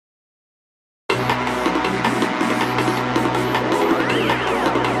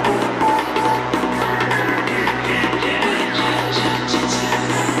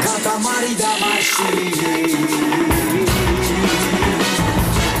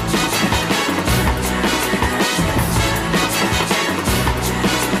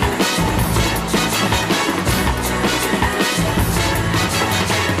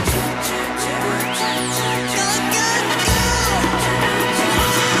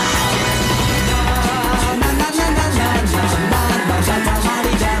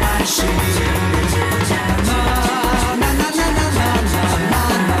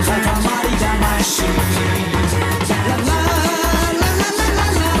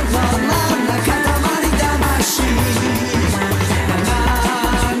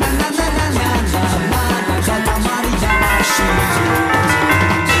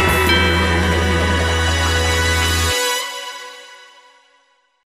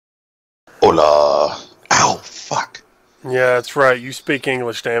Hola. Ow, fuck. Yeah, that's right. You speak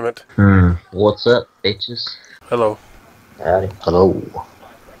English, damn it. What's up, bitches? Hello. Howdy. Hello.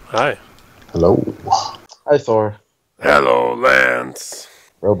 Hi. Hello. Hi, Thor. Hello, Lantz.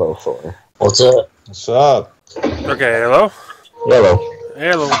 Robo Thor. What's up? What's up? Okay, hello? Hello.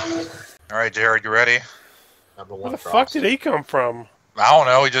 Hello. Alright, Jared, you ready? Where the fuck did he come from? I don't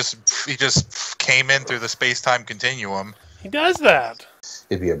know, he just came in through the space-time continuum. He does that.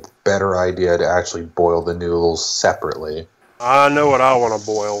 It'd be a better idea to actually boil the noodles separately. I know what I want to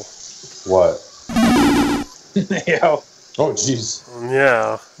boil. What? Yo. Oh, jeez.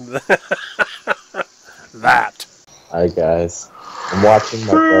 Yeah. That. Hi, guys. I'm watching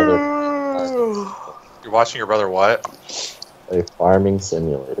my brother You're watching your brother what? play Farming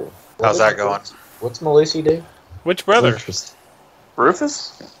Simulator. How's that going? What's Malusi do? Which brother? Interesting.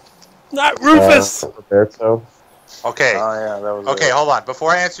 Rufus? Not Rufus! Roberto. Okay, Oh yeah, that was okay, hold on.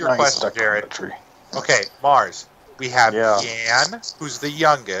 Before I answer your Nice question, stuck on Jared. the tree. Okay, Mars. We have Yeah. Yan, who's the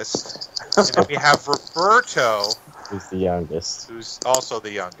youngest. And then we have Roberto, Who's the youngest? who's also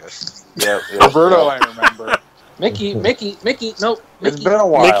the youngest. Yep. Roberto, I remember. Mickey, nope. It's Mickey, been a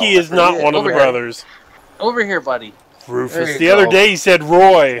while. Mickey is not one of the Over here. brothers. over here, buddy. There Rufus. you The other go. day he said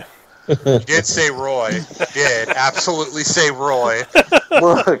Roy. You did say Roy. You did absolutely say Roy.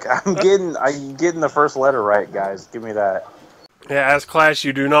 Look, I'm getting the first letter right, guys. Give me that. Yeah, as Clash,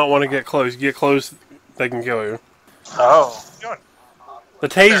 you do not want to get close. Get close, they can kill you. Oh. The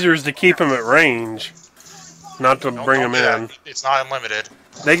taser's to keep him at range, not to Don't- bring don't him do in. that. It's not unlimited.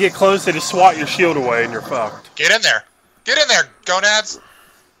 They get close, they just swat your shield away and you're fucked. Get in there. Get in there, gonads.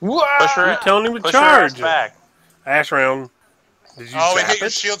 Push her. You're telling him to Push her ass charge. back. Ash round. Did you Oh, it zap hit your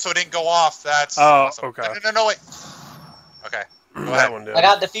it? shield so it didn't go off. That's Oh, awesome. okay. No, wait. Okay. Go That ahead. one did. I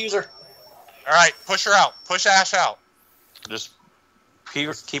got diffuser. All right, push her out. Push Ash out. Just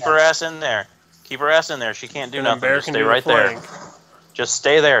keep her ass in there. Keep her ass in there. She can't do And then nothing. Bear Just can stay do the right there. flank. Just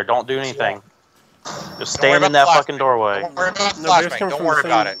stay there. Don't do anything. Just Don't stand worry in that about fucking doorway. Don't worry about the No, Bear's flashbang. coming Don't from worry the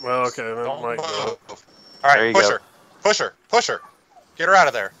about same- it. Well, okay, that Don't might move. go. All There right, you push go. her. Push her. Push her. Get her out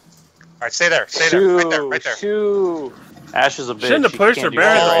of there. All right, stay there. Stay there. Right there. Right there. Shoo. Ash is a bitch. Shouldn't have She pushed her. can't do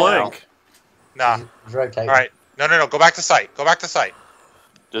Bear shit in the right now. flank. Nah. He's rotating. All right. No. Go back to sight. Go back to sight.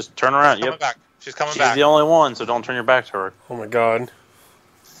 Just turn around. She's coming Yep. back. She's coming She's back. the only one, so don't turn your back to her. Oh my god.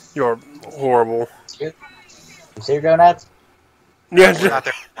 You're horrible. You see your gonads? Yeah, We're not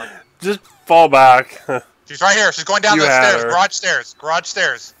there. just fall back. She's right here. She's going down You the had stairs. her. Garage stairs. Garage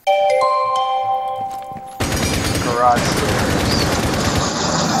stairs. Garage.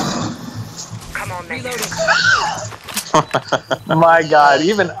 Come on, My God,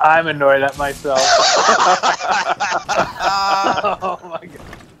 even I'm annoyed at myself. Oh my God.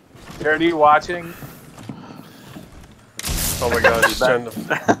 Jared, are you watching? Oh my god, he's trying to...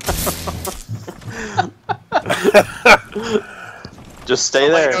 Just stay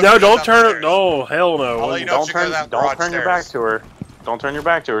I'll let there. you know. No, don't turn it. No, hell I'll no. let you know Don't if she goes turn. down Don't garage turn your stairs. back to her. Don't turn your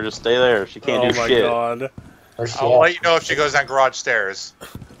back to her. Just stay there. She can't Oh do my shit. god. Where's she I'll at? let you know if she goes down garage stairs.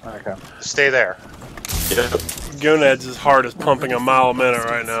 Okay. Just stay there. Yep. Gonads' heart is pumping a mile a minute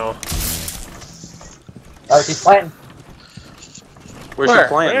right now. Oh, she's planting. Where's Where? she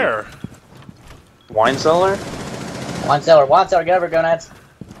playing? Where? Wine cellar? One cellar, get over, gonads.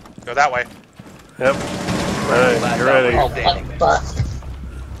 Go that way. Yep. Alright, you ready? Oh, fuck.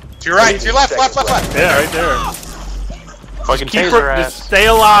 To your right. To your left. Left. Yeah, right there. Fucking Keep taser her, ass. just stay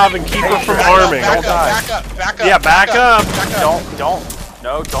alive and keep her from harming. Back die. up. Back up. Yeah, back up. Don't.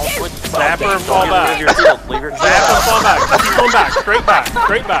 No, don't quit. Zap her and fall Leave back. your field. Leave your Zap and field. fall back. Keep going back. Straight back.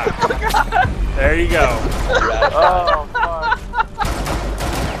 Straight back. There you go. Oh, fuck.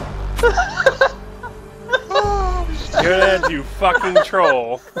 Gonads, you fucking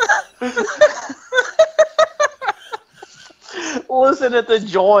troll. Listen at the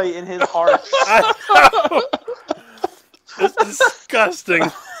joy in his heart. I know. It's disgusting.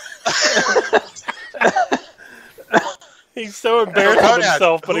 He's so embarrassed of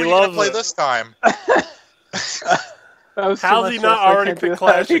himself, but he loves play it. this time. How's he not already picked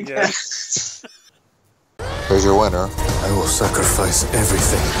Clash again? Here's your winner. I will sacrifice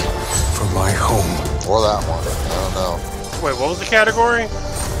everything for my home. Or that one. I don't know. Wait, what was the category?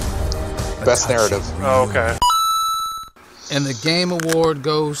 Best narrative. Oh, okay. And the game award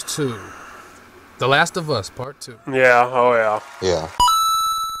goes to The Last of Us Part 2. Yeah, oh yeah. Yeah.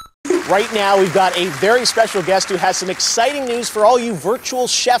 Right now, we've got a very special guest who has some exciting news for all you virtual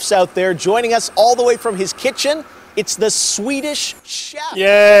chefs out there. Joining us all the way from his kitchen, it's the Swedish Chef.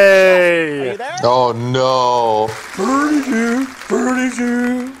 Yay! Are you there? Oh no.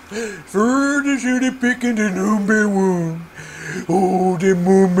 Furniture, the picking the number one. Oh, the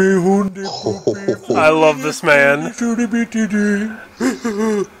mummy, oh, the poopy. I love this man. It's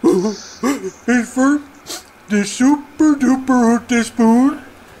for the super duper hot the spoon.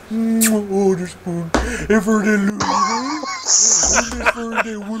 Oh, the spoon. And for the loser. For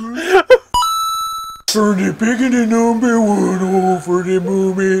the wood. For the pig and the number one. Oh, for the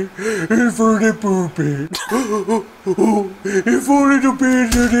mummy. And for the poopy. And for the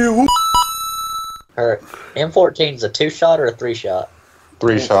pig and the Alright, M14's a 2-shot or a 3-shot?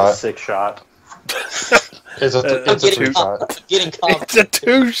 3-shot. 6-shot. It's a 3-shot. Getting It's a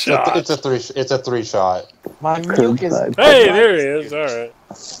 2-shot. It's a 3-shot. My nuke is. Hey, there he is. All right.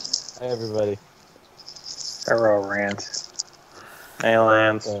 Hey, everybody. Arrow rant. Hey,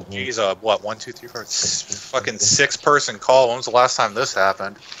 Lance. Geez, what? 1, 2, 3, 4. Fucking 6-person call. When was the last time this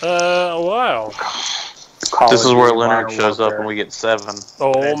happened? A while. This is where Leonard shows up and we get 7.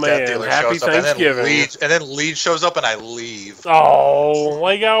 Oh And man, Death Dealer happy shows up, and Thanksgiving. then Lead shows up and I leave. Oh,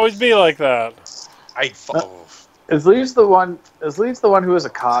 why you gotta always be like that? Is Leeds the one who was a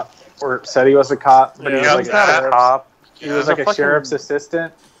cop, or said he was a cop? But Yeah. he was like He's not a cop. He was like a sheriff's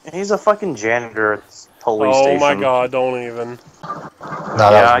assistant. He's a fucking janitor at the police Oh station. my god, don't even.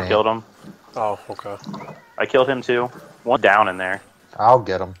 Yeah, I killed him. Oh, okay. I killed him too. One down in there. I'll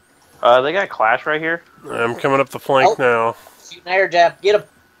get him. They got Clash right here. I'm coming up the flank now. Shoot an air jab. Get him.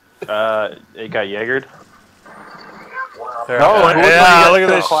 It got Jaegered. There, No, it yeah, wasn't look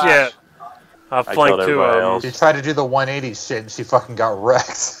at this Clash. shit. I killed flanked 2 everybody of else. them. She tried to do the 180 shit and she fucking got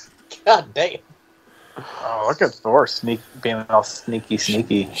wrecked. God damn. Oh, look at Thor being all sneaky.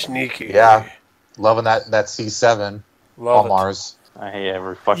 Sneaky. Yeah. Loving that C7 Love on it. Mars. I hate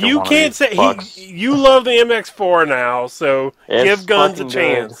every fucking You one can't of say these fucks. you love the MX4 now, so It's give guns a fucking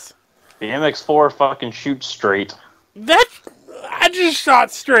chance. The MX4 fucking shoots straight. That I just shot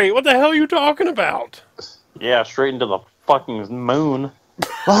straight. What the hell are you talking about? Yeah, straight into the fucking moon.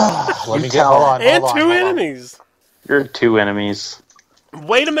 Let me get hold on. And hold on, 2 hold on. enemies. You're 2 enemies.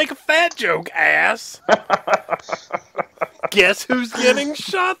 Way to make a fat joke, ass. Guess who's getting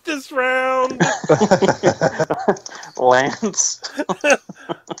shot this round? Lance.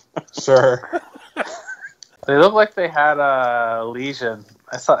 Sure. They look like they had a lesion.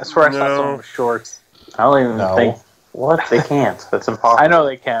 I swear I saw someone with shorts. I don't even No. think. What? They can't. That's impossible. I know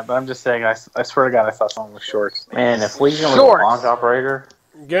they can't, but I'm just saying. I swear to God, I saw someone with shorts. Man, if Legion was a Shorts. launch operator,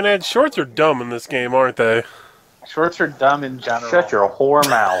 Gunhead, shorts are dumb in this game, aren't they? Shorts are dumb in general. shut your whore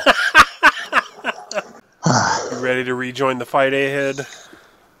mouth. You ready to rejoin the fight, ahead?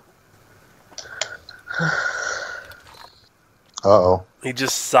 Uh-oh. He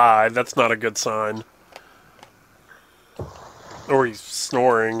just sighed. That's not a good sign. Or he's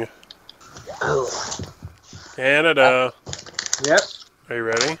snoring. Canada. Yep. Are you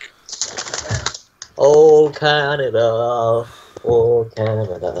ready? Oh, Canada. Oh,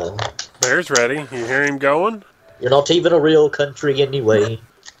 Canada. Bear's ready. You hear him going? You're not even a real country anyway.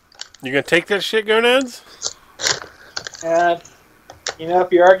 You gonna take that shit, Gonads? And,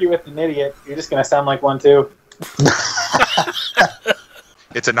 if you argue with an idiot, you're just going to sound like one too.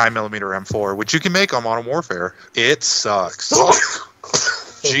 It's a 9mm M4, which you can make on Modern Warfare. It sucks.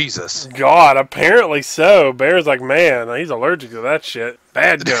 Jesus. God, apparently so. Bear's like, man, he's allergic to that shit.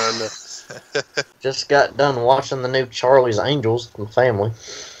 Bad gun. Just got done watching the new Charlie's Angels with my family.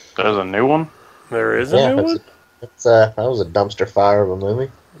 There's a new one? There is a new one? That was a dumpster fire of a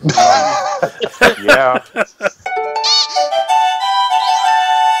movie. Yeah.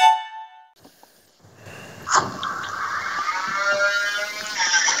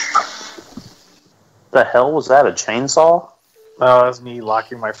 The hell was that? A chainsaw? Oh, that was me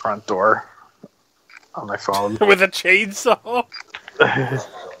locking my front door on my phone. With a chainsaw?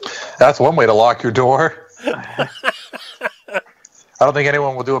 That's one way to lock your door. I don't think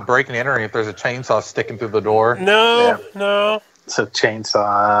anyone will do a break and entering if there's a chainsaw sticking through the door. No, no. It's a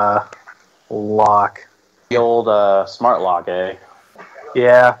chainsaw lock. The old smart lock, eh?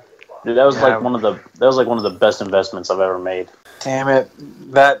 Yeah. Dude, that was like one of the best investments I've ever made. Damn it!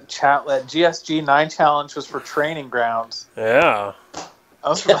 That GSG 9 challenge was for training grounds. Yeah. I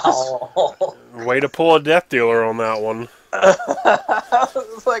was Way to pull a death dealer on that one. I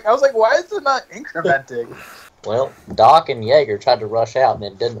was like, why is it not incrementing? Well, Doc and Jaeger tried to rush out and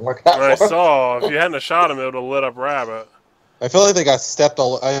it didn't work out I for them. saw. If you hadn't have shot him, it would have lit up Rabbit. I feel like they got stepped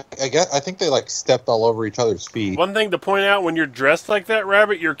all. I think they like stepped all over each other's feet. One thing to point out, when you're dressed like that,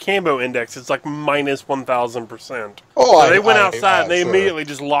 Rabbit, your Cambo index is like minus 1,000%. Oh, So they went outside yeah, and they sure. immediately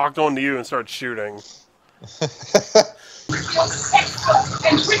just locked onto you and started shooting.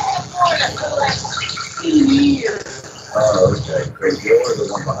 What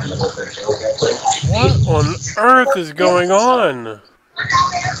on earth is going on?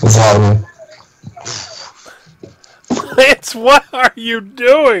 Lance, what are you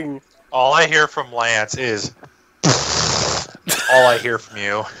doing? All I hear from Lance is all I hear from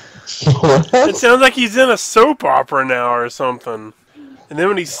you. It sounds like he's in a soap opera now or something. And then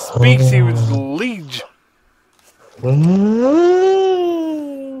when he speaks, he was Liege.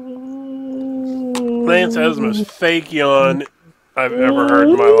 Lance has the most fake yawn I've ever heard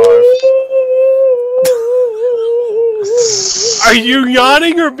in my life. Are you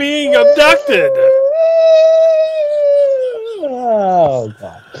yawning or being abducted? Oh,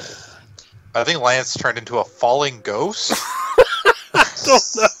 God. I think Lance turned into a falling ghost. I don't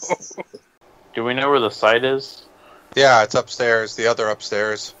know. Do we know where the site is? Yeah, it's upstairs. The other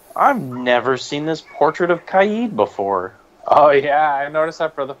upstairs. I've never seen this portrait of Kaid before. Oh yeah, I noticed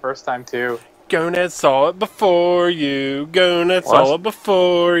that for the first time too. Gonad saw it before you. Gonad saw it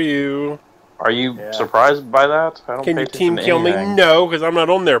before you. Are you surprised by that? I don't Can pay your team attention to kill me? anything. No, because I'm not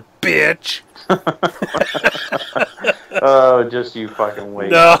on there, bitch. Oh, just you fucking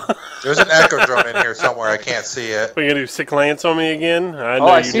wait. No. There's an echo drone in here somewhere. I can't see it. We're going to do sick Lance on me again? I know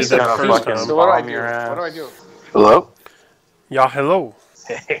I you see did that some the first fucking time. So what do I Bomb do? your ass. What do I do? Hello? Yeah, hello.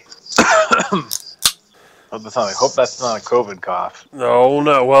 Hey. I hope that's not a COVID cough. No.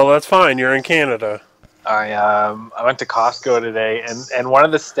 Well, that's fine. You're in Canada. I went to Costco today, and one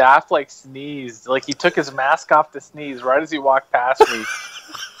of the staff sneezed. He took his mask off to sneeze right as he walked past me.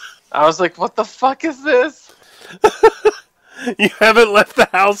 I was like, "What the fuck is this?" You haven't left the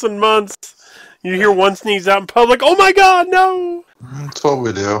house in months. You hear one sneeze out in public. Oh my God, no! That's what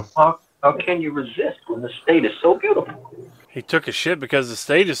we do. How can you resist when the state is so beautiful? He took a shit because the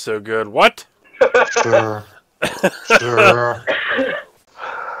state is so good. What? Sure. Sure.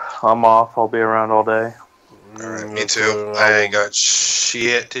 I'm off. I'll be around all day. Alright, me too. I ain't got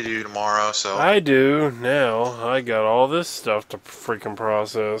shit to do tomorrow, so. I do now. I got all this stuff to freaking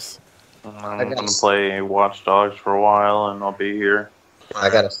process. I'm going to play Watch Dogs for a while, and I'll be here. I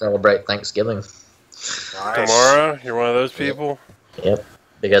gotta celebrate Thanksgiving. Tomorrow? You're one of those people? Yep.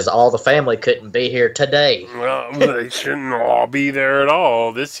 Because all the family couldn't be here today. Well, they shouldn't all be there at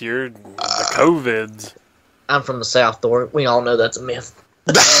all this year. The COVIDs. I'm from the South, Thor. We all know that's a myth.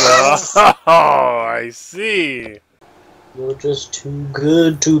 Oh, I see. You're just too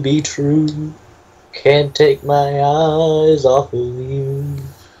good to be true. Can't take my eyes off of you.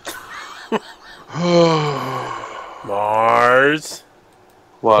 Mars.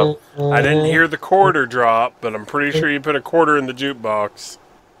 What? I didn't hear the quarter drop, but I'm pretty sure you put a quarter in the jukebox.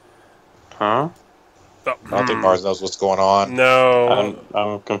 Huh? Oh, I don't think Mars knows what's going on. No.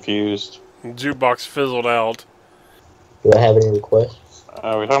 I'm confused. The jukebox fizzled out. Do I have any requests?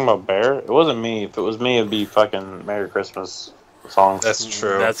 Are we talking about Bear? It wasn't me. If it was me, it'd be fucking Merry Christmas songs. That's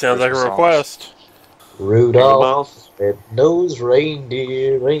true. That sounds like a Christmas request. Rudolph, red-nosed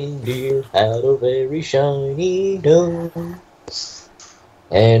reindeer had a very shiny nose.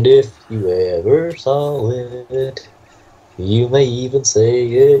 And if you ever saw it, you may even say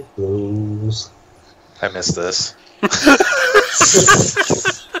it glows. I missed this.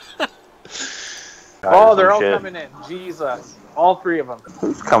 Oh, they're all coming in. Jesus. All three of them.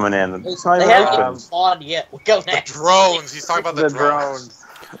 Who's coming in? It's not They even haven't open. even spawned yet. We'll go The next. drones. He's talking about the drones.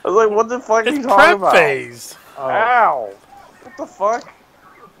 I was like, what the fuck are you It's talking prep about? phase. Ow! What the fuck?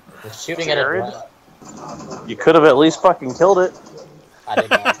 We're shooting Jared? at it. You could have at least fucking killed it. I did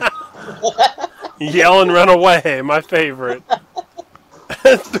not. Yell and run away, my favorite.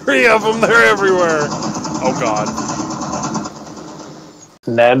 Three of them, they're everywhere. Oh God.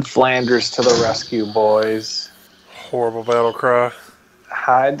 Ned Flanders to the rescue, boys. Horrible battle cry.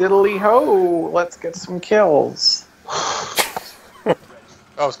 Hi diddly ho. Let's get some kills.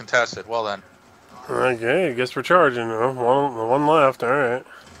 Oh, it's contested. Well then. Okay, I guess we're charging now. One left, alright.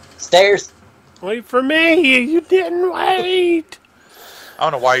 Stairs. Wait for me! You didn't wait! I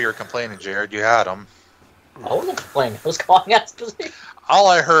don't know why you were complaining, Jared. You had them. I wasn't complaining. I was calling out specific. All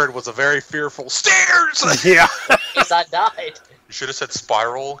I heard was a very fearful stairs. Yeah. Yes, I died. You should have said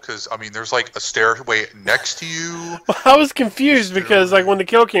spiral, because I mean, there's like a stairway next to you. Well, I was confused because, like, when the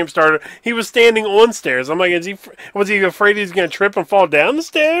kill cam started, he was standing on stairs. I'm like, was he afraid he was going to trip and fall down the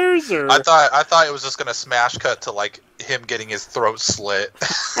stairs? Or? I thought it was just gonna smash cut to like him getting his throat slit.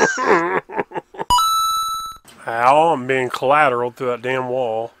 Ow, I'm being collateral through that damn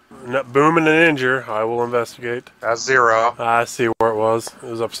wall. Not booming and injure. I will investigate. That's 0. I see where it was. It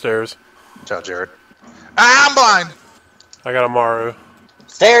was upstairs. Ciao, Jared. Ah, I'm blind. I got a Maru.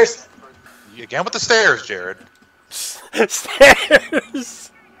 Stairs. You again with the stairs, Jared.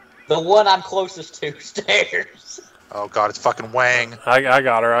 Stairs! The one I'm closest to. Stairs. Oh God, it's fucking Wang. I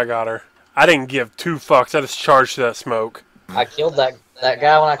got her. I didn't give 2 fucks. I just charged that smoke. I killed that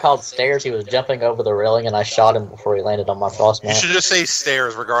guy when I called stairs. He was jumping over the railing, and I shot him before he landed on my frost You mat. should just say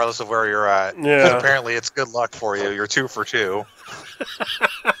stairs regardless of where you're at. Yeah. 'Cause apparently it's good luck for you. You're 2 for 2.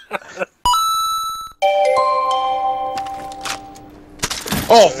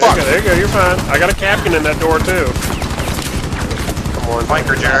 Oh, fuck! There you go, you're fine. I got a captain in that door, too. Come on,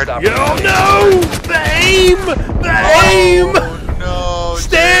 flanker, Jared. Oh, no! The aim! The aim! No,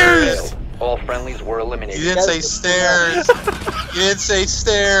 Stairs! Jared. All friendlies were eliminated. You didn't say stairs. You didn't say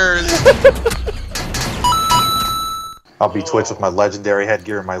stairs. I'll be Twitch with my legendary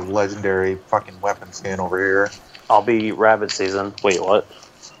headgear and my legendary fucking weapon skin over here. I'll be rabbit season. Wait, what?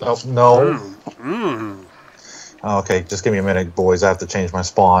 Oh, no. Mmm. Oh, okay, just give me a minute, boys. I have to change my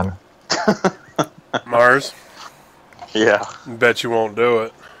spawn. Mars, Yeah. bet you won't do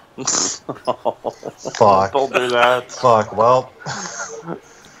it. Fuck. Don't do that. Fuck, well.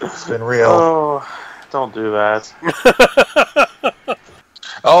 It's been real. Oh, don't do that.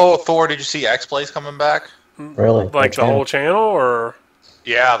 Oh, Thor, did you see X-Plays coming back? Really? Like the whole channel, or?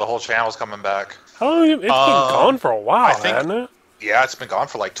 Yeah, the whole channel's coming back. How long? It's been gone for a while, hasn't it? Yeah, it's been gone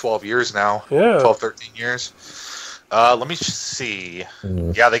for like 12 years now. Yeah. 12, 13 years. Let me see.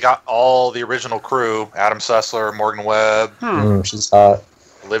 Yeah, they got all the original crew. Adam Sessler, Morgan Webb, She's hot.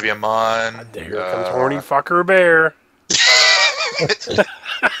 Olivia Munn. Here comes horny fucker bear.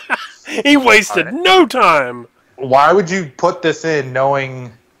 He wasted no time. Why would you put this in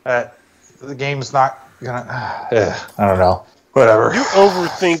knowing that the game's not gonna... I don't know. Whatever. You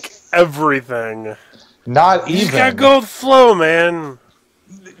overthink everything. Not You even. just gotta go with the flow, man.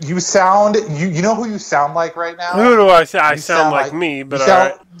 You sound... You know who you sound like right now? Who do I say? I You sound like me, but you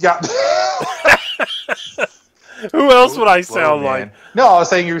sound, alright. Yeah. Who else would I Flow, sound man. like? No, I was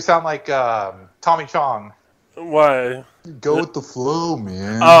saying you sound like Tommy Chong. Why? Go with the flow,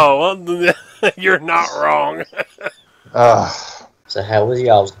 man. Oh, well, you're not wrong. So how was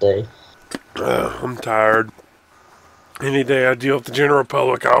y'all's day? I'm tired. Any day I deal with the general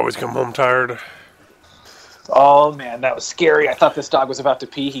public, I always come home tired. Oh man, that was scary. I thought this dog was about to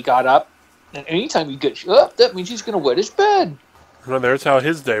pee. He got up, and anytime he gets up, that means he's gonna wet his bed. Well, there's how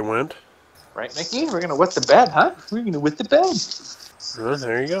his day went. Right, Mickey? We're gonna wet the bed, huh? We're gonna wet the bed. Well,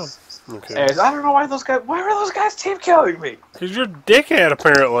 there you go. Okay. And I don't know why those guys. Why were those guys team killing me? Because you're a dickhead,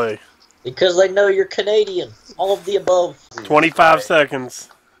 apparently. Because they know you're Canadian. All of the above. 25 seconds.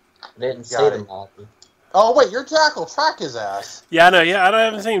 Didn't say Got them it. all. Oh, wait, you're Jackal. Track his ass. Yeah, I know. Yeah, I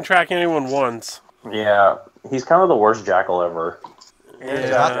haven't seen him track anyone once. Yeah, he's kind of the worst jackal ever.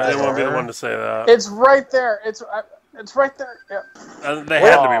 Yeah, I didn't want to be the one to say that. It's right there. It's right there. Yeah. They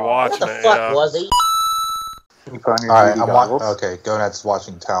had to be What watching the it. fuck Yeah. was he? You put on your All right, 3D I'm goggles. okay. Gonad's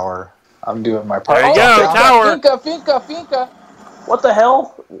watching Tower. I'm doing my part. There you go, Tower. Finka. What the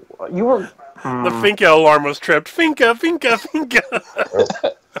hell? You were... The Finka alarm was tripped. Finka.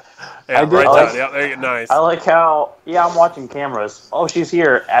 Yeah, did- right I there. like- Yeah, there you go. Nice. I like how... Yeah, I'm watching cameras. Oh, she's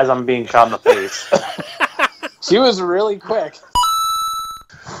here as I'm being shot in the face. She was really quick.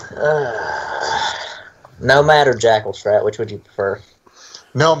 Nomad or Jackal Strat, which would you prefer?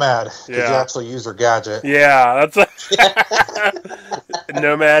 Nomad. Did you Yeah. actually use her gadget? Yeah, that's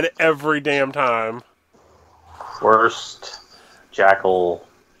Nomad every damn time. Worst jackal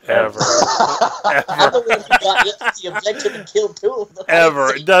Ever. I'm the one who got hit to the objective and killed 2 of them.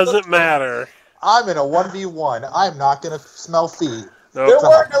 Ever. It doesn't matter. I'm in a 1v1. I'm not going to smell feet. There Nope.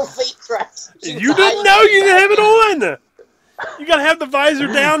 were no feet tracks. She was You didn't hiding know you behind didn't have it on. You gotta have the visor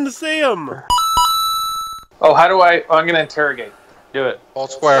down to see him. Oh, how do I? Oh, I'm gonna interrogate. Do it. Hold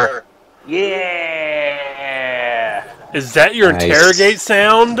square. Yeah! Is that your Nice. interrogate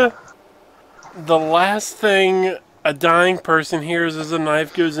sound? The last thing a dying person hears is a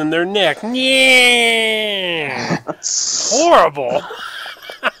knife goes in their neck. Yeah. Horrible.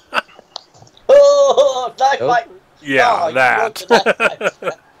 Oh, knife fight. Yeah, Oh, you that. broke the knife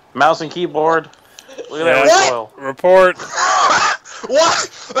fight. Mouse and keyboard. Look at Yeah. that recoil. Report. What?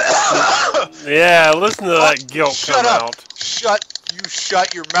 Yeah, listen to that guilt Shut come up. out.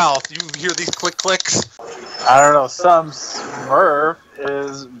 Shut your mouth. You hear these click clicks? I don't know. Some Smurf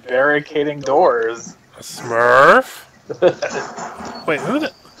is barricading doors. A Smurf? Wait, who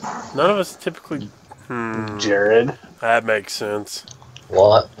the... None of us typically... Jared. That makes sense.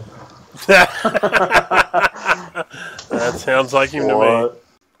 What? That sounds like him to me. What?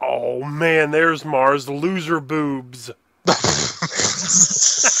 Oh man, there's Mars loser boobs.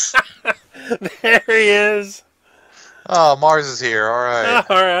 There he is. Oh, Mars is here. All right.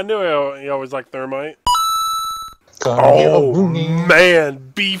 Alright, I knew he always liked Thermite. Come here, Oh Rooney.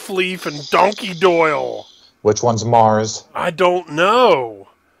 man, Beef Leaf and Donkey Doyle. Which one's Mars? I don't know.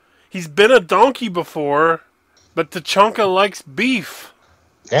 He's been a donkey before, but Tachanka likes beef.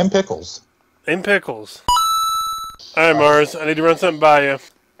 And pickles. And pickles. Alright, Mars, I need to run something by you.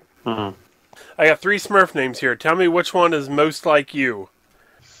 Mhm. I got 3 Smurf names here. Tell me which one is most like you.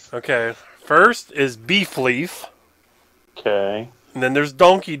 Okay. First is Beef Leaf. Okay. And then there's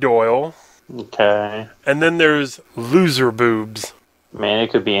Donkey Doyle. Okay. And then there's Loser Boobs. Man,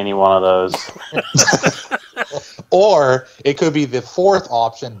 it could be any one of those. Or it could be the 4th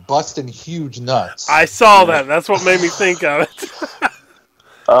option, busting huge nuts. I saw that. That's what made me think of it.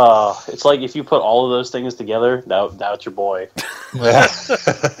 It's like if you put all of those things together, that's your boy.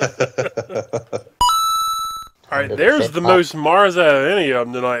 Alright, there's the most Mars out of any of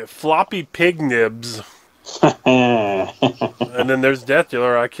them tonight. Floppy Pig Nibs. And then there's Death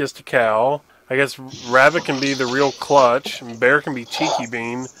Dealer, I Kissed a Cow. I guess Rabbit can be the real Clutch, and Bear can be Cheeky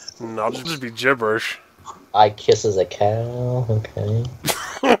Bean, and I'll just be gibberish. I kisses a cow. Okay.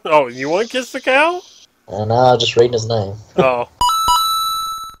 Oh, you want to kiss the cow? No, I'm just reading his name. Oh.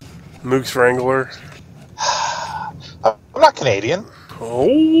 Moose Wrangler. I'm not Canadian.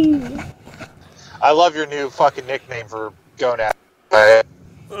 Oh. I love your new fucking nickname for Gonad.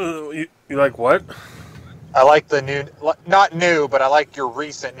 You like what? I like the new, not new, but I like your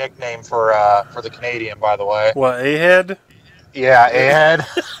recent nickname for the Canadian, by the way. What, A-Head? Yeah, A-Head.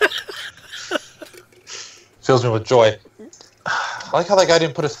 Fills me with joy. I like how that guy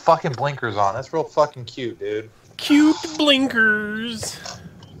didn't put his fucking blinkers on. That's real fucking cute, dude. Cute blinkers.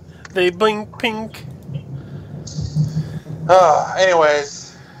 They blink pink.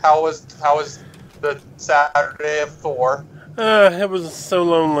 Anyways, how was the Saturday of Thor? It was so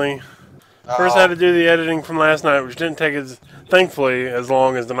lonely. First, I had to do the editing from last night, which didn't take thankfully, as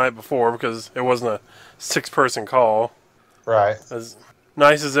long as the night before because it wasn't a 6-person call. Right. As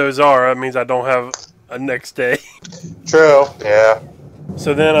nice as those are, that means I don't have a next day. True. Yeah.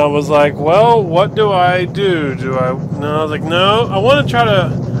 So then I was like, well, what do I do? No, I was like, no, I want to try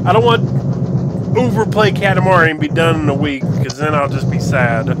to, I don't want to overplay Katamari and be done in a week because then I'll just be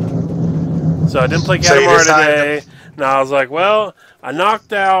sad. So I didn't play Katamari today. Now I was like, well, I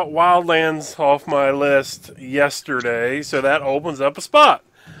knocked out Wildlands off my list yesterday, so that opens up a spot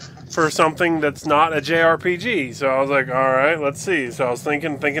for something that's not a JRPG. So I was like, all right, let's see. So I was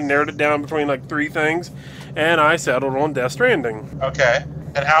thinking, narrowed it down between like 3 things, and I settled on Death Stranding. Okay.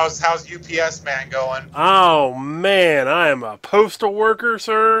 And how's UPS man going? Oh man, I am a postal worker,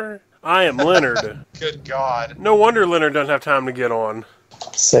 sir. I am Leonard. Good God. No wonder Leonard doesn't have time to get on.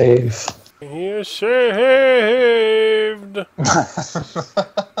 Save. He is saved. All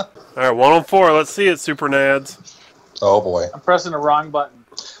right, 1 on 4. Let's see it, Super Nads. Oh boy. I'm pressing the wrong button.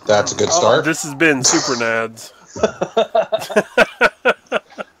 That's a good start. This has been Super Nads.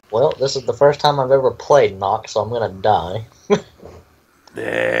 Well, this is the first time I've ever played Knock, so I'm gonna die.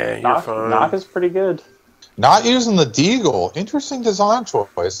 Yeah, you're fine. Knock is pretty good. Not using the Deagle. Interesting design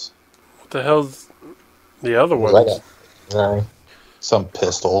choice. What the hell's the other Was one? that no. Some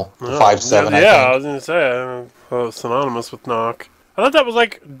pistol. Oh, 5.7, yeah, I I was gonna say synonymous with Knock. I thought that was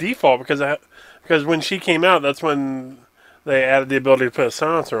like default because when she came out, that's when they added the ability to put a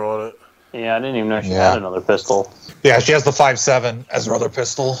silencer on it. Yeah, I didn't even know she had another pistol. Yeah, she has the 5.7 as her other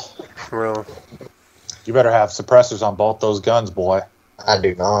pistol. Well, you better have suppressors on both those guns, boy. I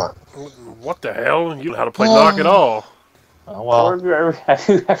do not. What the hell? You don't know how to play Knock at all. Oh, well. Or have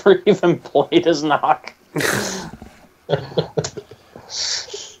you ever even played as Knock?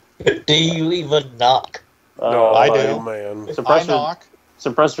 Do you even knock? No, I do. Oh, man. I knock.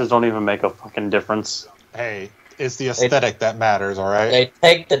 Suppressors don't even make a fucking difference. Hey, it's the aesthetic that matters, all right? They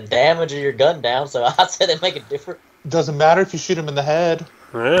take the damage of your gun down, so I say they make it different. Doesn't matter if you shoot him in the head.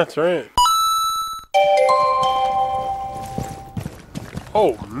 Yeah, that's right.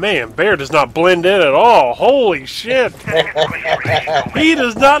 Oh man, Bear does not blend in at all. Holy shit. He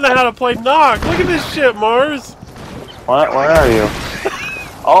does not know how to play Knock. Look at this shit, Mars. What? Where are you?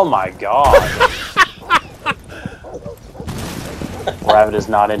 Oh my god. Rabbit is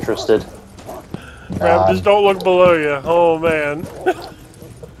not interested. Rabbit, just don't look below you. Oh man.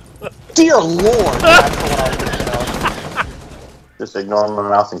 Dear Lord. Just ignore my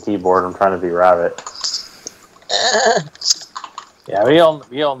mouse and keyboard. I'm trying to be Rabbit. Yeah, we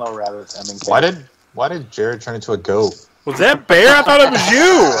all know Rabbits. I mean, Why did Jared turn into a goat? Was that Bear? I thought it was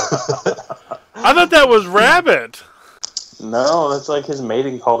you. I thought that was Rabbit. No, that's like his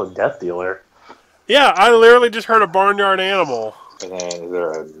mating called a Death Dealer. Yeah, I literally just heard a barnyard animal. And then, is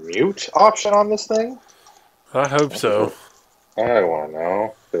there a mute option on this thing? I hope so. I want to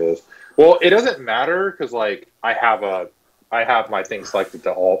know. Well, it doesn't matter because like I have my thing selected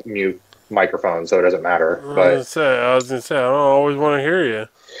to alt mute microphone, so it doesn't matter. I But was gonna say, I don't always want to hear you.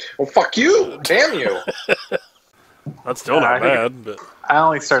 well, fuck you! Damn you! That's still not bad, but I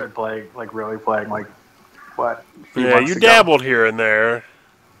only started playing, really playing, what? a few yeah, months you ago. dabbled here and there.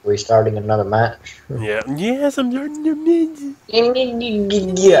 We starting another match? Yeah. Yes, I'm starting to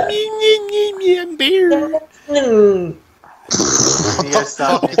Yeah. beer.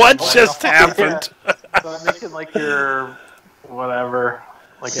 What just happened? So I'm making your whatever,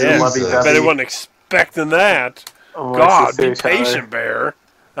 your Yeah, lovey I bet he wasn't expecting that. God, be patient, Bear.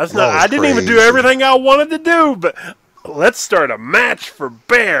 That's not. I didn't even do everything I wanted to do, but let's start a match for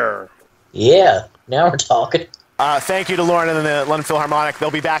Bear. Yeah, now we're talking. Thank you to Lauren and the London Philharmonic. They'll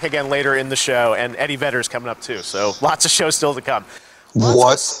be back again later in the show, and Eddie Vedder's coming up too. So lots of shows still to come.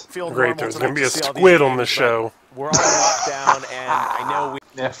 What? Great, there's going to be a squid on the show. We're all locked down, and I know we.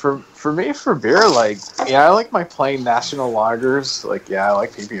 Yeah, for me, for beer, I like my plain national lagers. I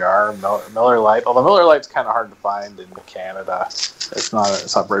like PBR, Miller Lite. Although Miller Lite's kind of hard to find in Canada. It's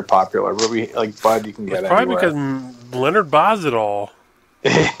not very popular. But we Bud, you can get probably anywhere. because Leonard buys it all.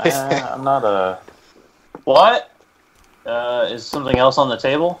 I'm not a. What? Is something else on the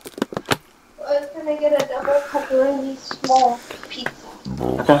table? I was gonna get a double pepperoni small pizza.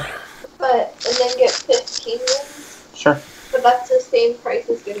 Okay. And then get 15 wings. Sure. But that's the same price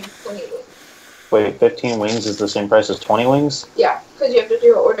as getting 20 wings. Wait, 15 wings is the same price as 20 wings? Yeah, because you have to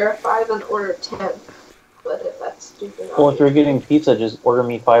do order of 5 and order 10. But if that's stupid. Well, if you're getting pizza, just order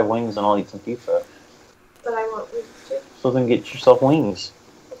me 5 wings and I'll eat some pizza. But I want wings too. So then get yourself wings.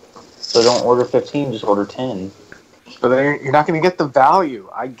 So don't order 15, just order 10. But then you're not going to get the value.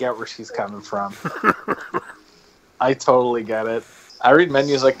 I get where she's coming from. I totally get it. I read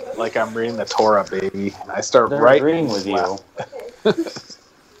menus like I'm reading the Torah, baby. I start They're right agreeing with you. Okay.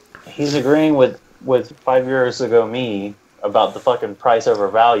 He's agreeing with 5 years ago me about the fucking price over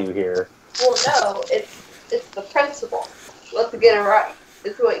value here. Well, no, it's the principle. Let's get it right.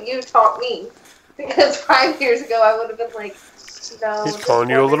 It's what you taught me. Because 5 years ago, I would have been like, no. He's calling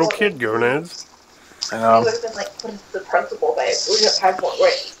you a little kid, Gonads. I know. You would have been like, what is the principle, babe? We don't have more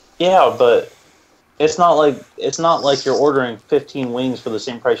wings. Yeah, but it's not like you're ordering 15 wings for the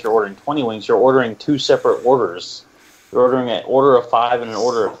same price you're ordering 20 wings. You're ordering 2 separate orders. You're ordering an order of 5 and an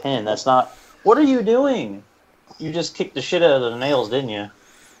order of 10. That's not. What are you doing? You just kicked the shit out of the nails, didn't you?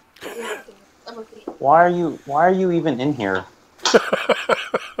 I'm okay. Why are you even in here?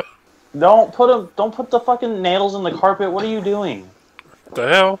 Don't put the fucking nails in the carpet. What are you doing? The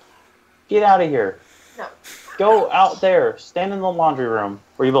hell? Get out of here. No. Go out there. Stand in the laundry room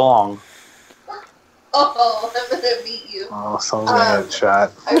where you belong. Oh, I'm gonna beat you. Oh, someone's gonna get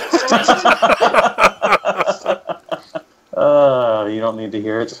shot. You don't need to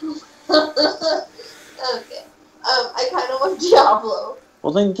hear it. Okay. I kind of want Diablo.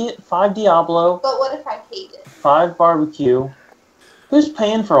 Well, then get 5 Diablo, But what if I hate it? 5 barbecue. Who's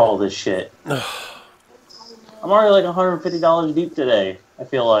paying for all this shit? I'm already like $150 deep today, I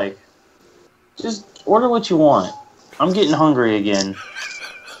feel like. Just order what you want. I'm getting hungry again.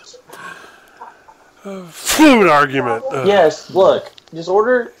 Food argument. Yes, look. Just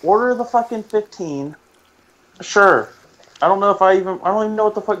order the fucking 15. Sure. I don't even know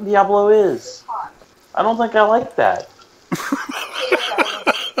what the fuck Diablo is. I don't think I like that.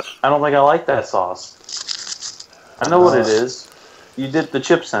 I don't think I like that sauce. I know what it is. You dip the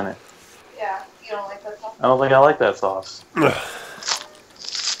chips in it. Yeah, you don't like that sauce? I don't think I like that sauce.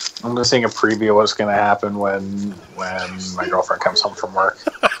 I'm just seeing a preview of what's going to happen when my girlfriend comes home from work.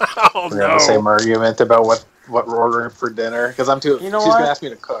 Oh, We're going to have the same argument about what we're ordering for dinner. Because she's going to ask me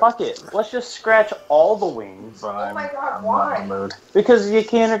to cook. Fuck it. Let's just scratch all the wings. But Oh my God, I'm why? not in the mood. Because you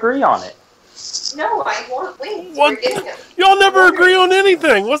can't agree on it. No, I want wings. What? We're getting them. Y'all never agree on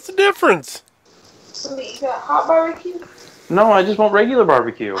anything. What's the difference? Wait, you got hot barbecue? No, I just want regular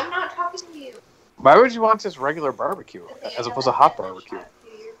barbecue. I'm not talking to you. Why would you want just regular barbecue as opposed to hot barbecue?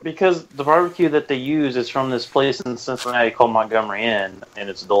 Because the barbecue that they use is from this place in Cincinnati called Montgomery Inn, and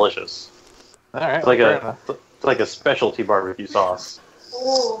it's delicious. All right, It's like a specialty barbecue sauce.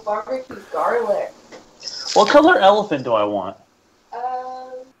 Ooh, barbecue garlic. What color elephant do I want?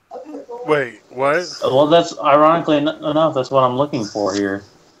 Okay, go on. Wait, what? Well, that's ironically enough. That's what I'm looking for here.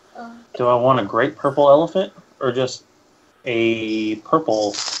 Do I want a great purple elephant or just a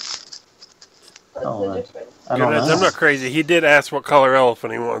purple elephant? I don't know. I'm not crazy. He did ask what color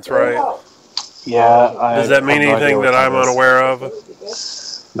elephant he wants, right? Yeah. Does that mean anything that I'm unaware of?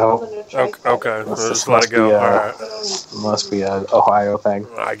 No. Okay. Let's just let it go. All right. Must be an Ohio thing.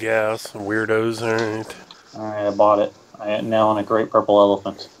 I guess. Weirdos. All right. All right, I bought it. I now own a great purple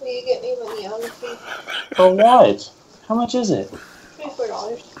elephant. Will you get me money on this? For what? How much is it?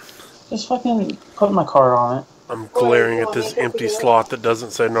 $24. Just fucking put my card on it. I'm glaring at this empty slot that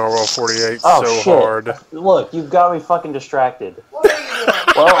doesn't say Narwhal 48 Oh, so shit. hard. Look, you've got me fucking distracted.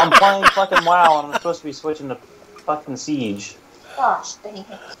 Well, I'm playing fucking WoW and I'm supposed to be switching to fucking Siege. Gosh, dang it.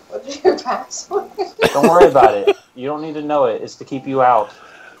 What's your password? Don't worry about it. You don't need to know it. It's to keep you out.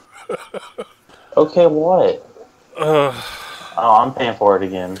 Okay, what? Oh, I'm paying for it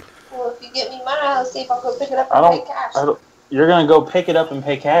again. Well, if you get me mine, I'll see if I'll go pick it up and pay cash. You're gonna go pick it up and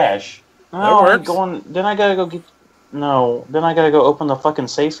pay cash. No, I'm going. Then I gotta go get. No, then I gotta go open the fucking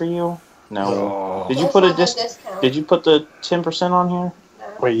safe for you. No. Did you put Did you put the 10% on here?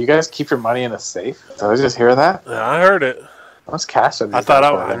 Wait, you guys keep your money in a safe? Did I just hear that? Yeah, I heard it. What's cash? I thought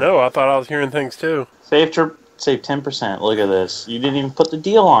I was hearing things too. Save 10%. Look at this. You didn't even put the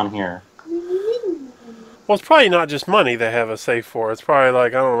deal on here. Well, it's probably not just money they have a safe for. It's probably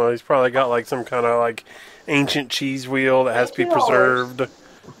like, I don't know, he's probably got like some kind of like ancient cheese wheel that has to be preserved.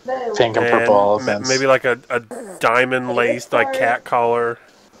 Pink and purple elephants. Maybe like a diamond laced like cat collar.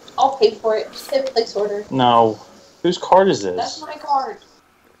 I'll pay for it. Just hit place order. No. Whose card is this? That's my card.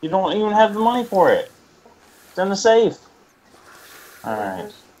 You don't even have the money for it. It's in the safe.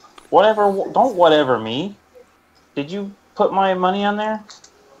 Alright. Whatever. Don't whatever me. Did you put my money on there?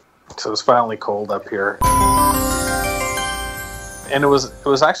 So it's finally cold up here. And it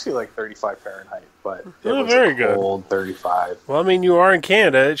was actually like 35 Fahrenheit, but it was very good. Cold 35. Well, I mean, you are in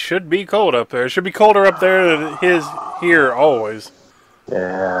Canada. It should be cold up there. It should be colder up there than it is here always.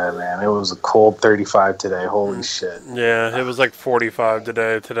 Yeah, man. It was a cold 35 today. Holy shit. Yeah, it was like 45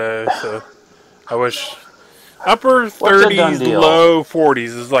 today. So I wish upper 30s, low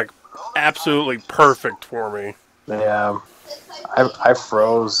 40s is like absolutely perfect for me. Yeah. I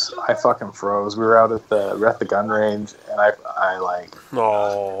froze. I fucking froze. We were out at the gun range, and I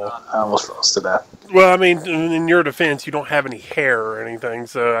almost froze to death. Well, I mean, in your defense, you don't have any hair or anything,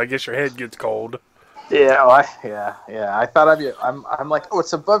 so I guess your head gets cold. Yeah, I thought I'm like, oh,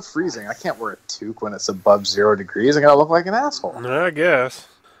 it's above freezing. I can't wear a toque when it's above 0 degrees. I'm gonna look like an asshole. I guess.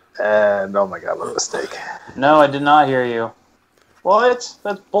 And oh my god, what a mistake! No, I did not hear you. What?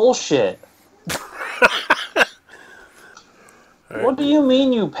 That's bullshit. What do you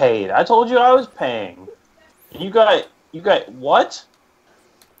mean you paid? I told you I was paying. You got what?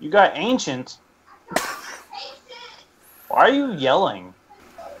 You got ancient. Why are you yelling?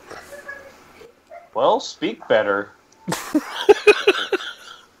 Well, speak better.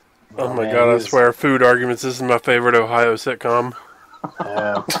 Oh my god, I swear, food arguments. This is my favorite Ohio sitcom.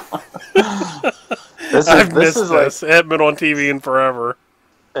 Yeah. I've missed this. It hasn't been on TV in forever.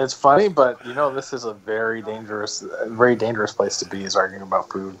 It's funny, but this is a very dangerous place to be, is arguing about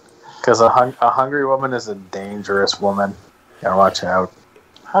food. Because a hungry woman is a dangerous woman. You gotta watch out.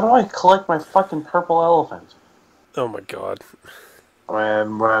 How do I collect my fucking purple elephant? Oh my god. When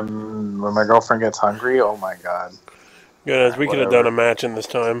my girlfriend gets hungry, oh my god. Goodness, we could have done a match in this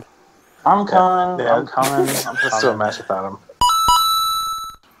time. I'm coming. Yeah, I'm coming. Let's do a match without him.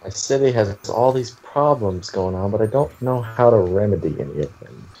 My city has all these problems going on, but I don't know how to remedy any of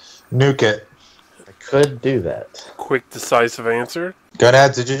them. Nuke it. I could do that. Quick, decisive answer.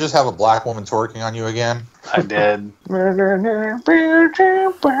 Gunhead, did you just have a black woman twerking on you again? I did.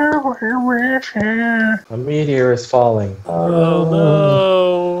 A meteor is falling. Oh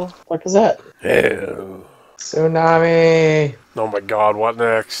no. What is that? Ew. Tsunami. Oh my god, what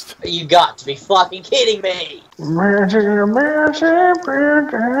next? You got to be fucking kidding me!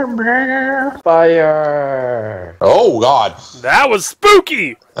 Fire. Oh god. That was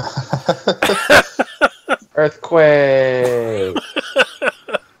spooky! Earthquake.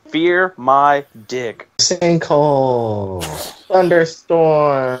 Fear my dick. Sinkhole.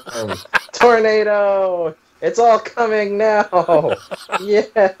 Thunderstorm. Tornado. It's all coming now.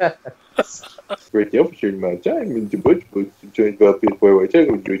 Yes. Right now, for a certain amount of time, and the bunch of books and joined about this boy white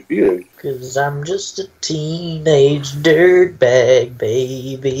with Joyce Felix. Cause I'm just a teenage dirtbag,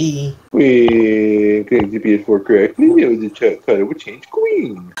 baby. When claims the PS4 correctly, it was a child color would change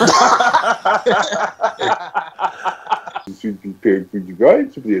queen. You should be prepared for the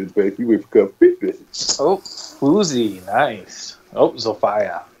ride, so the other back we wait for Christmas. Oh, Foozy, nice. Oh,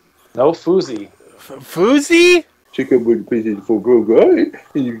 Zofia. No Foozy. Foozy? Check out what the PlayStation 4 Go ride,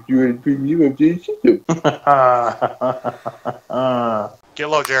 and you can do it in premium updated system. Get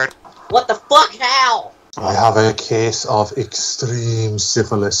low, Jared. What the fuck, Hal? I have a case of extreme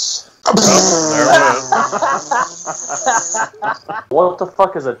syphilis. What the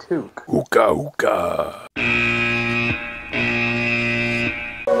fuck is a toque? Hookah, hookah.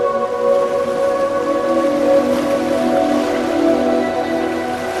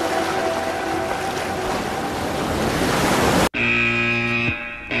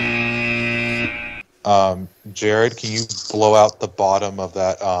 Jared, can you blow out the bottom of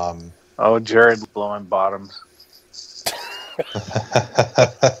that? Oh, Jared blowing bottoms.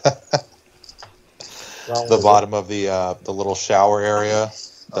 The bottom of the little shower area.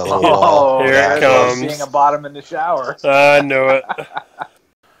 The little Oh, wall. Here it comes. Seeing a bottom in the shower. I knew it.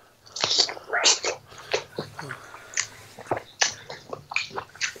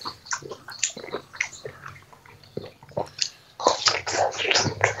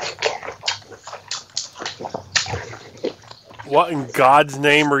 What in God's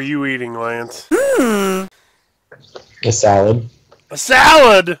name are you eating, Lance? A salad. A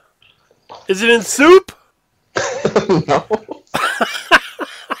salad? Is it in soup? No.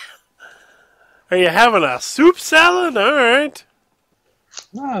 Are you having a soup salad? All right.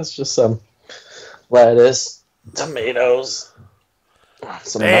 No, it's just some lettuce, tomatoes,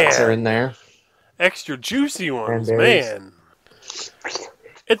 some nuts are in there. Extra juicy ones, Cranberries. man.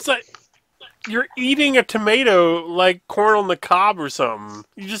 It's like you're eating a tomato like corn on the cob or something.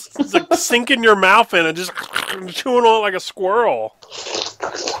 You just it's like sink in your mouth in and just chewing on it like a squirrel.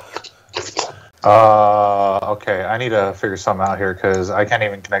 Okay, I need to figure something out here because I can't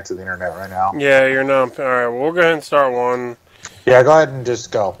even connect to the internet right now. Yeah, you're not. All right, we'll go ahead and start one. Yeah, go ahead and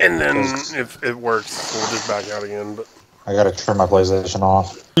just go. And then if it works, we'll just back out again. But I gotta turn my PlayStation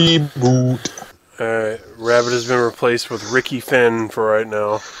off. Reboot. Alright, Rabbit has been replaced with Ricky Finn for right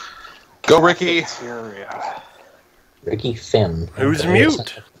now. Go, Ricky! Ricky Finn. Who's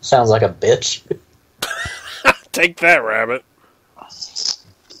mute? Sounds like a bitch. Take that, Rabbit.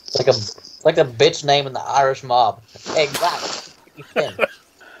 Like a bitch name in the Irish mob. Exactly. Ricky Finn.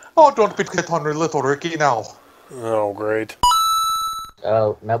 Oh, don't be get on little Ricky now. Oh, great.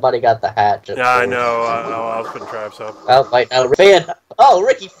 Oh, nobody got the hat. Yeah, I know. I'll put traps up. Oh, wait, no, Finn. Oh,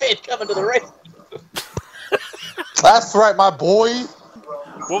 Ricky Finn coming to the ring. That's right, my boy.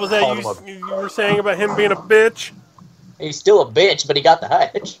 What was that you were saying about him being a bitch? He's still a bitch, but he got the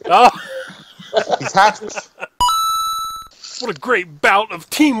hatch. Oh. He's hatched. What a great bout of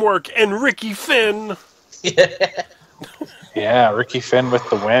teamwork and Ricky Finn. Yeah, Ricky Finn with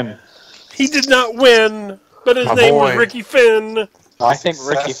the win. He did not win, but his My name boy. was Ricky Finn. I think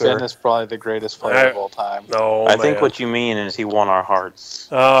Ricky Finn is probably the greatest player of all time. No, I think what you mean is he won our hearts.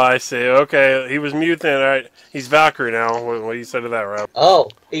 Oh, I see. Okay, he was mute then. All right, he's Valkyrie now. What do you say to that, Rob? Oh,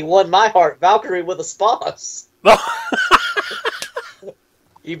 he won my heart. Valkyrie with a spots.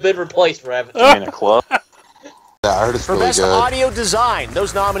 You've been replaced, Rabbit. You mean a club? Yeah, I heard it's For really Best good. Audio Design,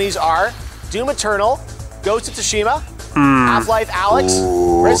 those nominees are Doom Eternal, Ghost of Tsushima, Half-Life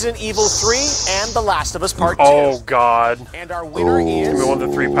Alyx, Resident Evil 3, and The Last of Us Part 2. Oh, God. And our winner is We won the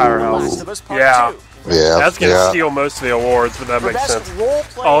 3 powerhouse. Last of Us Part Yeah. 2. Yeah, That's going to steal most of the awawards, but that For makes Best sense.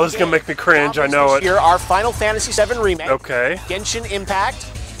 Role-Playing Oh, this is going to make me cringe. I know it. Here are Final Fantasy VII Remake, Okay. Genshin Impact,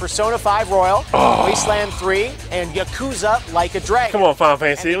 Persona 5 Royal, Wasteland 3, and Yakuza Like a Dragon. Come on, Final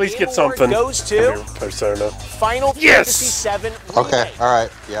Fantasy. At least get award something. goes to Come here, Persona. Final Yes! Fantasy VII Remake. Okay, alright.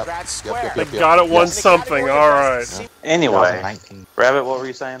 Yep. They got it, won something. All right. Anyway, 2019. Rabbit, what were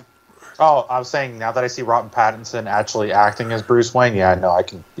you saying? Oh, I was saying now that I see Robert Pattinson actually acting as Bruce Wayne, yeah, no, I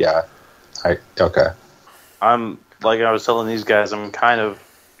can. Yeah, okay. I'm like I was telling these guys, I'm kind of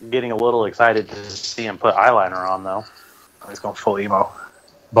getting a little excited to see him put eyeliner on, though. He's going full emo.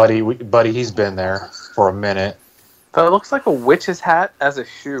 Buddy, he's been there for a minute. But it looks like a witch's hat as a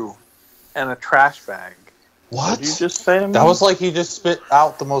shoe and a trash bag. What? Did you just say to me? That was like he just spit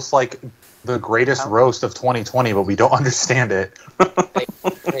out the greatest roast of 2020, but we don't understand it.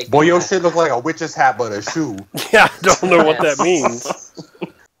 Boy, your shit look like a witch's hat, but a shoe. Yeah, I don't know what that means.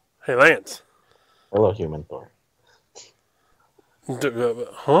 Hey, Lance. Hello, human Thor.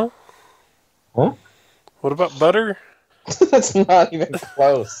 Huh? Huh? What about butter? That's not even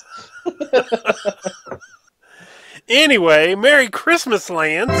close. Anyway, Merry Christmas,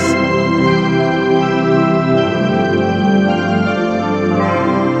 Lance.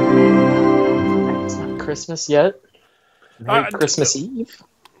 It's not Christmas yet. Merry Christmas Eve.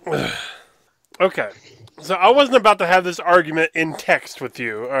 Okay. So I wasn't about to have this argument in text with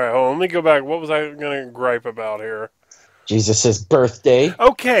you. All right, hold on. Let me go back. What was I going to gripe about here? Jesus' birthday.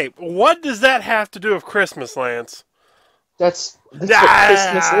 Okay, what does that have to do with Christmas, Lance? That's what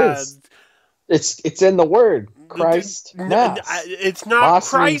Christmas is. It's in the word. Christ Mass. It's not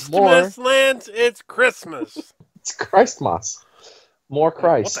Moss means Christmas, Lance. It's Christmas. It's Christmas. More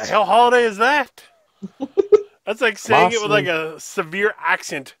Christ. What the hell holiday is that? That's like saying Moss it with like a severe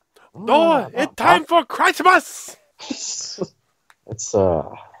accent. Oh, it's time for Christmas. It's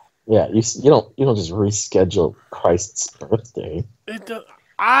yeah. You don't just reschedule Christ's birthday.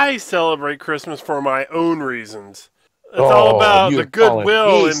 I celebrate Christmas for my own reasons. It's all about the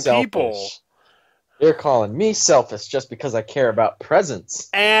goodwill in people. You're calling me selfish just because I care about presents.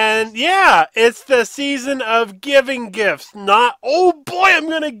 And yeah, it's the season of giving gifts. Not, oh boy, I'm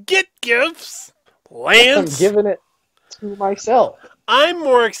going to get gifts. Lance. I'm giving it to myself. I'm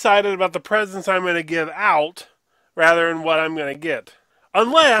more excited about the presents I'm going to give out rather than what I'm going to get.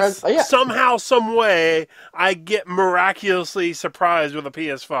 Unless somehow, some way, I get miraculously surprised with a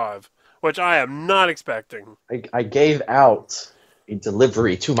PS5, which I am not expecting. I gave out a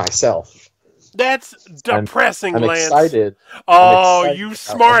delivery to myself. That's depressing, I'm Lance. Excited. Oh, I'm excited you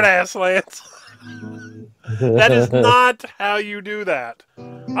smartass, Lance. That is not how you do that.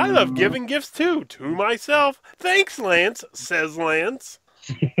 I love giving gifts too, to myself. Thanks, Lance, says Lance.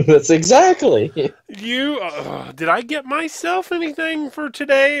 That's exactly. You, did I get myself anything for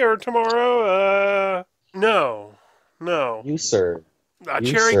today or tomorrow? No. You, sir.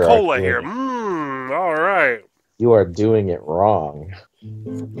 Cherry cola here. All right. You are doing it wrong.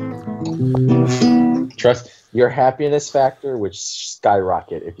 Trust your happiness factor, which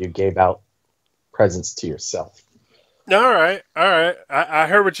skyrocket if you gave out presents to yourself. All right. I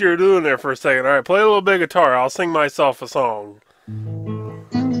heard what you were doing there for a second. All right, play a little bit of guitar. I'll sing myself a song.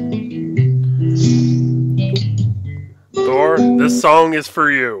 Thor, this song is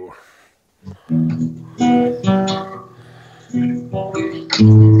for you.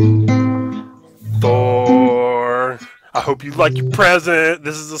 Thor, I hope you like your present.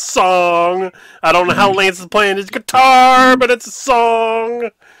 This is a song. I don't know how Lance is playing his guitar, but it's a song.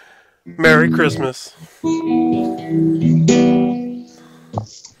 Merry Christmas.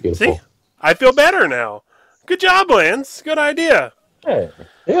 Beautiful. See? I feel better now. Good job, Lance. Good idea. Hey.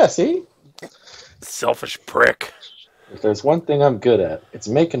 Yeah, see? Selfish prick. If there's one thing I'm good at, it's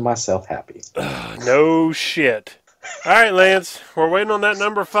making myself happy. No shit. All right, Lance. We're waiting on that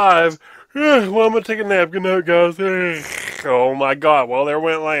number 5. Well, I'm going to take a nap. Good night, guys. Oh, my God. Well, there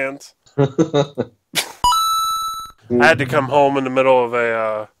went Lance. I had to come home in the middle of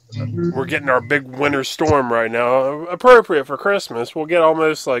we're getting our big winter storm right now. Appropriate for Christmas. We'll get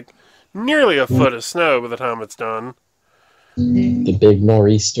almost nearly a foot of snow by the time it's done. The big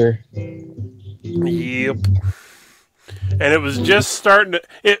nor'easter. Yep. And it was just starting to...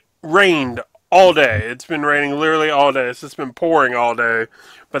 It rained all day. It's been raining literally all day. It's just been pouring all day.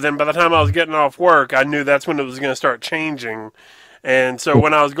 But then by the time I was getting off work, I knew that's when it was going to start changing. And so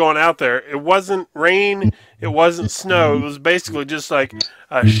when I was going out there, it wasn't rain, it wasn't snow. It was basically just like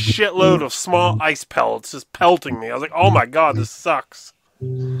a shitload of small ice pellets just pelting me. I was like, oh my God, this sucks.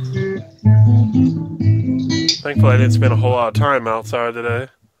 Thankfully, I didn't spend a whole lot of time outside today.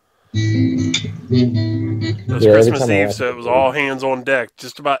 It was Christmas Eve, so it was all hands on deck.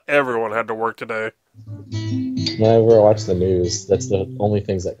 Just about everyone had to work today. Never watch the news. That's the only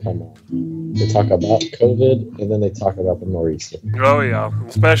things that come on. They talk about COVID, and then they talk about the nor'easter. Oh, yeah.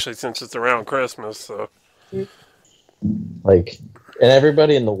 Especially since it's around Christmas, so... And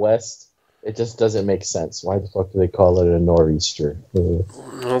everybody in the West, it just doesn't make sense. Why the fuck do they call it a nor'easter? Well,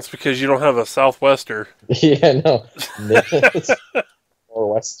 it's because you don't have a southwester. Yeah, no.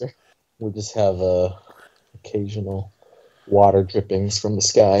 Nor'wester. We just have occasional water drippings from the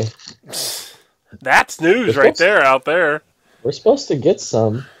sky. That's news right there, out there. We're supposed to get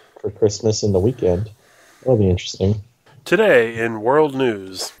some for Christmas in the weekend. That'll be interesting. Today in World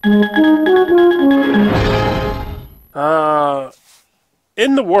News. In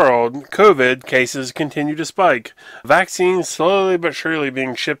the world, COVID cases continue to spike. Vaccines slowly but surely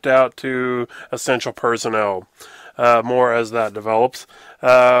being shipped out to essential personnel. More as that develops.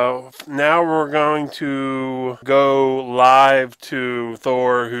 Now we're going to go live to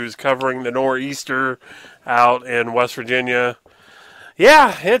Thor, who's covering the nor'easter out in West Virginia.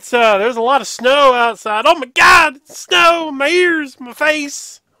 Yeah, it's there's a lot of snow outside. Oh my God, it's snow, my ears, my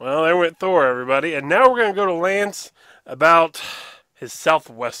face. Well, there went Thor, everybody. And now we're going to go to Lance about his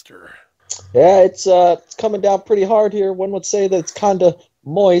southwester. Yeah, it's coming down pretty hard here. One would say that it's kind of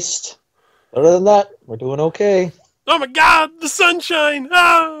moist. Other than that, we're doing okay. Oh my God, the sunshine!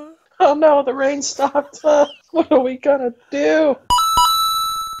 Ah! Oh no, the rain stopped. What are we gonna do?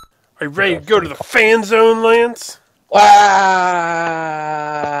 Are you ready to go to the fan zone, Lance? I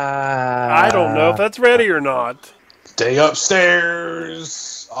don't know if that's ready or not. Stay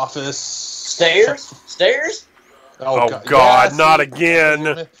upstairs, office. Stairs? Oh God, yes, not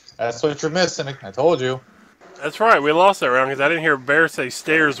again. That's what you're missing. I told you. That's right, we lost that round because I didn't hear Bear say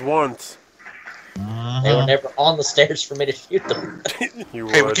stairs once. They were never on the stairs for me to shoot them. You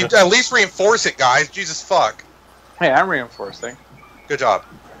Hey, would. we can at least reinforce it, guys. Jesus fuck. Hey, I'm reinforcing. Good job.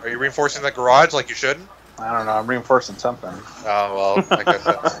 Are you reinforcing the garage like you should? I don't know. I'm reinforcing something. Oh, well, I guess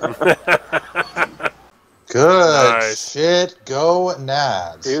that's... Good Nice. shit. Go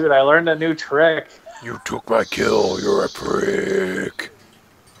Nads. Dude, I learned a new trick. You took my kill. You're a prick.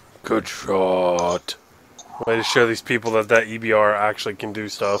 Good shot. Way to show these people that EBR actually can do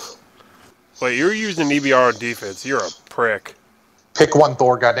stuff. Wait, you're using EBR on defense. You're a prick. Pick one,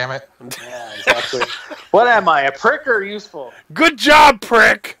 Thor, goddammit. Yeah, exactly. What am I, a prick or useful? Good job,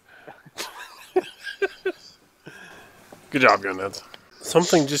 prick! Good job, Gunnuts.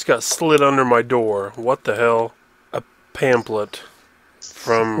 Something just got slid under my door. What the hell? A pamphlet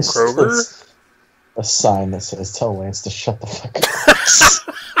from Kroger? A sign that says, tell Lance to shut the fuck up.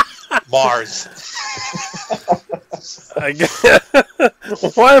 Mars.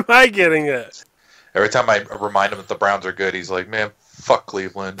 Why am I getting it? Every time I remind him that the Browns are good, he's like, man, fuck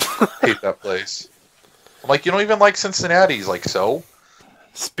Cleveland. Hate that place. I'm like, you don't even like Cincinnati. He's like, so?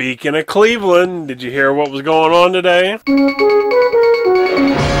 Speaking of Cleveland, did you hear what was going on today?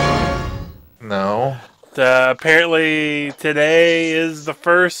 No. Apparently today is the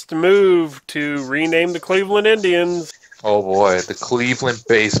first move to rename the Cleveland Indians. Oh boy, the Cleveland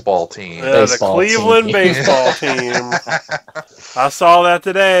baseball team. The Cleveland baseball team. I saw that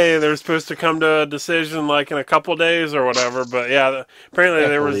today. They're supposed to come to a decision like in a couple days or whatever. But yeah, apparently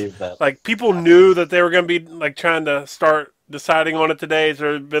there was like people knew that they were going to be like trying to start deciding on it today. So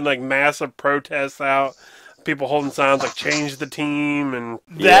there's been like massive protests out. People holding signs like "change the team" and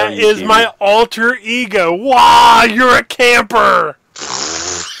that is my alter ego. Wow, you're a camper.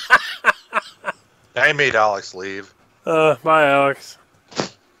 I made Alex leave. Bye, Alex.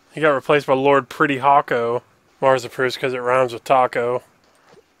 He got replaced by Lord Pretty Hawko. Mars approves because it rhymes with taco.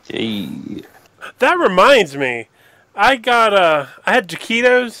 Hey. That reminds me, I had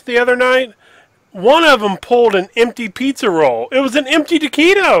taquitos the other night. One of them pulled an empty pizza roll. It was an empty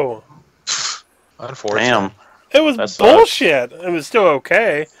taquito. Unfortunate. Damn. It was bullshit. It was still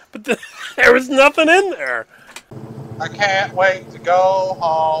okay, but there was nothing in there. I can't wait to go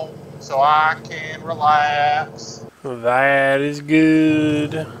home so I can relax. That is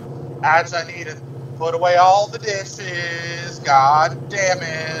good. I just need to put away all the dishes. God damn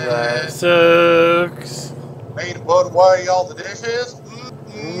it. That sucks. Need to put away all the dishes.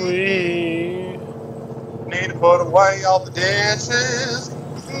 Need to put away all the dishes.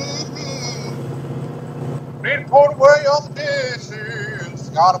 Need to put away all the dishes.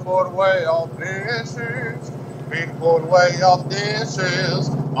 Gotta put away all the dishes. Need to put away all the dishes.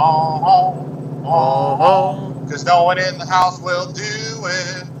 Cause no one in the house will do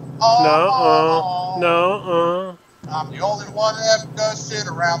it. No. I'm the only one that ever does shit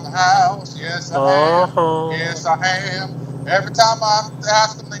around the house. Yes, I am. Yes, I am. Every time I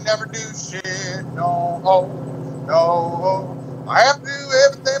ask them, they never do shit. No. I have to do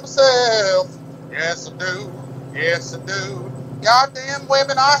everything myself. Yes, I do. Yes, I do. Goddamn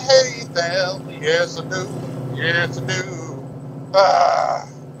women, I hate them. Yes, I do. Yes, I do.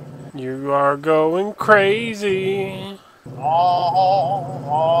 You are going crazy.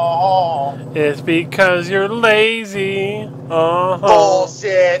 It's because you're lazy.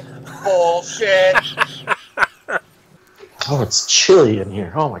 Bullshit. Oh, it's chilly in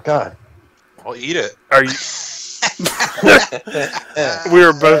here. Oh my god. Well, eat it. Are you? We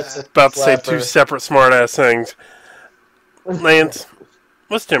were both about to say two separate smart-ass things. Lance,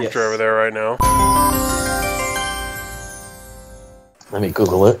 what's the temperature over there right now? Let me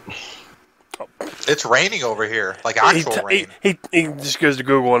Google it. It's raining over here, like actual rain. He just goes to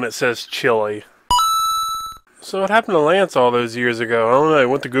Google and it says chilly. So what happened to Lance all those years ago? I don't know. He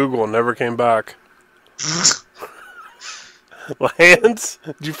went to Google and never came back. Lance,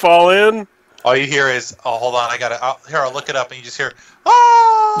 did you fall in? All you hear is, oh, hold on, I'll look it up, and you just hear,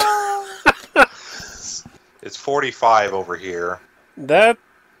 ah! It's 45 over here. That's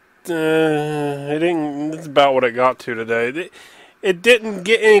about what it got to today. It didn't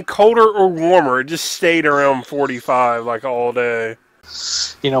get any colder or warmer. It just stayed around 45 like all day.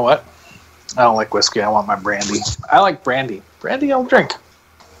 You know what? I don't like whiskey. I want my brandy. I like brandy. Brandy I'll drink.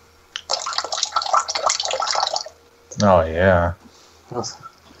 Oh, yeah. I'm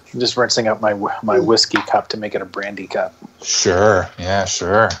just rinsing out my whiskey cup to make it a brandy cup. Sure. Yeah,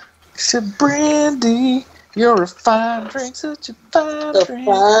 sure. He said, Brandy, you're a fine drink, such a fine drink.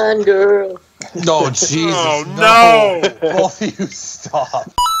 Fine girl. No, Jesus. Oh, no. Both of you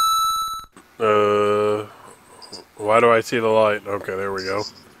stop. Why do I see the light? Okay, there we go.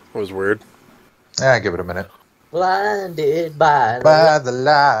 That was weird. Yeah, give it a minute. Blinded by the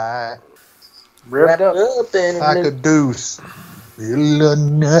light. Wrapped up in like a deuce. Little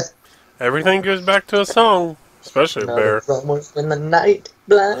nut. Everything goes back to a song, especially a bear. Somewhere in the night,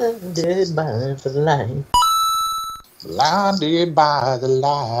 blinded by the light. Blinded by the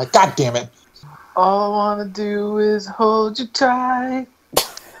light. God damn it. All I want to do is hold you tight.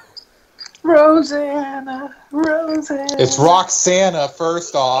 Rosanna. It's Roxana,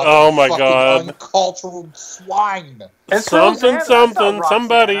 first off. Oh my fucking God. Uncultured swine. It's something, Rosanna. It's not Roxana.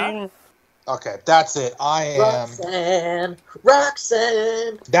 somebody. Okay, that's it. I am.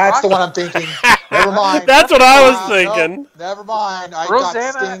 Roxanne. That's the one I'm thinking. Never mind. That's what I was thinking. No, never mind. I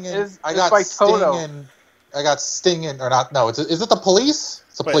Rosanna got Sting and is I got by Sting Toto. and I got Sting and or not? No, is it the police?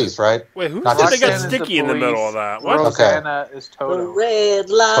 It's the police, right? Wait, who Not said they just got Sting. sticky in the middle of that? What? Rosanna is The Toto. red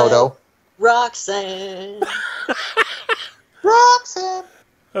light. Toto. Roxanne. Roxanne.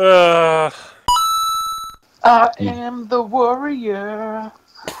 I am the warrior.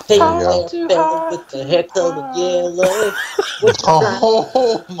 Hey, There there, fella with the hair colored yellow. What you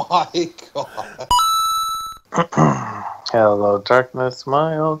Oh my God. Hello, darkness,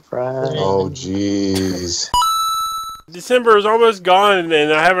 my old friend. Oh jeez. December is almost gone,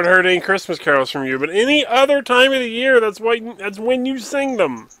 and I haven't heard any Christmas carols from you. But any other time of the year, that's when you sing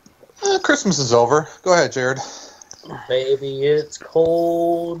them. Christmas is over. Go ahead, Jared. Baby, it's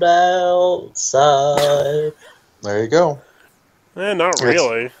cold outside. There you go. Not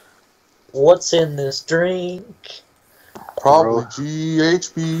really. What's in this drink? Probably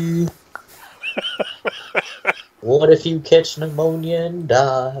GHB. What if you catch pneumonia and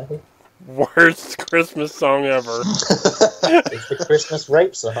die? Worst Christmas song ever. It's the Christmas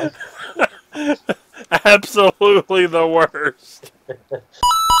rape song. Absolutely the worst.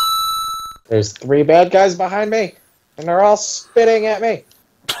 There's 3 bad guys behind me, and they're all spitting at me.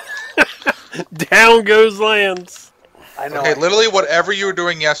 Down goes Lantz. I know. Okay, literally whatever you were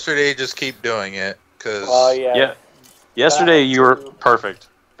doing yesterday, just keep doing it. Cause Yeah. Yesterday you were perfect.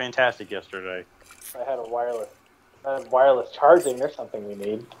 Fantastic yesterday. I had a wireless charging. There's something we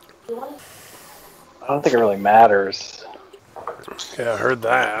need. I don't think it really matters. Yeah, I heard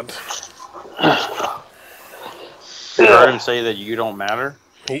that. You heard him say that you don't matter?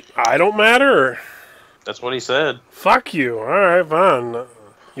 I don't matter. That's what he said. Fuck you. Alright, fine.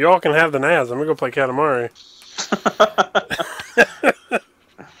 You all can have the NAS. I'm gonna go play Katamari.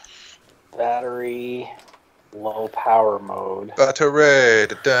 Battery, low power mode. Battery.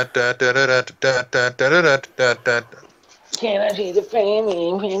 Can I see the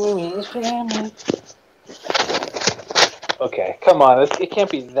family? Okay, come on. It can't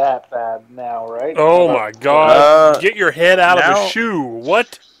be that bad now, right? Oh my God. Get your head out of a shoe.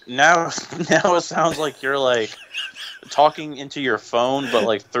 What? Now it sounds like you're like talking into your phone, but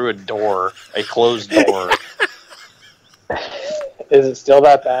like through a door, a closed door. Is it still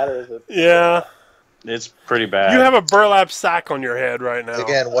that bad, or is it? Yeah. It's pretty bad. You have a burlap sack on your head right now.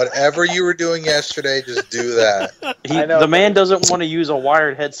 Again, whatever you were doing yesterday, just do that. The man doesn't want to use a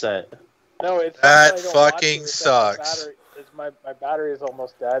wired headset. No, it's that fucking sucks. My battery is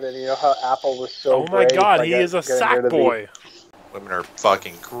almost dead, and you know how Apple was so. Oh my God, he is a sack boy. Women are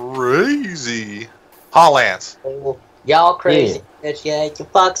fucking crazy. Huh, Lantz? Y'all crazy. Bitch, yeah, you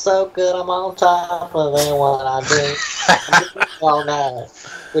fuck so good, I'm on top of anyone I do. I'm all night,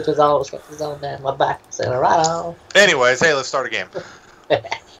 which is always got his own down my back, sitting right on. Anyways, hey, let's start a game.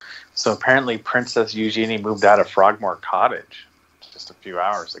 So apparently, Princess Eugenie moved out of Frogmore Cottage just a few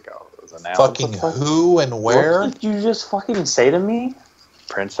hours ago. It was announced. Fucking who and where? What did you just fucking say to me?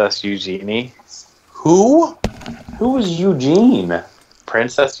 Princess Eugenie. Who? Who is Eugene?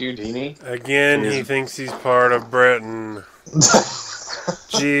 Princess Eugenie. Again, he thinks he's part of Britain.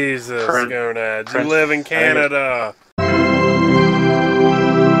 Jesus, gonads. You live in Canada.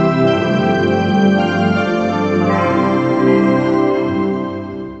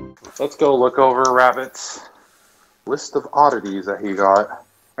 Let's go look over Rabbit's list of oddities that he got.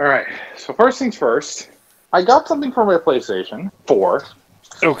 Alright, so first things first. I got something for my PlayStation 4.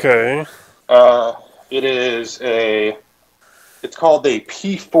 Okay. It's called a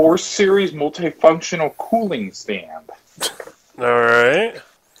P4 series multifunctional cooling stand. Alright.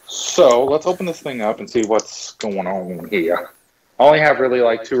 So, let's open this thing up and see what's going on here. I only have really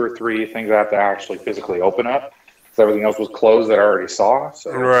like 2 or 3 things I have to actually physically open up. Because everything else was closed that I already saw.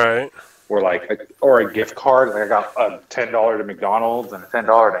 So right. Or or a gift card. Like I got a $10 to McDonald's and a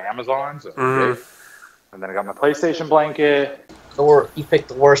 $10 to Amazon. So and then I got my PlayStation blanket. Thor, you picked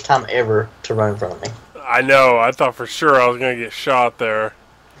the worst time ever to run in front of me. I know. I thought for sure I was going to get shot there.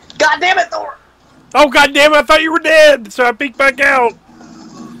 God damn it, Thor! Oh, god damn it, I thought you were dead! So I peeked back out.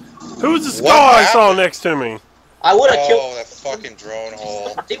 Who's the skull I saw next to me? I would have killed. Oh, that fucking drone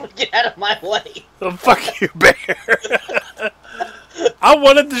hole. He would get out of my way. Oh, fuck you, Bear. I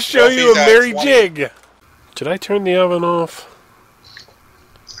wanted to show you a merry jig. Did I turn the oven off?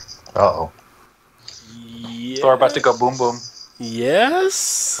 Uh-oh. Yes. So we're about to go boom boom.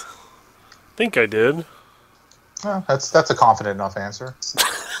 Yes? I think I did. Well, that's a confident enough answer.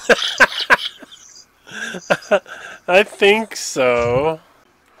 I think so.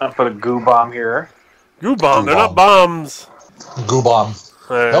 I'll put a goo bomb here. Goo bomb? They're not bombs. Goo bomb.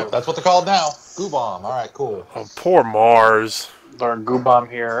 Right. Nope, that's what they're called now. Goo bomb. All right, cool. Oh, poor Mars. Our goo bomb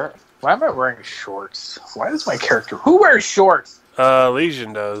here. Why am I wearing shorts? Why does my character... Who wears shorts?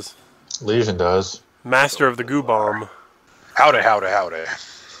 Legion does. Legion does. Master of the goo bomb. Howdy.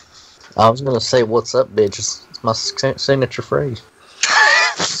 I was gonna say, "What's up, bitches?" It's my signature phrase.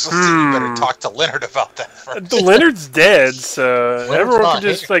 You better talk to Leonard about that first. Leonard's dead, so Leonard's everyone not can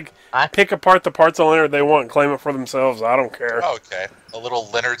just here. pick apart the parts of Leonard they want and claim it for themselves. I don't care. Okay, a little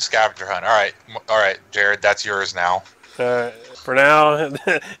Leonard scavenger hunt. All right, Jared, that's yours now. For now,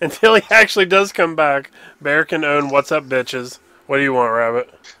 until he actually does come back, Bear can own What's Up, Bitches. What do you want, Rabbit?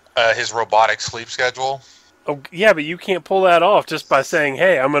 His robotic sleep schedule. Oh, yeah, but you can't pull that off just by saying,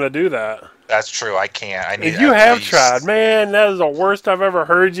 "Hey, I'm going to do that." That's true. I can't. You have tried, man. That is the worst I've ever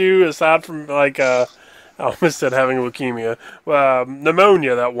heard you. Aside from I almost said having leukemia,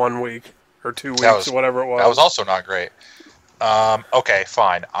 pneumonia that 1 week or 2 weeks, or whatever it was. That was also not great. Okay,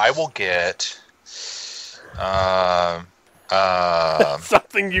 fine. I will get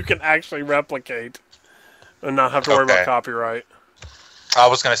something you can actually replicate and not have to worry about copyright. I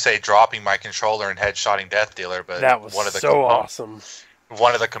was going to say dropping my controller and headshotting Death Dealer, but that was so awesome.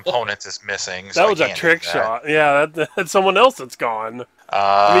 One of the components is missing. That was a trick shot. Yeah, that's someone else that's gone.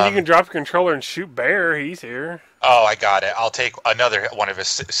 I mean, you can drop your controller and shoot Bear. He's here. Oh, I got it. I'll take another one of his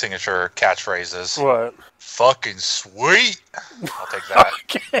signature catchphrases. What? Fucking sweet. I'll take that.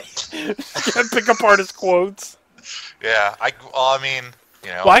 Okay. Pick apart his quotes. Yeah. I mean, you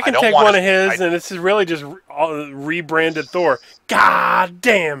know. Well, I can take one of his, and this is really just rebranded Thor. God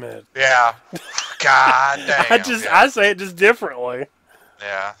damn it. Yeah. God damn. I say it just differently.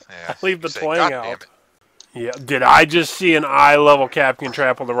 Yeah. I leave the twang out. Yeah. Did I just see an eye-level Captain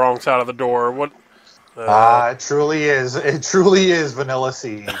Trap on the wrong side of the door? What? It truly is. It truly is Vanilla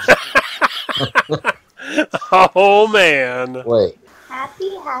Siege. Oh, man. Wait.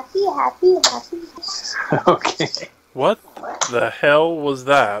 Happy. Okay. What the hell was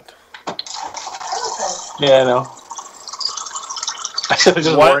that? Yeah, I know. I should have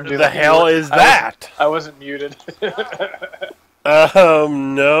just what the hell is that? I wasn't muted.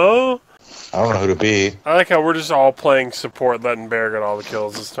 No. I don't know who to be. I like how we're just all playing support, letting Bear get all the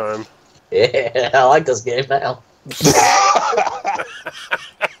kills this time. Yeah, I like this game now.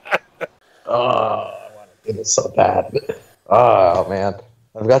 Oh, I want to do this so bad. Oh, man.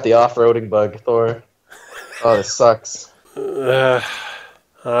 I've got the off-roading bug, Thor. Oh, this sucks. I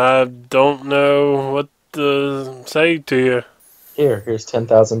don't know what to say to you. Here's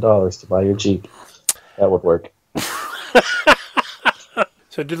 $10,000 to buy your Jeep. That would work.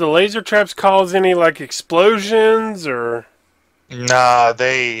 So do the laser traps cause any, explosions, or...? Nah,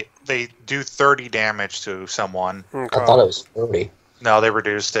 they do 30 damage to someone. Okay. I thought it was 30. No, they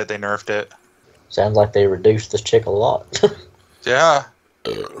reduced it. They nerfed it. Sounds like they reduced this chick a lot. Yeah.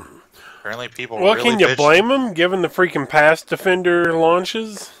 Apparently people Well, really can you bitched. blame them, given the freaking Pass Defender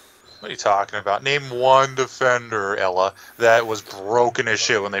launches? What are you talking about? Name one Defender, Ella, that was broken as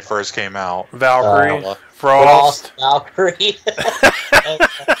shit when they first came out. Valkyrie, Ella. Frost. Valkyrie.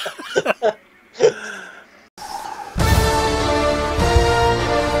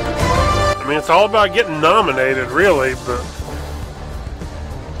 I mean, it's all about getting nominated, really, but...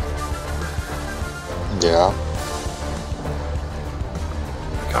 Yeah.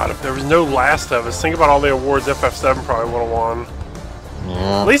 God, if there was no Last of Us, think about all the awards FF7 probably would have won.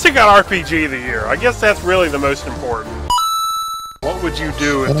 Yeah. At least it got RPG of the year. I guess that's really the most important. What would you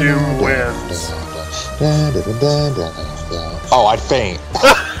do if Doom wins? Oh, I'd faint.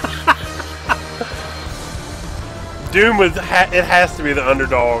 Doom was it has to be the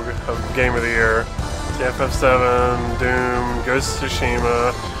underdog of Game of the Year. It's FF7, Doom, Ghost of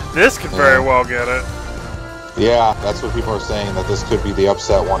Tsushima. This could very well get it. Yeah, that's what people are saying, that this could be the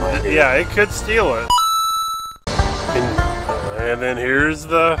upset one right here. Yeah, it could steal it. And then here's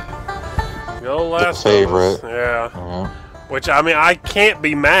the Last favorite. of Us. Yeah. Which, I mean, I can't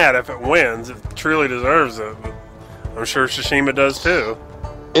be mad if it wins. It truly deserves it. But I'm sure Tsushima does too.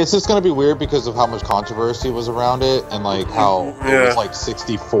 It's just going to be weird because of how much controversy was around it and how it was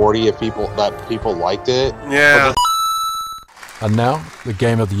 60-40 if people liked it. Yeah. And now, the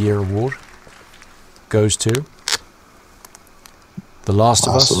Game of the Year award goes to The Last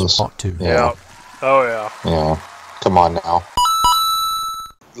of Us Part 2. Yeah. Oh, yeah. Yeah. Come on now.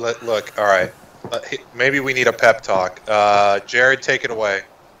 Look, all right. Maybe we need a pep talk. Jared, take it away.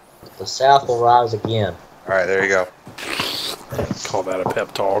 The South will rise again. All right, there you go. Call that a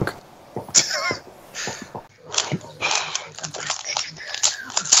pep talk.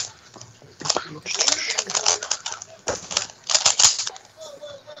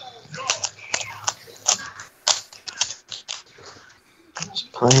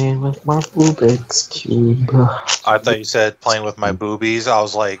 Playing with my Rubik's Cube. I thought you said playing with my boobies. I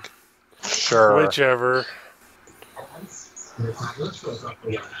was like, sure. Whichever.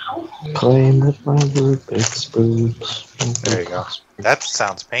 Playing with my Rubik's boobs. There you go. That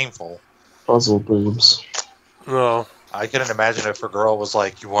sounds painful. Puzzle boobs. No. I couldn't imagine if a girl was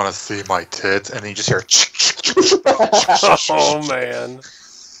like, you want to see my tits? And then you just hear... Oh, man.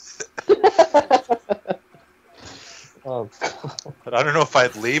 Oh, But I don't know if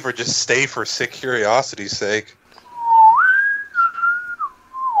I'd leave or just stay for sick curiosity's sake.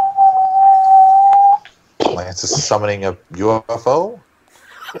 Lance is summoning a UFO?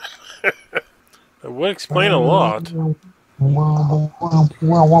 It would explain a lot.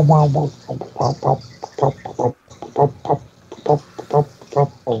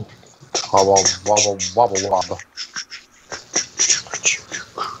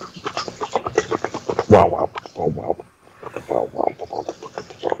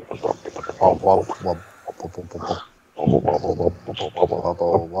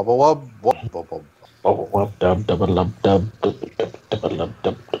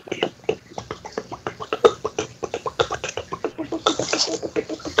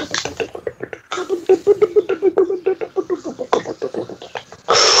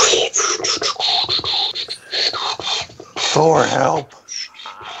 Thor, help!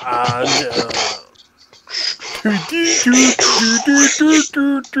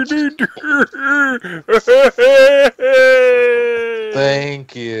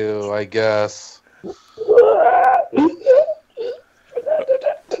 Thank you, I guess.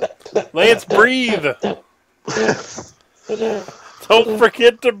 Lance, breathe! Don't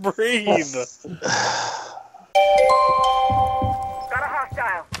forget to breathe! Got a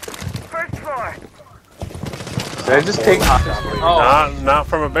hostile. First floor. Did I just take hostage? Not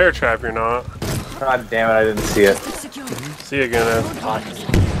from a bear trap, you're not. God damn it, I didn't see it. See you again, Ed.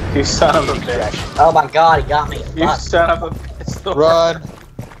 You son of a bitch. Oh my god, he got me. You Fuck. son of a bitch. Run!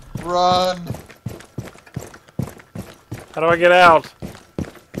 Run! How do I get out?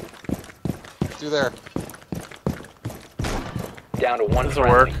 Do there. Down to one. This'll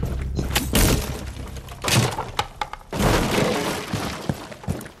work.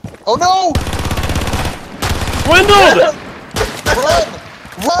 Oh no! Swindled!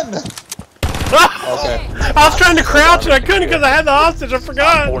 Run! Okay. I was trying to crouch and I couldn't because I had the hostage. I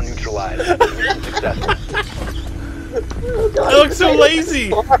forgot. Or neutralized. I look so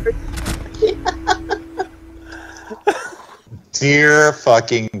lazy. Dear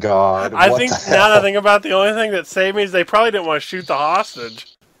fucking God. I what think the now that I hell? think about, the only thing that saved me is they probably didn't want to shoot the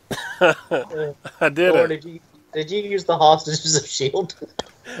hostage. I did Or it. did you use the hostage as a shield?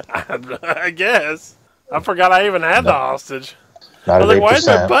 I guess. I forgot I even had the hostage. I Not was at like, why is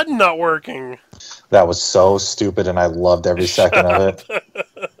my 8%. button not working? That was so stupid, and I loved every second of it.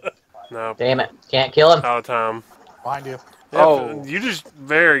 No. Damn it. Can't kill him. Out of time. Mind you. Yep, you just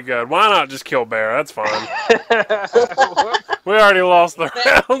very good. Why not just kill Bear? That's fine. We already lost the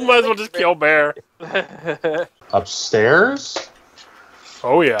round. Might as well just kill Bear. Upstairs?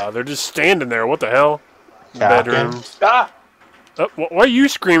 Oh yeah, they're just standing there. What the hell? Captain. Bedrooms. Oh, what are you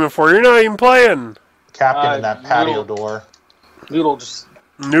screaming for? You're not even playing. Captain in that patio door. Noodle just...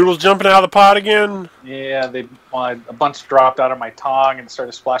 Noodles jumping out of the pot again? Yeah, a bunch dropped out of my tongue and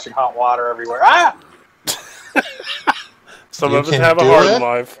started splashing hot water everywhere. Ah! Some You of us can have a do hard it?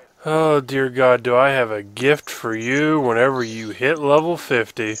 life. Oh, dear God, do I have a gift for you whenever you hit level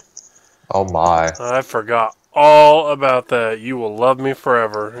 50. Oh my. I forgot all about that. You will love me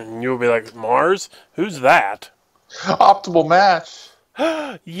forever. And you'll be like, Mars? Who's that? Optimal match.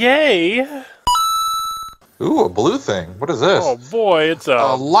 Yay! Ooh, a blue thing. What is this? Oh boy, it's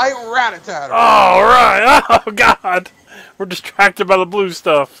a light rat-a-tat. All right. Oh God, we're distracted by the blue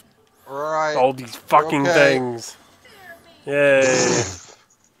stuff. Right. All these fucking things. Yay!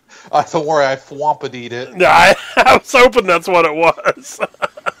 Don't worry, I thwompadied it. I was hoping that's what it was.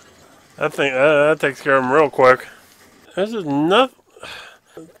 I think that takes care of them real quick. There's enough.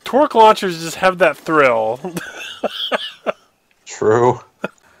 Torque launchers just have that thrill. True.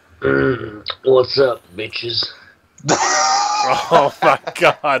 What's up, bitches? Oh my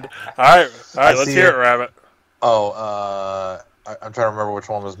God! All right, let's hear it, Rabbit. Oh, I'm trying to remember which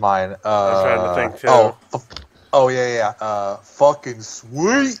one was mine. I'm trying to think too. Oh yeah. Fucking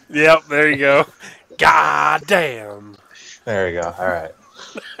sweet. Yep, there you go. God damn. There you go. All right.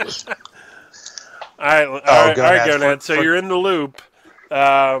 All right, go Ned. So For- you're in the loop.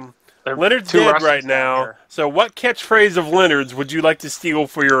 Leonard's two dead Russians right down now. here. So what catchphrase of Leonard's would you like to steal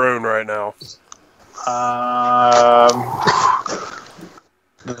for your own right now?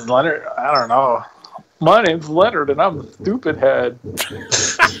 Leonard, I don't know. My name's Leonard, and I'm a stupid head.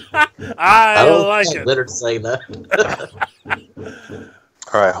 I don't like want it. Leonard to say that.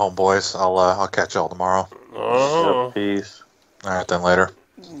 All right, homeboys. I'll catch y'all tomorrow. Oh. Peace. All right, then later.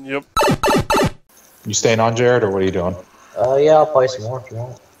 Yep. You staying on, Jared, or what are you doing? Yeah, I'll play some more if you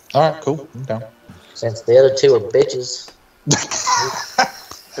want. All right, cool. I'm down. Since the other two are bitches.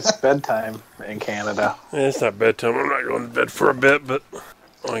 It's bedtime in Canada. It's not bedtime. I'm not going to bed for a bit, but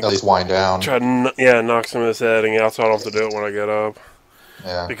At least wind down. try to knock some of this editing out so I don't have to do it when I get up.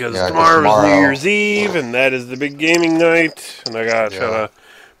 Yeah. Because yeah, tomorrow is New Year's Eve, and that is the big gaming night, and I gotta try to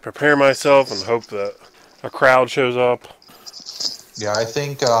prepare myself and hope that a crowd shows up. Yeah, I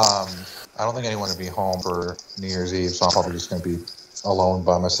think I don't think anyone will be home for New Year's Eve, so I'm probably just going to be alone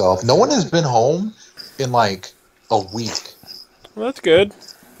by myself. No one has been home in like a week. Well, that's good.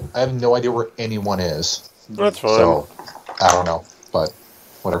 I have no idea where anyone is. That's fine. So, I don't know, but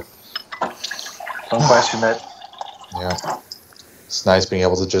whatever. Don't question it. Yeah. It's nice being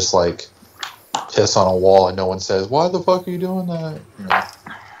able to just like piss on a wall and no one says, "Why the fuck are you doing that?" You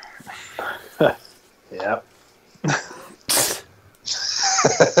know? Yep.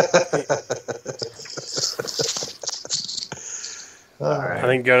 I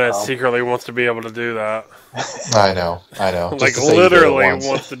think Gunnet secretly wants to be able to do that. I know. Like literally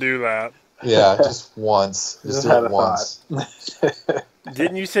wants to do that. Yeah, just once. Just do it once.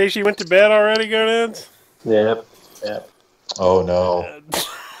 Didn't you say she went to bed already, Gunnet? Yep. Oh no.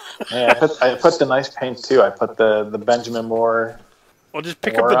 Yeah, I put the nice paint too. I put the Benjamin Moore. Well, just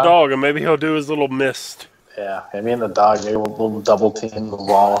pick up the dog and maybe he'll do his little mist. Yeah, me and the dog, maybe we'll double team the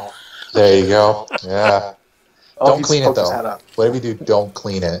wall. There you go. Yeah. Don't clean it though. Up. Whatever you do, don't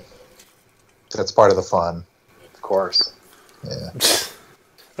clean it. That's part of the fun. Of course. Yeah.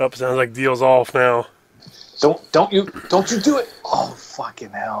 Oh, sounds like deal's off now. Don't you do it. Oh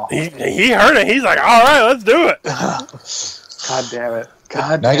fucking hell. He heard it. He's like, all right, let's do it. God damn it.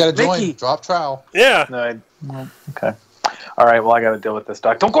 God. Now you gotta join. Mickey. Drop trowel. Yeah. No, okay. All right. Well, I gotta deal with this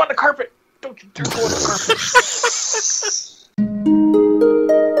dog. Don't go on the carpet. Don't you dare go on the carpet.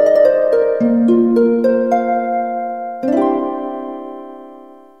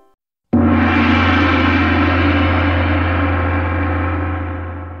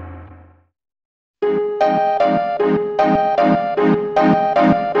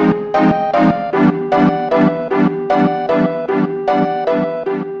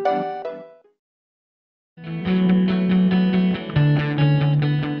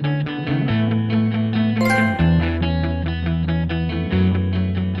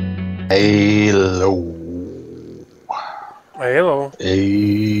 Hello.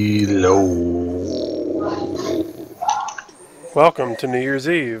 Welcome to New Year's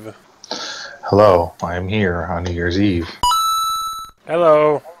Eve. Hello. I am here on New Year's Eve.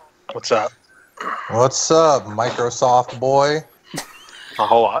 Hello. What's up? What's up, Microsoft boy? A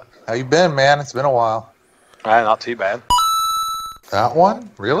whole lot. How you been, man? It's been a while. Not too bad. That one?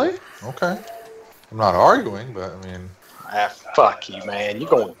 Really? Okay. I'm not arguing, but I mean... Fuck you, man. You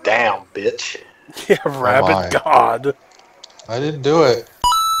going down, bitch. Yeah, rabbit god. I didn't do it.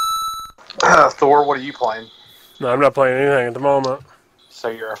 Thor, what are you playing? No, I'm not playing anything at the moment. So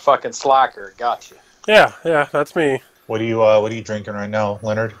you're a fucking slacker. Gotcha. Yeah, that's me. What are you drinking right now,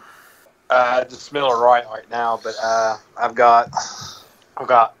 Leonard? Just Miller right now, but I've got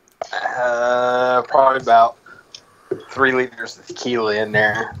probably about 3 liters of tequila in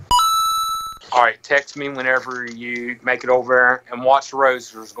there. All right, text me whenever you make it over there and watch the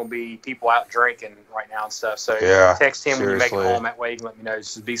roads. There's going to be people out drinking right now and stuff. So yeah, text him when you make it seriously. home. That way you can let me know.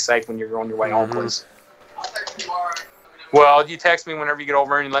 Just be safe when you're on your way home, please. Well, you text me whenever you get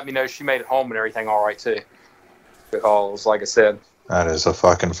over and let me know she made it home and everything all right, too. Because, like I said. That is a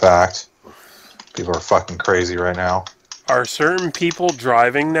fucking fact. People are fucking crazy right now. Are certain people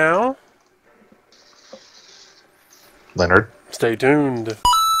driving now? Leonard? Stay tuned.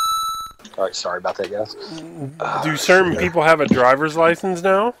 All right, sorry about that, guys. Do certain people have a driver's license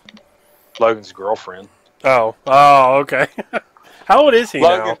now? Logan's girlfriend. Oh, okay. How old is he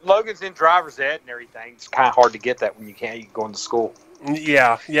now? Logan's in driver's ed and everything. It's kind of hard to get that when you can't go into school.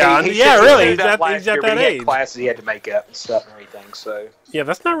 Yeah, He really. He's at Last year, that but he age. had classes he had to make up and stuff and everything. So Yeah,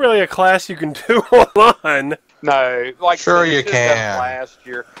 that's not really a class you can do online. no, like Sure he you should have done can. it last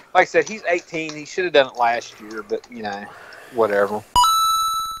year. Like I said, he's 18. He should have done it last year, but whatever.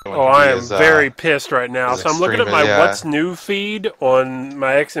 Oh, I am very pissed right now. So I'm looking at my extreme, yeah. What's New feed on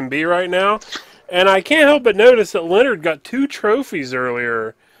my XMB right now, and I can't help but notice that Leonard got 2 trophies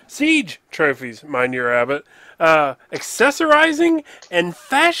earlier. Siege trophies, mind you, Rabbit. Accessorizing and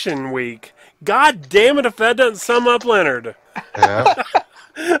Fashion Week. God damn it if that doesn't sum up Leonard. Yeah.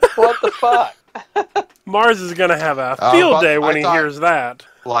 What the fuck? Mars is going to have a field day when he hears that.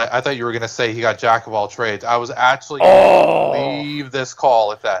 Like, I thought you were going to say he got jack of all trades. I was actually going to leave this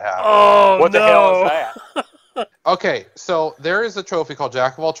call if that happened. Oh, What the hell is that? Okay, so there is a trophy called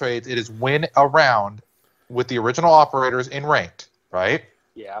Jack of All Trades. It is win a round with the original operators in ranked, right?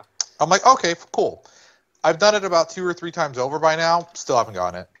 Yeah. I'm like, okay, cool. I've done it about 2 or 3 times over by now. Still haven't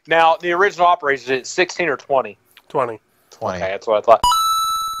gotten it. Now, the original operators, is it 16 or 20? 20. 20. Okay, that's what I thought.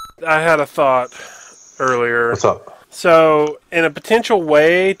 I had a thought earlier. What's up? So, in a potential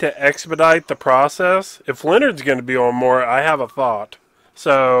way to expedite the process, if Leonard's going to be on more, I have a thought.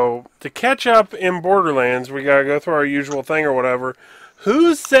 So, to catch up in Borderlands, we got to go through our usual thing or whatever.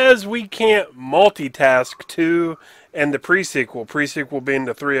 Who says we can't multitask 2 and the pre-sequel? Pre-sequel being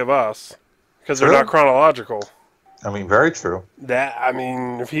the 3 of us. Because they're not chronological. I mean, very true.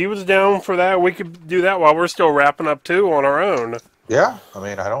 If he was down for that, we could do that while we're still wrapping up 2 on our own. Yeah, I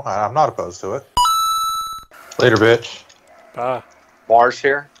mean, I'm not opposed to it. Later, bitch. Bye. Mars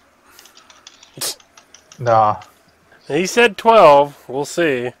here? Nah. He said 12. We'll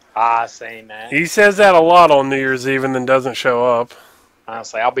see. Same, man. He says that a lot on New Year's Eve and then doesn't show up.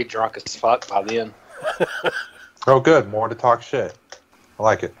 Honestly, I'll be drunk as fuck by then. Oh, good. More to talk shit. I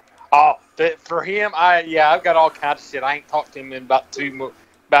like it. Oh, for him, I've got all kinds of shit. I ain't talked to him in about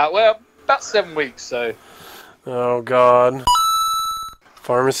 7 weeks, so. Oh, God.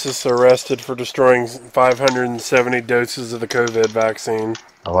 Pharmacist arrested for destroying 570 doses of the COVID vaccine.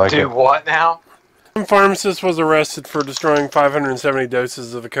 I like it. Do what now? Pharmacist was arrested for destroying 570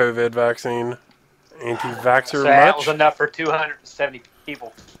 doses of the COVID vaccine. Anti-vaxxer So that much? was enough for 270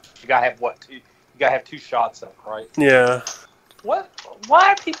 people. You gotta have what? You gotta have 2 shots of it, right? Yeah. What? Why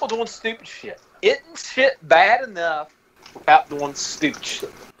are people doing stupid shit? Isn't shit bad enough without doing stupid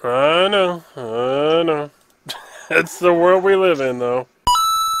shit? I know. That's the world we live in, though.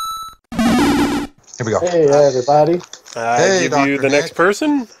 Here we go. Hey, everybody. I give you Dr. the Nick. next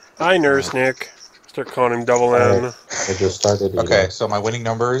person. Hi, Nurse Nick. Start calling him Double N. I just started. Okay, so my winning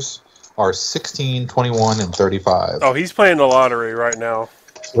numbers are 16, 21, and 35. Oh, he's playing the lottery right now.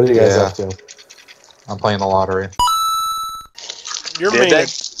 What are you guys up to? I'm playing the lottery. Your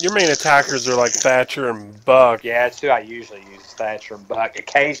main attackers are like Thatcher and Buck. Yeah, that's who I usually use, Thatcher and Buck.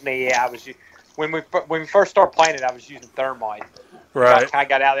 Occasionally, yeah, when we first started playing it, I was using Thermite. Right. I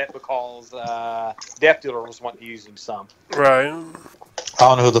got out of that because Death Dealer was wanting to use him some. Right. I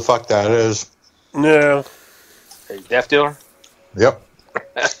don't know who the fuck that is. Yeah. Hey, Death Dealer? Yep.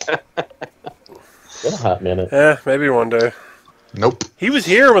 Been a hot minute. Yeah, maybe one day. Nope. He was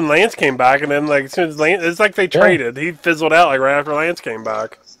here when Lance came back, and then like as soon as Lance, it's like they traded. He fizzled out like right after Lance came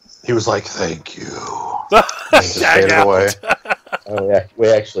back. He was like, "Thank you." Just faded away. Oh yeah, we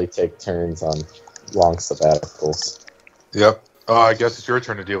actually take turns on long sabbaticals. Yep. Oh, I guess it's your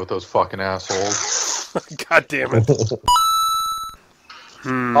turn to deal with those fucking assholes. God damn it.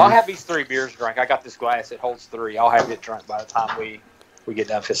 I'll have these 3 beers drunk. I got this glass. It holds 3. I'll have it drunk by the time we get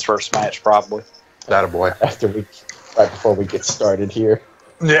done with this first match, probably. That a boy. Right before we get started here.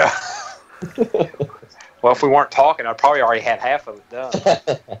 Yeah. Well, if we weren't talking, I'd probably already had half of it done.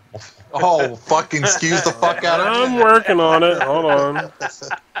 Oh, fucking excuse the fuck out of me. I'm working on it. Hold on.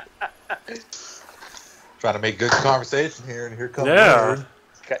 Trying to make good conversation here, and here comes Yeah.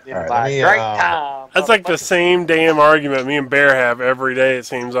 All right, Great time. That's like the same damn argument me and Bear have every day, it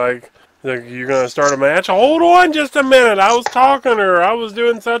seems like. Like, you're going to start a match? Hold on just a minute. I was talking to her. I was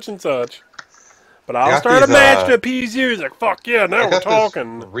doing such and such. But I'll start a match to appease you. He's like, fuck yeah, now we're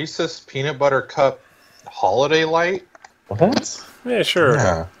talking. Reese's Peanut Butter Cup Holiday Light? What? Yeah, sure.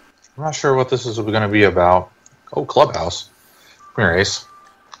 Yeah. I'm not sure what this is going to be about. Oh, Clubhouse. Come here, Ace.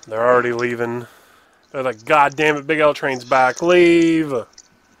 They're already leaving. They're like, God damn it, Big L Train's back. Leave.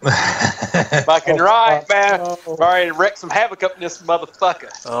 Fucking right, man. Already wrecked some havoc up in this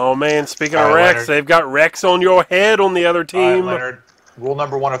motherfucker. Oh, man, speaking All of right, Rex, Leonard. they've got Rex on your head on the other All right, team. Leonard. Rule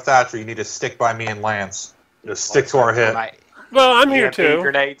number 1 of Thatcher, you need to stick by me and Lance. Just stick to our hit. Well, I'm here EMP too.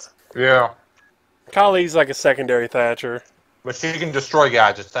 Grenades. Yeah. Kylie's like a secondary Thatcher. But she can destroy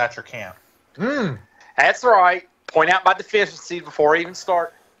gadgets. Thatcher can't. That's right. Point out my deficiencies before I even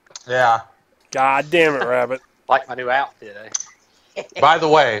start. Yeah. God damn it, Rabbit. Like my new outfit, eh? By the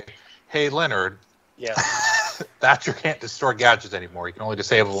way, hey, Leonard. Yeah. Thatcher can't destroy gadgets anymore. You can only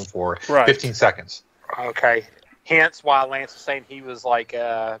disable them for Right. 15 seconds. Okay. Hence why Lance was saying he was like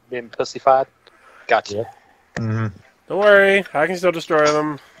being pussified. Gotcha. Mm-hmm. Don't worry, I can still destroy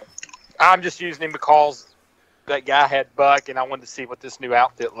them. I'm just using him because that guy had Buck, and I wanted to see what this new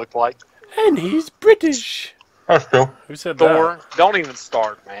outfit looked like. And he's British. That's true. Who said Thor, don't even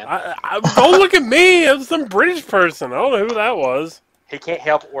start, man. Don't look at me. It was some British person. I don't know who that was. He can't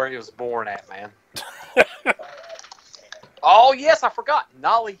help where he was born at, man. Oh yes, I forgot.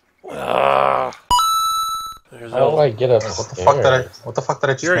 Nolly. How do I get up? What the fuck did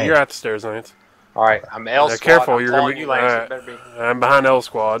I just make? You're at the stairs, Lance. All right, I'm L Yeah, squad. careful, I'm you're gonna calling be. you, Lance. Alright. You better be. I'm behind L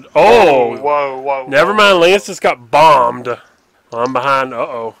squad. Oh, whoa. Never mind, Lance just got bombed. I'm behind.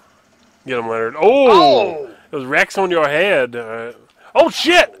 Uh-oh. Get him, Leonard. Oh! Those wrecks on your head. Oh,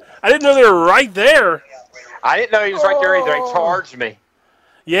 shit! I didn't know they were right there. I didn't know he was right there either. He charged me.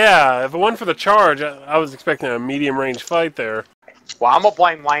 Yeah, if it wasn't for the charge, I was expecting a medium-range fight there. Well, I'm going to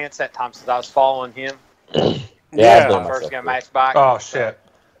blame Lance that time since I was following him. Yeah. My first game match back. Oh, shit.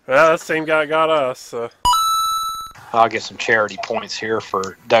 Well, that same guy got us. So. I'll get some charity points here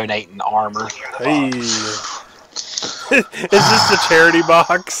for donating armor. Hey. Is this the charity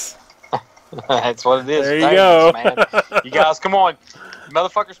box? That's what it is. There you go. Man. You guys, come on.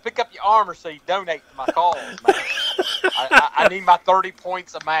 Motherfuckers, pick up your armor so you donate to my cause, man. I need my 30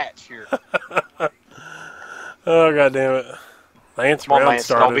 points a match here. Oh, God damn it. Lance Come on, round Lance.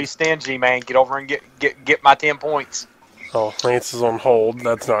 started. Don't be stingy, man. Get over and get my 10 points. Oh, Lance is on hold.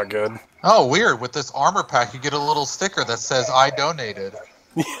 That's not good. Oh, weird. With this armor pack, you get a little sticker that says, I donated.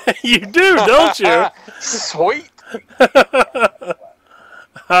 You do, don't you? Sweet.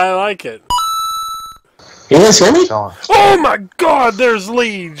 I like it. You guys hear me? Oh my God, there's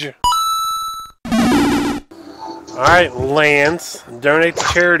Liege. Alright, Lance. Donate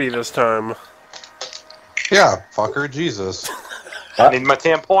to charity this time. Yeah, fucker, Jesus. I need my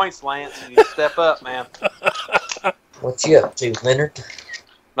 10 points, Lance. You need to step up, man. What you up to, Leonard?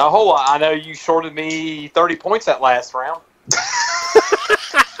 Now, hold on. I know you shorted me 30 points that last round.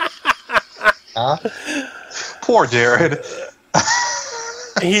 Huh? Poor Jared.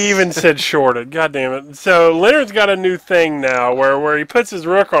 He even said shorted. God damn it. So Leonard's got a new thing now where he puts his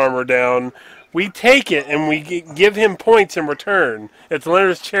rook armor down. We take it and we give him points in return. It's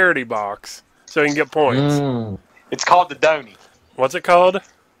Leonard's charity box, so he can get points. It's called the Donny. What's it called?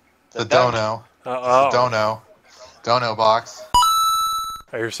 The Dono. Uh-oh. The Dono. Dono box.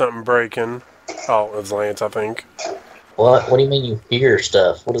 I hear something breaking. Oh, it's Lance, I think. What? What do you mean you hear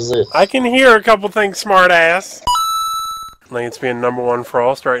stuff? What is this? I can hear a couple things, smart ass. Lance being #1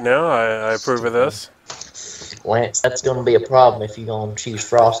 Frost right now. I approve of this. Lance, that's going to be a problem if you're going to choose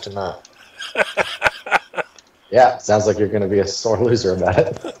Frost tonight. Yeah, sounds like you're going to be a sore loser about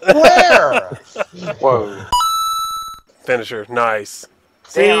it. Where? Whoa. Finisher, nice.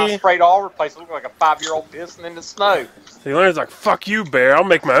 Damn, I See? sprayed all over the place. Looking like a 5-year-old pissing in the snow. See, Leonard's like, fuck you, Bear. I'll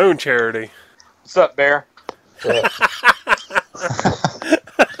make my own charity. What's up, Bear? You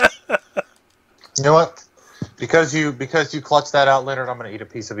know what? Because you clutched that out, Leonard, I'm going to eat a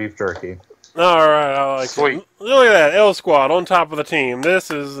piece of beef jerky. All right, I like Sweet. it. Look at that, L Squad on top of the team. This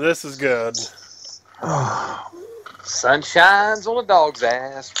is good. Sun shines on a dog's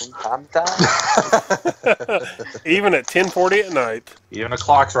ass from time to time. Even at 10:40 at night. Even a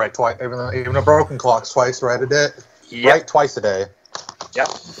clock's right twice. Even a broken clock's twice right a day. Yep. Right twice a day. Yep.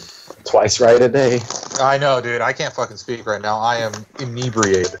 Twice right a day. I know, dude. I can't fucking speak right now. I am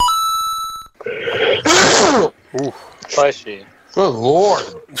inebriated. Ooh. Bless you. Good lord.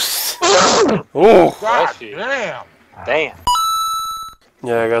 Ooh. God you. damn. Damn.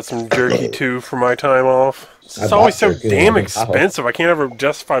 Yeah, I got some jerky too for my time off. I It's bought always so jerky damn in the house. expensive. I can't ever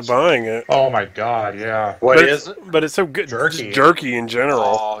justify buying it. Oh my god, yeah. What but is it? But it's so good. Jerky. Just jerky in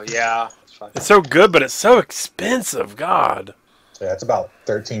general. Oh, yeah. It's so good, but it's so expensive. God. Yeah, it's about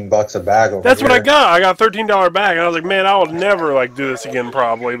 $13 a bag over That's here. what I got. I got a $13 bag, and I was like, man, I will never do this again,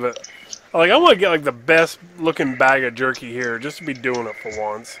 probably. But I want to get the best looking bag of jerky here, just to be doing it for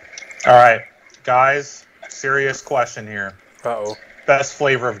once. All right, guys. Serious question here. Uh-oh. Best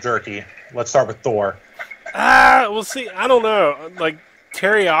flavor of jerky. Let's start with Thor. Well, see, I don't know.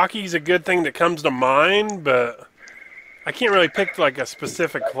 Teriyaki is a good thing that comes to mind, but I can't really pick a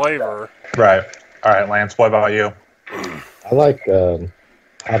specific flavor. Right. All right, Lance. What about you? I like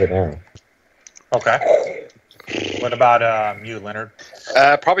habanero. Okay. What about you, Leonard?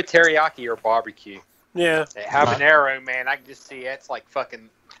 Probably teriyaki or barbecue. Yeah. That habanero, man, I can just see it's like fucking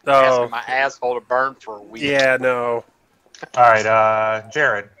Oh. asking my asshole to burn for a week. Yeah, no. All right,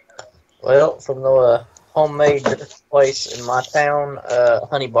 Jared. Well, from the homemade place in my town,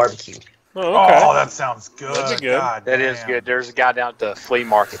 Honey Barbecue. Oh, okay. Oh, that sounds good. That'd be good. God That is damn. good. There's a guy down at the flea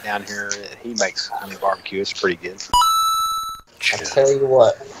market down here. He makes honey barbecue. It's pretty good. I tell you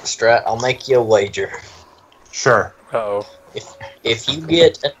what, Strat, I'll make you a wager. Sure. Uh-oh. If you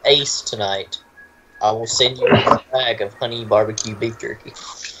get an ace tonight, I will send you a bag of Honey Barbecue beef jerky.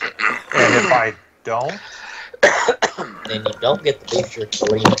 And if I don't? Then you don't get the beef jerky.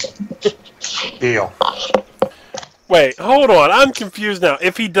 What do you Deal. Wait, hold on. I'm confused now.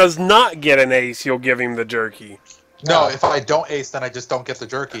 If he does not get an ace, you'll give him the jerky. No, if I don't ace, then I just don't get the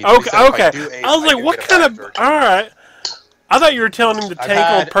jerky. Okay, If okay. I do ace, I was like, do what get a kind bag of... jerky. All right. I thought you were telling him to I've take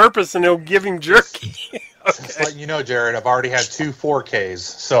on had- purpose and he'll give him jerky. Just letting you know, Jared, I've already had 2 4Ks,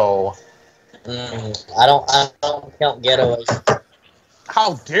 so... I don't count getaways.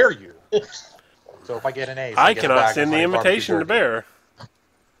 How dare you? So if I get an ace... I get a cannot bag of send the honey barbecue invitation to jerky. Bear.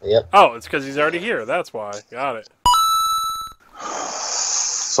 Yep. Oh, it's because he's already here. That's why. Got it.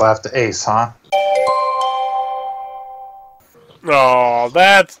 So I have to ace, huh? Oh,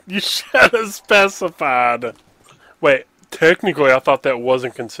 that's... You should have specified. Wait, technically I thought that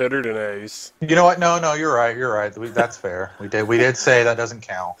wasn't considered an ace. You know what? No, you're right. You're right. That's fair. We did say that doesn't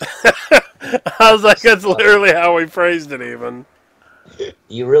count. I was like, that's literally how we phrased it even.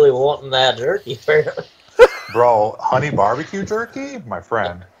 You really wanting that jerky, apparently. Bro, honey barbecue jerky? My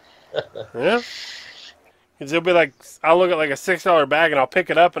friend. Yeah. Because it'll be like, I'll look at like a $6 bag and I'll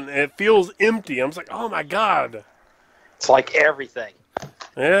pick it up and it feels empty. I'm just like, oh my God. It's like everything.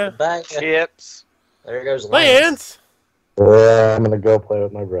 Yeah. Bag. Chips. There goes Lance. I'm gonna go play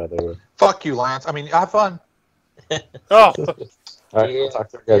with my brother. Fuck you, Lance. I mean, have fun. Oh. Alright, I'll talk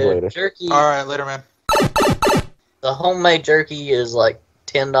to you guys later. Jerky. All right, later, man. The homemade jerky is like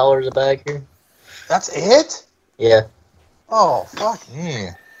 $10 a bag here. That's it? Yeah. Oh, fuck me.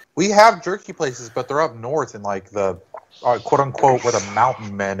 We have jerky places, but they're up north in like the quote-unquote where the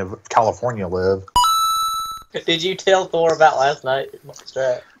mountain men of California live. Did you tell Thor about last night?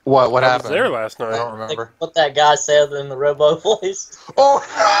 What I happened? was there last night. I don't remember. What that guy said in the robo voice. Oh!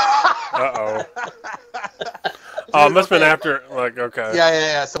 Uh-oh. Oh, it must have been after, like, okay.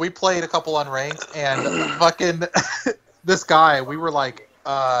 Yeah. So we played a couple unranked, and fucking this guy, we were like,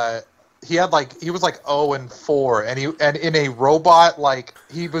 he was like 0-4, and in a robot, like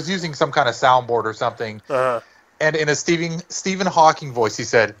he was using some kind of soundboard or something, and in a Stephen Hawking voice, he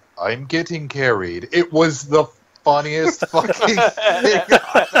said, "I'm getting carried." It was the funniest fucking thing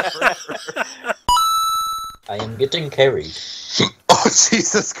I've ever heard. I am getting carried. Oh,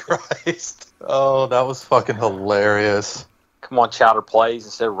 Jesus Christ. Oh, that was fucking hilarious. Come on, Chowder Plays,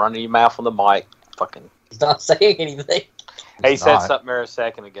 instead of running your mouth on the mic. Fucking. He's not saying anything. He said not. something there a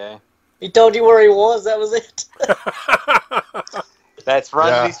second ago. He told you where he was, that was it. That's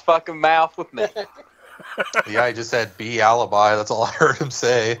running his fucking mouth with me. Yeah, he just said B alibi. That's all I heard him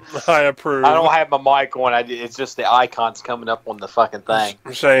say. I approve. I don't have my mic on. It's just the icons coming up on the fucking thing.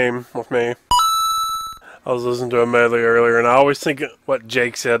 Same with me. I was listening to a medley earlier, and I always think what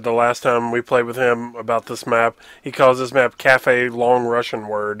Jake said the last time we played with him about this map. He calls this map Cafe Long Russian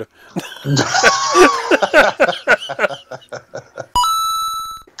Word.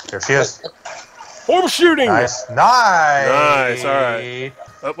 There she is. Form shooting! Nice. Nice, alright.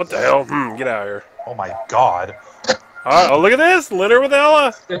 What the hell? Get out of here. Oh my God. Alright, oh look at this! Leonard with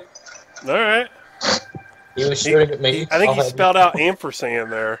Ella! Alright. He was shooting at me. I think he spelled out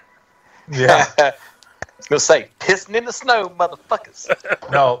ampersand there. Yeah. I was going to say, pissing in the snow, motherfuckers.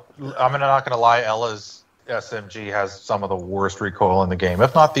 No, I'm not going to lie. Ella's SMG has some of the worst recoil in the game,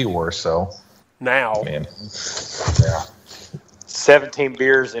 if not the worst, so. Now. Man. Yeah. 17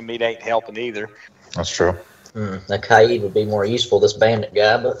 beers and meat ain't helping either. That's true. The Kaid would be more useful, this bandit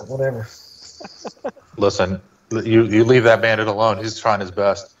guy, but whatever. Listen, you leave that bandit alone. He's trying his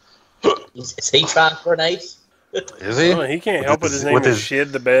best. Is he trying for an ace? Is he? Oh, he can't help it. His name is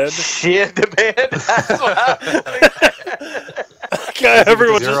Shid the Bed. Shid the Bed? That's what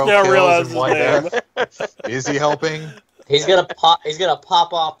Everyone just now realizes his name. Is he helping? He's gonna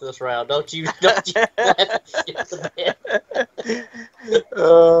pop off this round. Don't you let him shit the bed.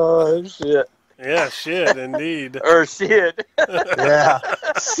 Oh, shit. Yeah, shit, indeed. Or shit. Yeah,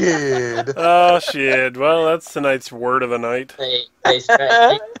 shit. Oh, shit. Well, that's tonight's word of the night. Hey,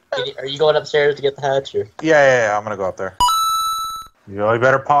 Scratch, are you going upstairs to get the hatch? Or? Yeah, I'm going to go up there. You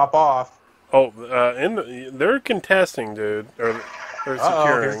better pop off. Oh, they're contesting, dude. Or they're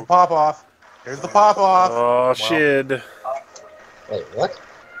securing. Here's the pop-off. Here's the pop-off. Oh, shit. Wait, what?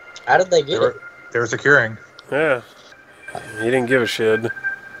 How did they get it? They're securing. Yeah. He didn't give a shit.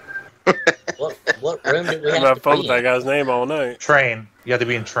 What room did we I'm have not to phone be that in? guy's name all night. Train. You had to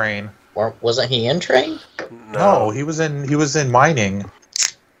be in train. Or wasn't he in train? No, he was in mining.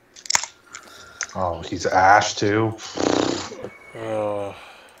 Oh, he's Ash too. Oh.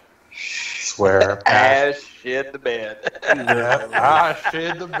 Swear. Ash shit the bed. Yeah, Ash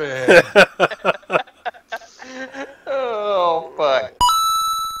shit the bed. Oh, fuck.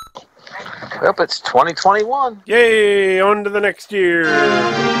 Well, it's 2021. Yay! On to the next year.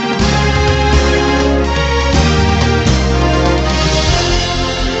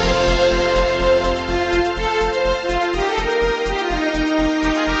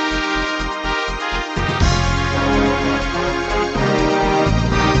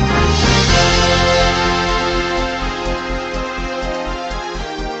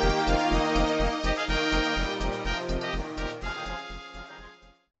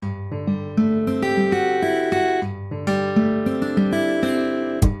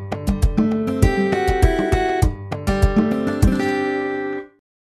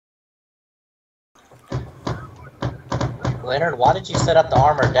 Leonard, why did you set up the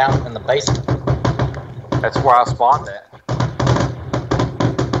armor down in the basement? That's where I spawned at.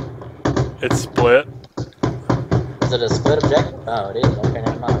 It's split. Is it a split objective? Oh, it is. Okay,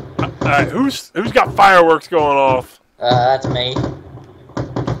 never mind. Alright, who's got fireworks going off? That's me.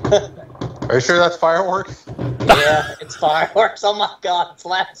 Are you sure that's fireworks? Yeah, it's fireworks. Oh my god, it's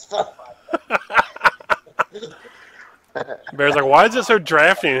loud as fuck. Bear's like, why is it so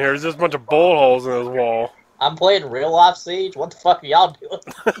drafty in here? There's just a bunch of bullet holes in this wall. I'm playing real life Siege. What the fuck are y'all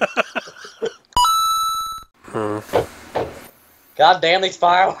doing? God damn these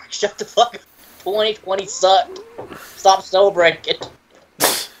fireworks. Shut the fuck up. 2020 sucked. Stop celebrating it.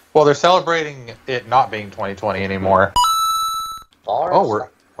 Well, they're celebrating it not being 2020 anymore. Bars? Oh, we're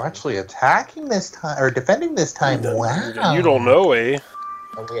actually attacking this time, or defending this time. Wow. You don't know, eh?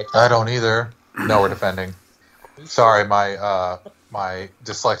 I don't either. No, we're defending. Sorry, my my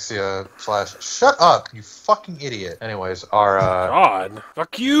dyslexia / shut up, you fucking idiot. Anyways, our God,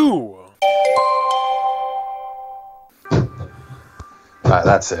 fuck you.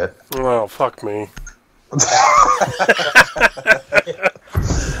 That's it. Oh, fuck me.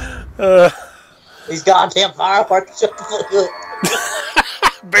 These goddamn fireworks. Shut the fuck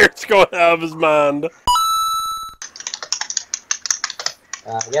up. Bear's going out of his mind.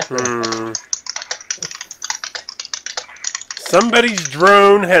 Yes, Somebody's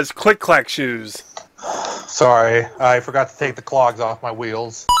drone has click-clack shoes. Sorry, I forgot to take the clogs off my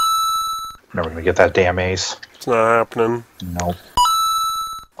wheels. Never gonna get that damn ace. It's not happening. Nope.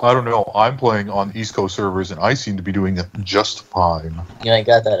 I don't know. I'm playing on East Coast servers, and I seem to be doing it just fine. You ain't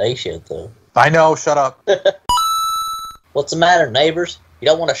got that ace yet, though. I know. Shut up. What's the matter, neighbors? You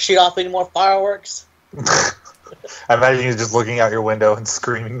don't want to shoot off any more fireworks? I imagine you just looking out your window and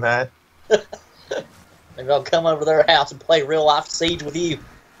screaming that. They're gonna come over to their house and play real life Siege with you.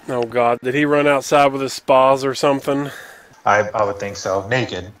 Oh God, did he run outside with his spas or something? I would think so.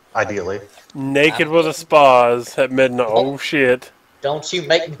 Naked, ideally. Naked with a spas at midnight. Oh shit. Don't you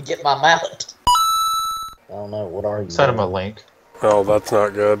make me get my mallet. I don't know, what are you Send him doing? a link. Oh, that's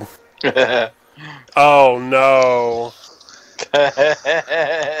not good. Oh no.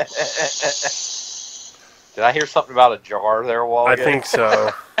 Did I hear something about a jar there a while ago? I think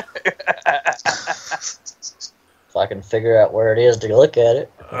so. If I can figure out where it is to look at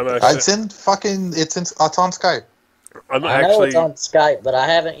it. It's in fucking. It's on Skype. I know it's on Skype, but I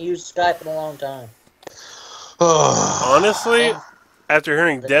haven't used Skype in a long time. Honestly, after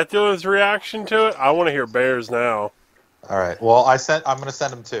hearing Death Dealer's reaction to it, I want to hear Bear's now. All right. Well, I'm gonna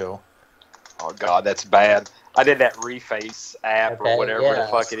send him too. Oh God, that's bad. I did that Reface app Okay, or whatever yeah. the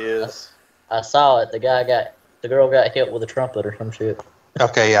fuck it is. I saw it. The girl got hit with a trumpet or some shit.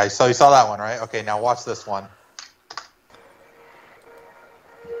 Okay, yeah. So you saw that one, right? Okay, now watch this one.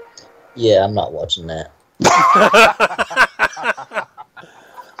 Yeah, I'm not watching that.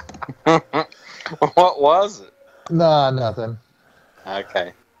 What was it? Nah, nothing.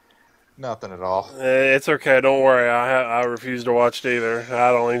 Okay. Nothing at all. It's okay, don't worry. I refuse to watch it either.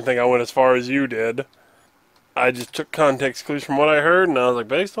 I don't even think I went as far as you did. I just took context clues from what I heard, and I was like,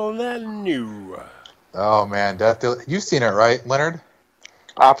 based on that, no. Oh man, Death Dealer. You've seen it, right, Leonard?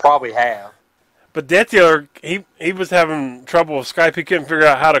 I probably have. But Death Dealer, he was having trouble with Skype. He couldn't figure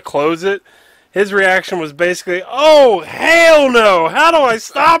out how to close it. His reaction was basically, "Oh hell no! How do I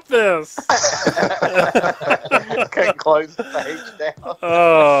stop this?" Couldn't close the page down.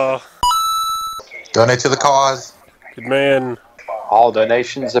 Oh. Donate to the cause. Good man. All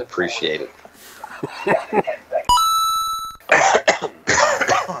donations appreciated.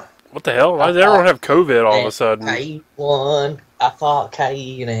 What the hell? Why does everyone have COVID all of a sudden? Kaid won. I fought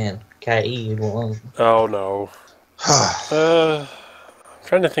Kaid and Kaid won. Oh no. I'm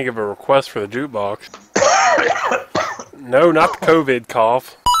trying to think of a request for the jukebox. No, not the COVID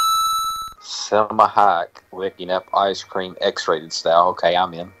cough. Selma Hayek licking up ice cream X-rated style. Okay,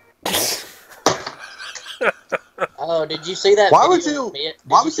 I'm in. Oh, did you see that? Why video would you? of it?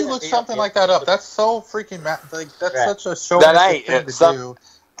 Why Did would see you that look video something of like it? that up? That's so freaking like that's Right. such a chauvinistic That ain't- thing to some- do.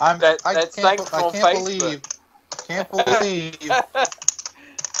 that's I thanks on Facebook. Can't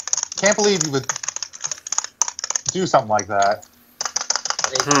believe you would do something like that.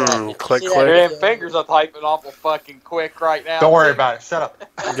 Click, Your click. damn fingers are typing awful fucking quick right now. Don't worry about it. Shut up.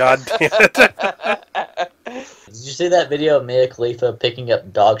 God damn it. Did you see that video of Mia Khalifa picking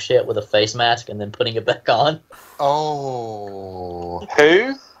up dog shit with a face mask and then putting it back on? Oh.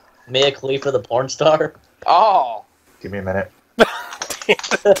 Who? Mia Khalifa, the porn star. Oh. Give me a minute.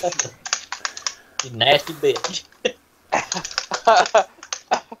 You nasty bitch.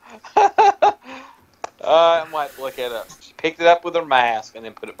 I might look it up. She picked it up with her mask and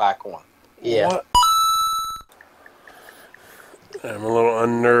then put it back on. Yeah. What? I'm a little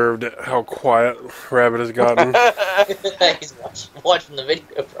unnerved at how quiet Rabbit has gotten. He's watching the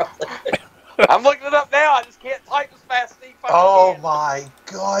video, probably. I'm looking it up now. I just can't type as fast as he fucking Oh can. my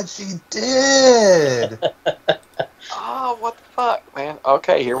god, she did! Oh, what the fuck, man?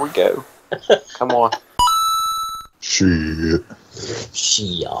 Okay, here we go. Come on. Shit.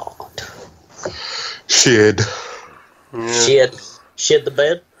 Shit. Shit. Yeah. Shit the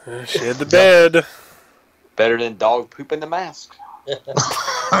bed? Shit the bed. Better than dog poop in the mask.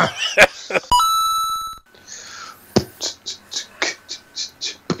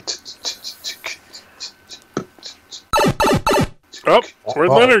 Oh,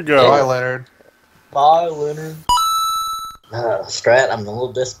 where'd Leonard go? Bye, Leonard. Bye, Leonard. Strat, I'm a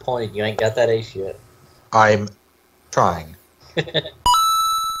little disappointed you ain't got that ace yet. I'm trying.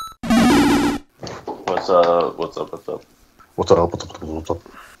 What's up? What's up? What's up? What's up? What's up?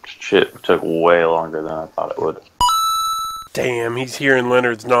 Shit took way longer than I thought it would. Damn, he's here and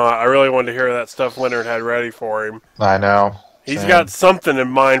Leonard's not. I really wanted to hear that stuff Leonard had ready for him. I know. He's Same. got something in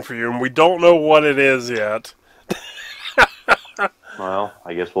mind for you, and we don't know what it is yet. Well,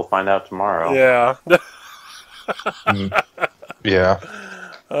 I guess we'll find out tomorrow. Yeah. Yeah.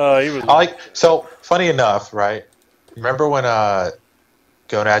 He was. So, funny enough, right? Remember when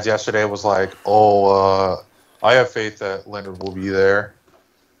Gonads yesterday was like, I have faith that Leonard will be there.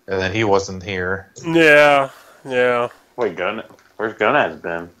 And then he wasn't here. Yeah. Wait, where's Gonads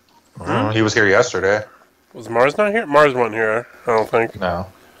been? He was here yesterday. Was Mars not here? Mars wasn't here, I don't think. No.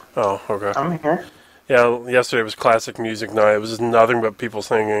 Oh, okay. I'm here. Yeah, yesterday was classic music night. It was just nothing but people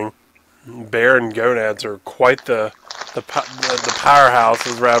singing. Bear and Gonads are quite the powerhouse,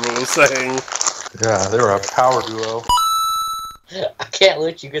 as Rabbit was saying. Yeah, they were a power duo. I can't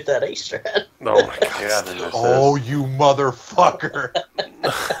let you get that ace, Strat. Oh my god. Oh, you motherfucker.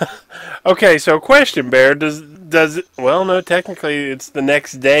 Okay, so question, Bear. Does it? Well, no, technically it's the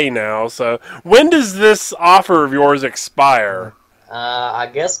next day now. So when does this offer of yours expire? I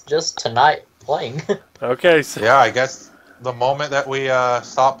guess just tonight playing. Okay. So, Yeah, I guess the moment that we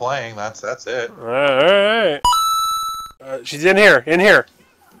stop playing, that's it. all right. She's in here.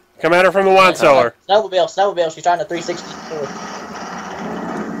 Come at her from the wine cellar. Snowmobile. She's trying to 360.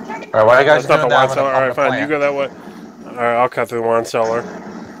 All right, what are you guys That's not doing the now? wine cellar. All right, fine. You go that way. All right, I'll cut through the wine cellar.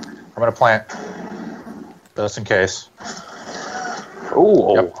 I'm going to plant. Just in case.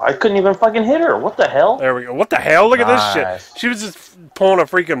 Ooh, Yep. I couldn't even fucking hit her. What the hell? There we go. What the hell? Look at this Nice. shit. She was just pulling a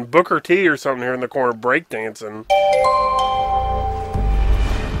freaking Booker T or something here in the corner, breakdancing.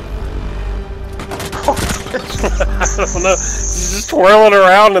 I don't know. She's just twirling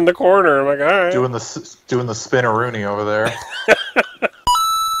around in the corner. I'm like, all right. Doing the spin-a-rooney over there.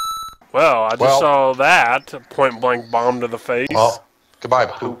 Well, I just saw that point blank bomb to the face. Well, goodbye,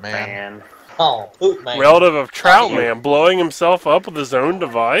 Poop Man. Oh, Poop Man. Relative of Troutman blowing himself up with his own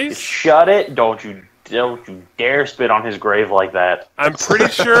device. Shut it! Don't you dare spit on his grave like that. I'm pretty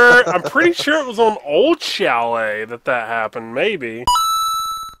sure. It was on Old Chalet that happened. Maybe.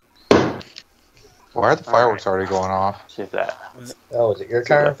 Why are the fireworks already going off? See if that. Oh, is it your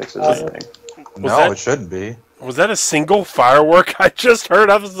turn? No, it shouldn't be. Was that a single firework? I just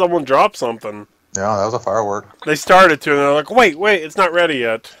heard of someone drop something. No, that was a firework. They started to, and they're like, wait, it's not ready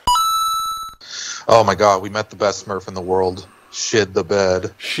yet. Oh my god, we met the best Smurf in the world. Shid the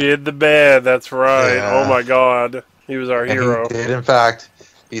bed. Shid the bed, that's right. Yeah. Oh my god. He was our And hero. He did in fact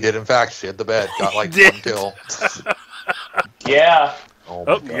shid the bed. Got like one kill. Yeah.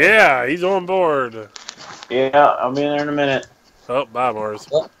 Oh yeah, he's on board. Yeah, I'll be in there in a minute. Oh, bye, Mars.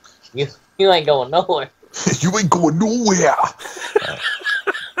 Oh, you ain't going nowhere. You ain't going nowhere.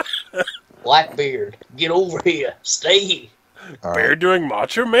 Blackbeard, get over here. Stay here. All Bear right. doing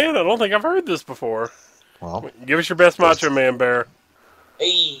Macho Man? I don't think I've heard this before. Well, Give us your best Macho Man, Bear.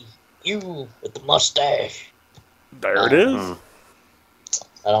 Hey, you with the mustache. There it is.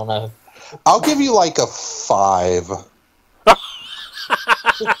 I don't know. I'll give you like a 5.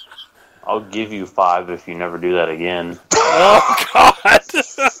 I'll give you 5 if you never do that again. Oh god.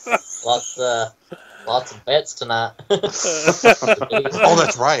 Lots of bets tonight. Oh,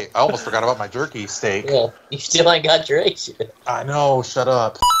 that's right. I almost forgot about my jerky steak. Yeah, you still ain't got your ace yet. I know. Shut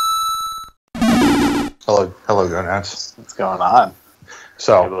up. Hello, Gonads. What's going on?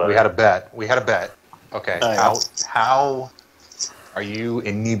 So we had a bet. Okay. Oh, How are you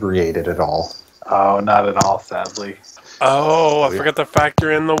inebriated at all? Oh, not at all, sadly. Oh, I forgot to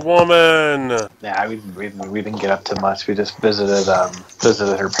factor in the woman. Yeah, we didn't get up to much. We just visited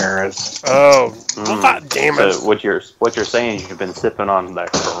her parents. Oh, well, god damn it! So what you're saying is you've been sipping on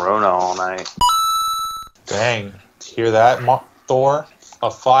that Corona all night. Dang. Hear that, Thor? A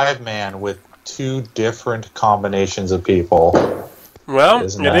 5-man with 2 different combinations of people. Well,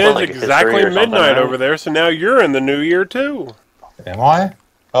 Isn't it that is like exactly history or something, midnight right? over there, so now you're in the new year too. Am I?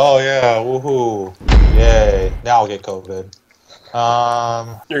 Oh yeah, woohoo! Yay! Now I'll get COVID.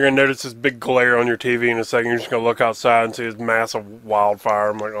 You're gonna notice this big glare on your TV in a second. You're just gonna look outside and see this massive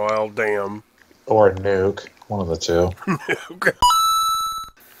wildfire. I'm like, oh well, damn. Or a nuke. One of the two.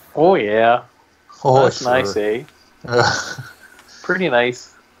 Oh yeah. Oh, That's sure. nice, eh? Pretty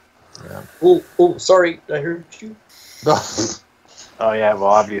nice. Oh, sorry, I heard you. Oh yeah, well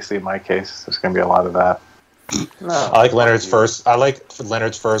obviously in my case there's gonna be a lot of that. I like Leonard's first. I like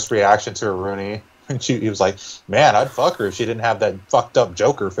Leonard's first reaction to Rooney. He was like, "Man, I'd fuck her if she didn't have that fucked up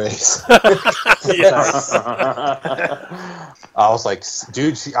Joker face." Yes. I was like,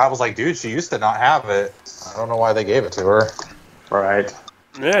 dude, she used to not have it. I don't know why they gave it to her. Right.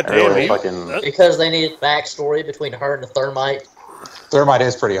 Yeah, damn. Really He, fucking- Because they needed backstory between her and the thermite. Thermite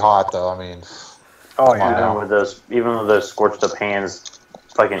is pretty hot, though. I mean, Oh come on yeah. now. Even with those scorched up hands,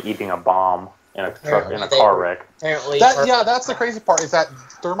 fucking eating a bomb in a truck in a car wreck. Apparently, That's the crazy part, is that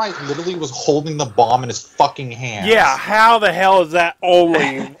Thermite literally was holding the bomb in his fucking hand. yeah, how the hell is that the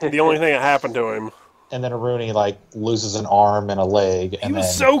only thing that happened to him? And then Rooney like loses an arm and a leg. He And was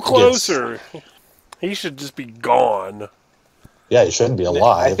then so gets- closer. He should just be gone. Yeah, he shouldn't be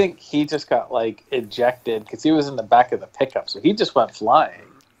alive. I think he just got like ejected because he was in the back of the pickup, so he just went flying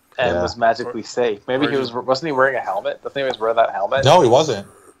and Yeah. was magically safe. Maybe wasn't he wearing a helmet? Doesn't he always wear that helmet? No, he wasn't.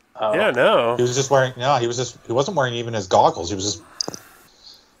 Oh. Yeah, no. He was just wearing. No, he wasn't wearing even his goggles. He was just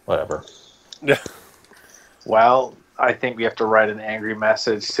whatever. Yeah. Well, I think we have to write an angry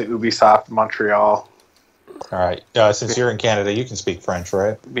message to Ubisoft Montreal. All right. Since you're in Canada, you can speak French,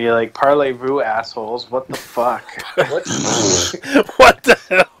 right? Be like, parlez-vous, assholes. What the fuck? What the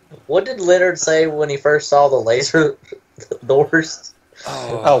hell? What did Leonard say when he first saw the laser doors?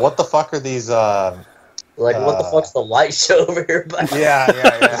 Oh, what the fuck are these? Like, what the fuck's the light show over here? Yeah.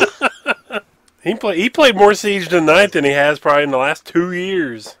 He played more Siege tonight than he has probably in the last 2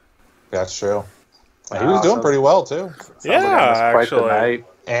 years. That's true. He was doing pretty well too. Yeah, actually.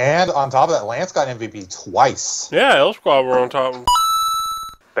 And on top of that, Lantz got MVP twice. Yeah, L Squad were on top.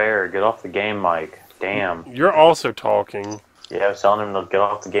 Bear, get off the game, Mike. Damn. You're also talking. Yeah, I was telling him to get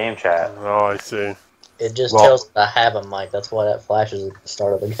off the game chat. Oh, I see. It just tells me I have a mic. That's why that flashes at the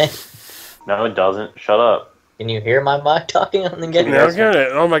start of the game. No, it doesn't. Shut up. Can you hear my mic talking on the game? Now get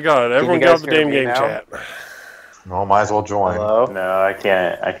it. Oh my god, everyone get off the damn game chat. No, might as well join. Hello? No, I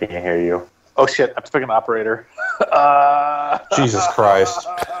can't hear you. Oh shit, I'm speaking operator. Jesus Christ.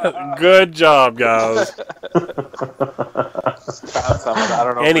 Good job, guys. I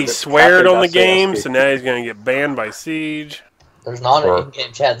don't know. And he sweared on the game, so now he's going to get banned by Siege. There's not an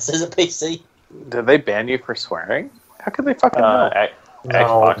in-game chat. This is a PC. Did they ban you for swearing? How could they fucking know?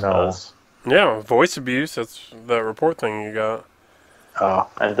 Xbox does. Yeah, voice abuse. That's the report thing you got. Oh.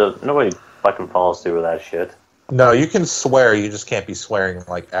 And nobody fucking follows through with that shit. No, you can swear. You just can't be swearing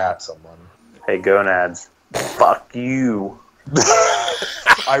like at someone. Hey, gonads. Fuck you.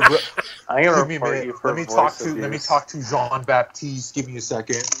 I'm gonna Give me a report minute. you for Let me voice talk abuse. to Jean Baptiste. Give me a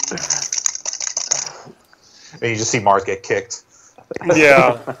second. And you just see Mark get kicked.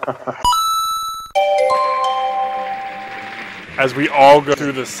 Yeah. As we all go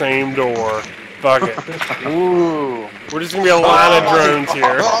through the same door. Fuck it. Ooh. We're just going to be a line of drones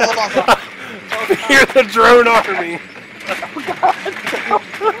here. Here's the drone army.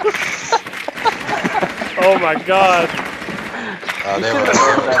 Oh my god.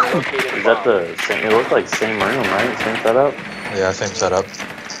 Is that the same? It looked like the same room, right? Same setup? Yeah, same setup.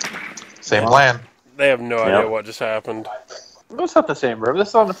 Same plan. They have no idea what just happened. It's not the same room. This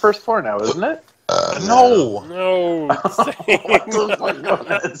is on the first floor now, isn't it? No. No.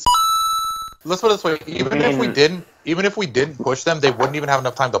 Let's put it this way: even if we didn't push them, they wouldn't even have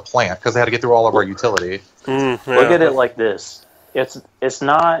enough time to plant because they had to get through all of our utility. Look at it like this. It's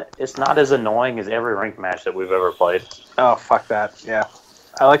not as annoying as every ranked match that we've ever played. Oh, fuck that. Yeah.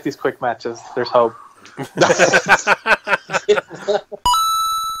 I like these quick matches. There's hope.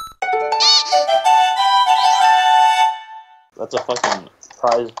 That's a fucking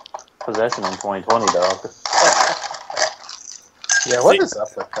prized possession in 2020, dog. Yeah, what is up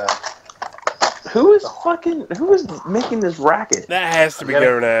with that? Who is making this racket? That has to be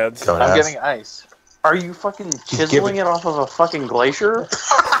gonads. I'm getting ice. Are you fucking chiseling it off of a fucking glacier?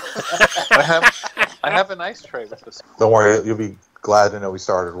 I have an ice tray with this. Don't worry, you'll be glad to know we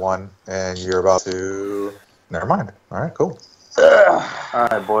started one, and you're about to. Never mind. All right, cool. All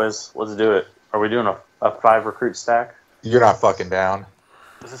right, boys, let's do it. Are we doing a 5 recruit stack? You're not fucking down.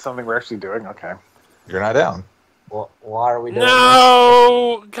 This is something we're actually doing? Okay. You're not down. Why are we doing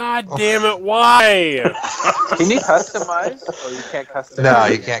No! God damn it, why? Can you customize? Or you can't customize? No,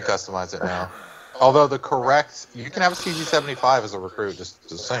 you can't customize it now. Although you can have a CG-75 as a recruit, just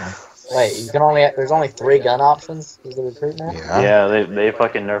saying. Wait, there's only 3 gun options as the recruit now? Yeah, they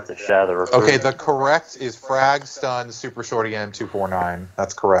fucking nerfed the shit out of the recruit. Okay, the correct is frag, stun, super shorty, and 249.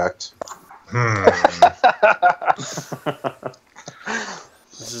 That's correct.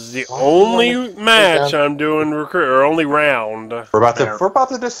 This is the only match I'm doing recruit, or only round. We're about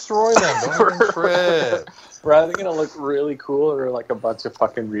to destroy them. Don't even trip. We're either gonna look really cool or like a bunch of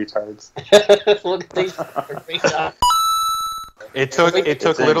fucking retards. Look at these retards. It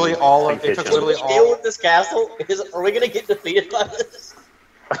took literally all of deal with this castle? Are we gonna get defeated by this?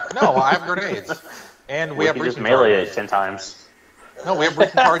 No, I have grenades, and we have just breaching melee charges. it 10 times. No, we have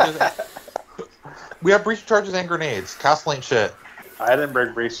breaching charges. We have breaching charges and grenades. Castle ain't shit. I didn't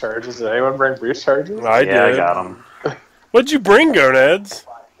bring breach charges. Did anyone bring breach charges? I did. I got them. What'd you bring, Gonads?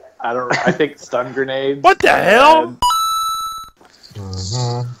 I think stun grenades. What the hell?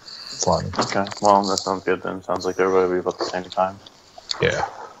 Fun. Okay, well, that sounds good then. Sounds like everybody will be about the same time. Yeah.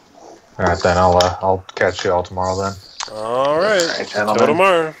 All right, then I'll catch you all tomorrow then. All right. Gentlemen. Till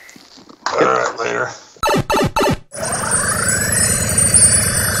tomorrow. All right, later.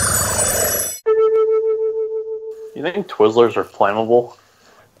 You think Twizzlers are flammable?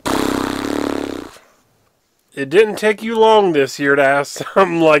 It didn't take you long this year to ask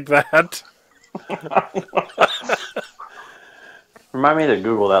something like that. Remind me to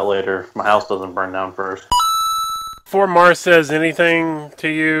Google that later if my house doesn't burn down first. Before Mars says anything to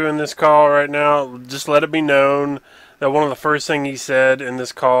you in this call right now, just let it be known that one of the first things he said in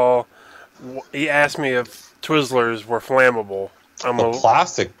this call, he asked me if Twizzlers were flammable. The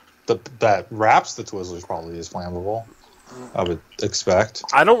plastic that wraps the Twizzlers probably is flammable, I would expect.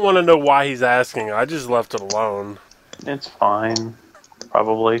 I don't want to know why he's asking. I just left it alone. It's fine.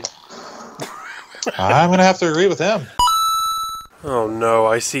 Probably. I'm going to have to agree with him. Oh no,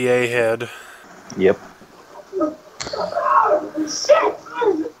 I see a head. Yep.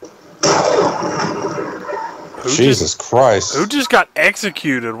 Jesus Christ. Who just got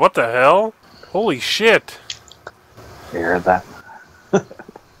executed? What the hell? Holy shit. You heard that?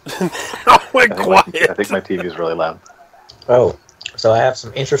 I went quiet. I think my TV is really loud. Oh, so I have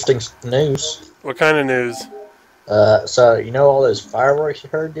some interesting news. What kind of news? So you know all those fireworks you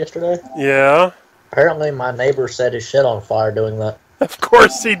heard yesterday? Yeah. Apparently my neighbor set his shit on fire doing that. Of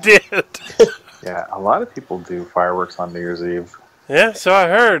course he did. Yeah, a lot of people do fireworks on New Year's Eve. Yeah, so I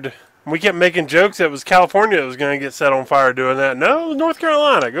heard. We kept making jokes that it was California that was going to get set on fire doing that. No, it was North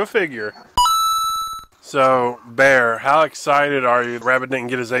Carolina. Go figure. So, Bear, how excited are you? Rabbit didn't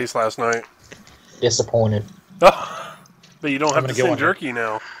get his ace last night. Disappointed. But you don't have to send jerky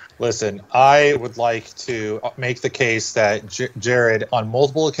now. Listen, I would like to make the case that Jared, on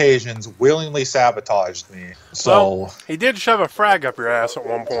multiple occasions, willingly sabotaged me. So well, he did shove a frag up your ass at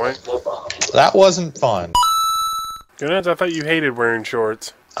one point. That wasn't fun. Goodness, I thought you hated wearing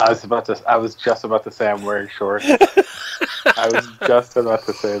shorts. I was just about to say I'm wearing shorts. I was just about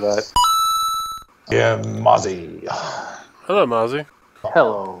to say that. Yeah, Mozzie. Hello, Mozzie.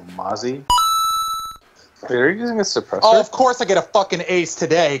 Hello, Mozzie. Wait, are you using a suppressor? Oh, of course I get a fucking ace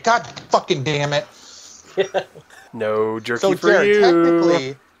today. God fucking damn it. No jerky So, for Jared, you.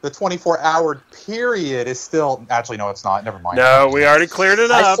 Technically, the 24-hour period is still... Actually, no, it's not. Never mind. No, we already cleared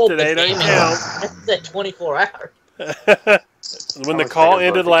it up. Today doesn't count. I said 24 hours. When the call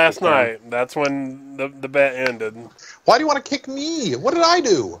ended last night, that's when the bet ended. Why do you want to kick me? What did I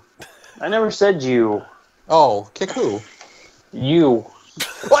do? I never said you. Oh, kick who? You.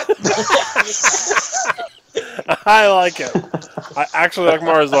 What? I like it. I actually like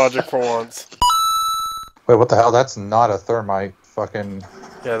Mars logic for once. Wait, what the hell? That's not a thermite. Fucking...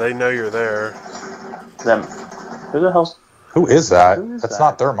 Yeah, they know you're there. Them. Who the hell's... Who is that? Who is That's that?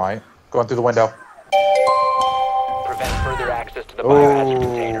 not thermite. Going through the window. Prevent further access to the biohazard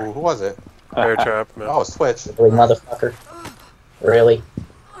container. Oh, who was it? Bear trap. Man. Oh, Switch. Really, motherfucker. Really?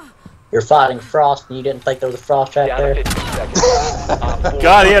 You're fighting Frost and you didn't think there was a Frost track Down there? to 15 seconds.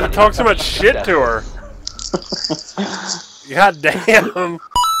 God, he had to talk so much shit to her. God damn.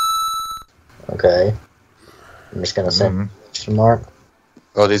 Okay. I'm just gonna send question mark.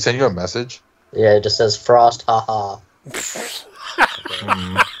 Oh, they send you a message? Yeah, it just says Frost, haha.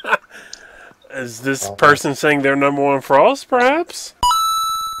 Is this person saying they're number one Frost, perhaps?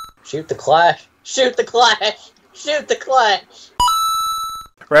 Shoot the Clash! Shoot the Clash! Shoot the Clash!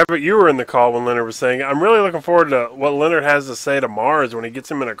 Rabbit, you were in the call when Leonard was saying it. I'm really looking forward to what Leonard has to say to Mars when he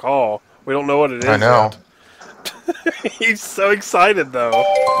gets him in a call. We don't know what it is. I know. He's so excited, though.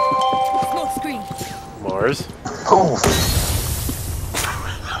 Smoke screen. Mars? Oh.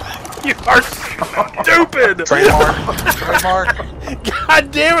 You are stupid! Trademark.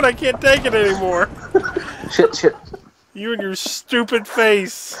 God damn it, I can't take it anymore. Shit. You and your stupid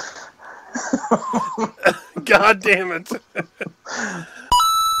face. God damn it.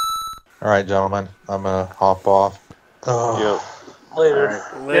 Alright, gentlemen. I'm gonna hop off. Yep. Later.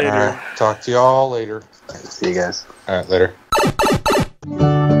 Later. Alright, talk to y'all later. See you guys. Alright, later.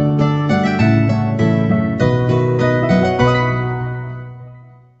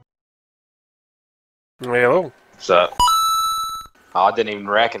 Hello. What's up? Oh, I didn't even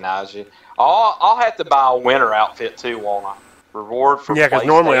recognize you. I'll have to buy a winter outfit too, won't I? Reward for Yeah, because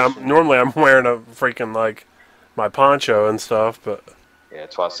normally I'm wearing a freaking like my poncho and stuff, but yeah,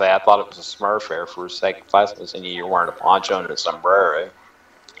 that's why I say I thought it was a Smurf hair for a second. Class was in you're wearing a poncho and a sombrero.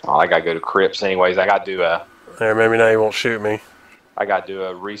 Oh, I gotta go to Crips anyways. I gotta do a. Yeah, maybe now you won't shoot me. I gotta do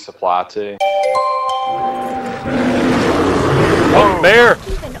a resupply too. Oh, bear!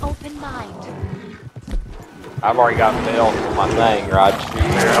 Keep an open mind. I've already got mail for my thing, right?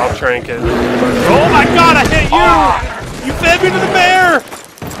 Here, I'll trank it. Oh my god, I hit you! Oh. You fed me to the bear!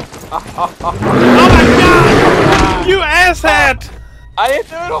 Oh my god! You asshat! I didn't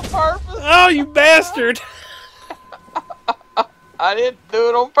do it on purpose! Oh, you bastard! I didn't do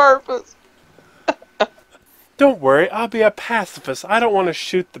it on purpose! Don't worry, I'll be a pacifist. I don't want to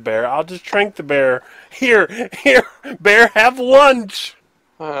shoot the bear. I'll just trank the bear. Here, bear, have lunch!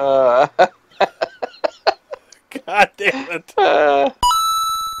 God damn it.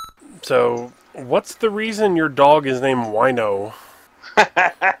 So, what's the reason your dog is named Wino?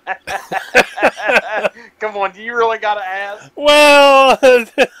 Come on, do you really gotta ask? Well...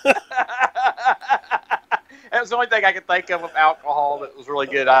 That was the only thing I could think of alcohol that was really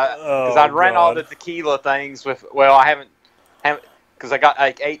good. Because I'd ran all the tequila things with, well, I haven't because I got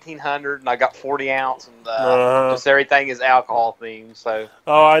like 1800 and I got 40 ounce and just everything is alcohol themed. So.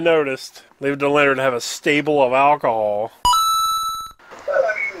 Oh, I noticed. Leave it to Leonard to have a stable of alcohol. Well,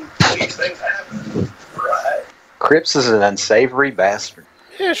 I mean, these things happen, right? Crips is an unsavory bastard.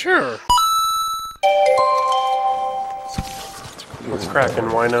 Yeah, sure. What's cracking,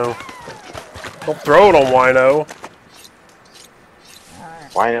 Wino? Don't throw it on Wino.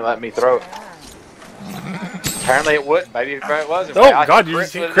 Why didn't it let me throw it? Apparently it wouldn't. Maybe if it wasn't. Oh, God, you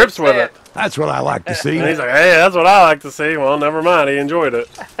see Crips with it. That's what I like to see. And he's like, hey, that's what I like to see. Well, never mind. He enjoyed it.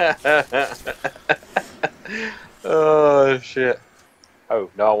 Oh, shit.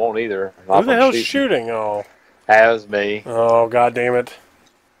 Oh, no, I won't either. Who the hell's shooting? Oh. That was me. Oh, God damn it.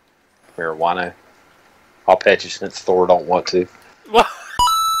 Here, Wino. I'll pet you since Thor don't want to.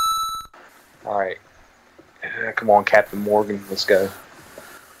 Alright. Come on, Captain Morgan. Let's go.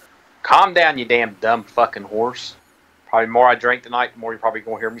 Calm down, you damn dumb fucking horse. Probably the more I drink tonight, the more you're probably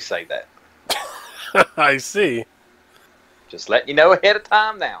going to hear me say that. I see. Just letting you know ahead of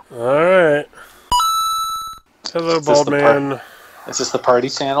time now. Alright. Hello, bald man. Is this the party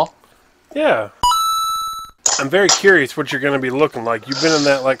channel? Yeah. I'm very curious what you're going to be looking like. You've been in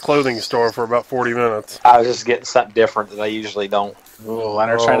that like clothing store for about 40 minutes. I was just getting something different that I usually don't. Ooh,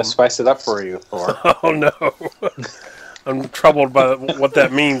 Leonard's trying to spice it up for you, Thor. Oh, no. I'm troubled by what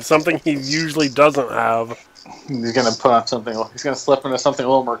that means. Something he usually doesn't have. He's gonna put on something. He's gonna slip into something a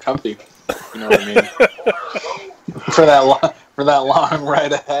little more comfy. You know what I mean? for that long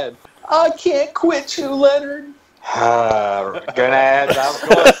ride ahead. I can't quit you, Leonard. Gonads, I was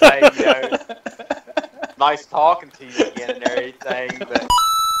going to say, you know, nice talking to you again and everything, but...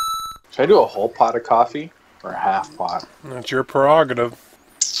 Should I do a whole pot of coffee or a half pot? That's your prerogative.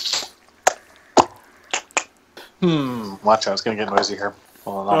 Watch out, it's gonna get noisy here.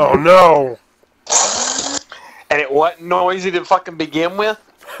 Hold on. Oh no! And it wasn't noisy to fucking begin with?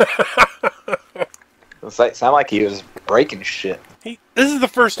 It sounded like he was breaking shit. This is the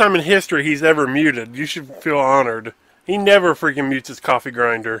first time in history he's ever muted. You should feel honored. He never freaking mutes his coffee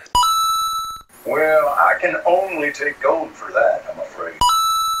grinder. Well, I can only take gold for that, I'm afraid.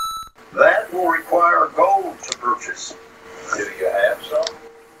 That will require gold to purchase. Do you have some?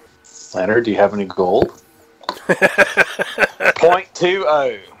 Leonard, do you have any gold?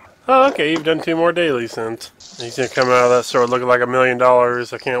 0.20. Oh, okay, you've done 2 more dailies since. He's gonna come out of that store looking like $1 million. I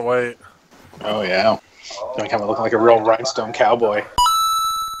can't wait. Oh, yeah. Gonna come out looking like a real rhinestone cowboy.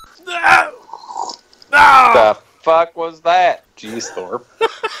 The fuck was that? Jeez, Thor.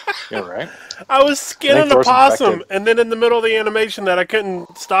 You're right. I was skinning a possum, and then in the middle of the animation that I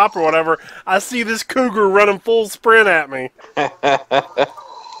couldn't stop or whatever, I see this cougar running full sprint at me.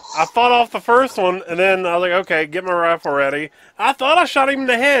 I fought off the first one, and then I was like, okay, get my rifle ready. I thought I shot him in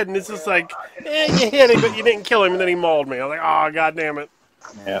the head, and it's just like, you hit him, but you didn't kill him, and then he mauled me. I was like, oh, god damn it.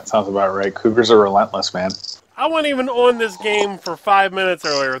 Yeah, it sounds about right. Cougars are relentless, man. I wasn't even on this game for 5 minutes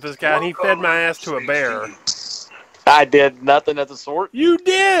earlier with this guy, and he fed my ass to a bear. I did nothing of the sort. You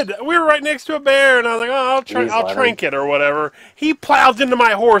did. We were right next to a bear, and I was like, "Oh, I'll trinket or whatever." He plows into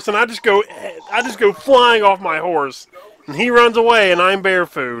my horse, and I just go flying off my horse, and he runs away, and I'm bear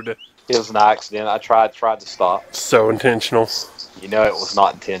food. It was an accident. I tried to stop. So intentional. You know, it was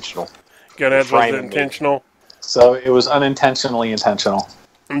not intentional. Was it intentional? So it was unintentionally intentional.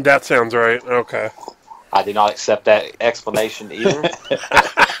 That sounds right. Okay. I did not accept that explanation either.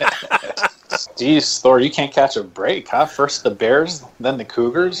 Jeez, Thor, you can't catch a break, huh? First the Bears, then the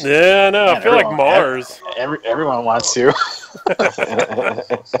Cougars. Yeah, no, I feel like Mars. Everyone wants to.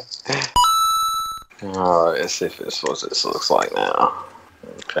 Oh, let's see if this what this looks like now.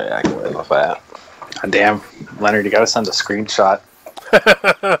 Okay, I can live with that. Damn, Leonard, you gotta send a screenshot.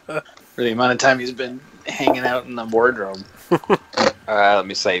 For the amount of time he's been hanging out in the wardrobe. Alright, let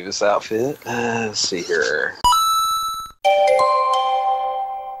me save this outfit. Let's see here.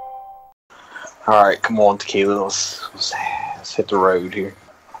 Alright, come on, Tequila. Let's hit the road here.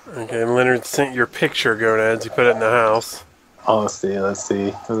 Okay, Leonard sent your picture, Gonads. He put it in the house. Oh, let's see.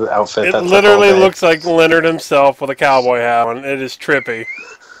 The outfit. It literally looks like Leonard himself with a cowboy hat on. It is trippy.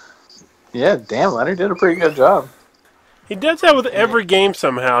 Yeah, damn, Leonard did a pretty good job. He does that with every game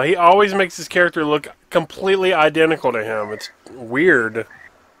somehow. He always makes his character look completely identical to him. It's weird.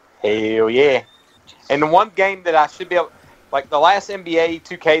 Hell yeah. And the one game that I should be able... Like, the last NBA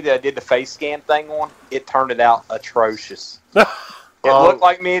 2K that I did the face scan thing on, it turned it out atrocious. It looked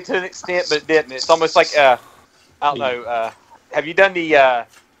like me to an extent, but it didn't. It's almost like, I don't know, have you done the,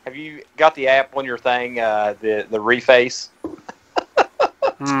 have you got the app on your thing, the reface?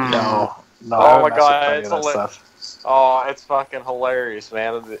 No. Oh my god, it's hilarious. Oh, it's fucking hilarious,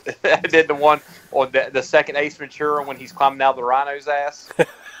 man. I did the one on the second Ace Ventura when he's climbing out the rhino's ass.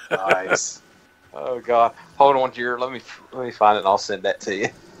 Nice. Oh god, hold on, Jared. Let me find it and I'll send that to you.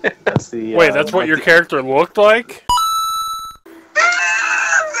 That's the. Wait, that's what your character looked like?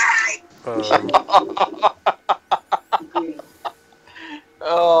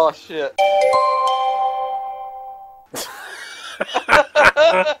 Oh shit.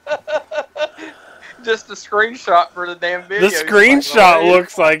 Just a screenshot for the damn video. The screenshot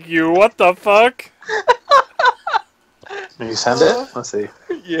looks like you. What the fuck? Can you send it? Let's see.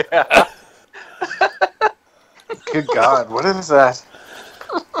 Yeah. Good God, what is that?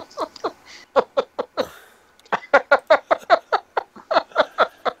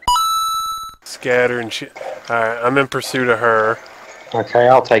 Scatter and shit. Alright, I'm in pursuit of her. Okay,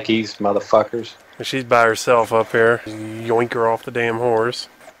 I'll take these motherfuckers. She's by herself up here. Yoink her off the damn horse.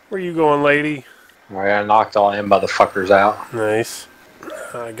 Where you going, lady? Alright, I knocked all them motherfuckers out. Nice.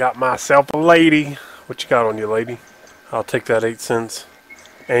 I got myself a lady. What you got on you, lady? I'll take that 8 cents.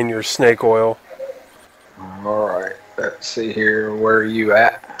 And your snake oil. Alright, let's see here. Where are you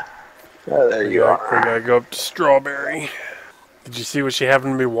at? Oh, there you are. We gotta go up to Strawberry. Did you see what she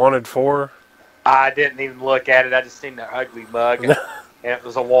happened to be wanted for? I didn't even look at it. I just seen the ugly mug. And it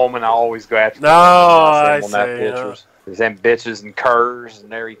was a woman. I always go after. No, I see. Pictures. There's them bitches and curs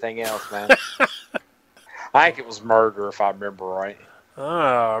and everything else, man. I think it was murder, if I remember right.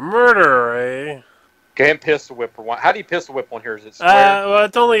 Ah, murder, eh? Go ahead and pistol whip her one. How do you pistol whip on here? Is it square? Well,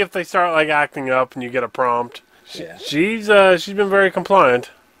 it's only if they start like acting up and you get a prompt. Yeah. She's been very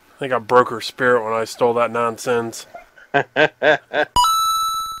compliant. I think I broke her spirit when I stole that nonsense.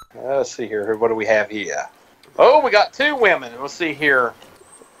 Let's see here. What do we have here? Oh, we got 2 women. Let's see here.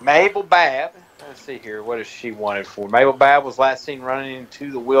 Mabel Babb. Let's see here. What is she wanted for? Mabel Babb was last seen running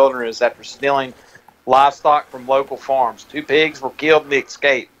into the wilderness after stealing livestock from local farms. 2 pigs were killed in the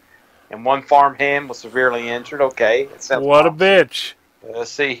escape, and 1 farm hand was severely injured. Okay. What a bitch.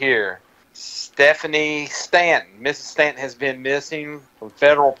 Let's see here. Stephanie Stanton. Mrs. Stanton has been missing from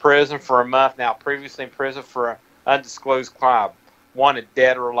federal prison for a month now. Previously in prison for an undisclosed crime. Wanted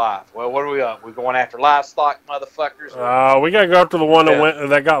dead or alive. Well, what are we up? We're going after livestock, motherfuckers? We gotta go after the one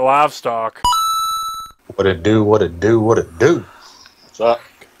that got livestock. What it do? What it do? What it do? What's up?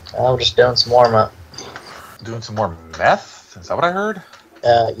 I'm just doing some warm up. Doing some more meth? Is that what I heard?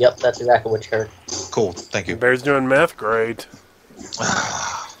 Yep, that's exactly what you heard. Cool, thank you. Bear's doing meth, great.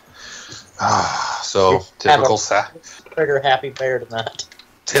 So typical Trigger happy bear tonight.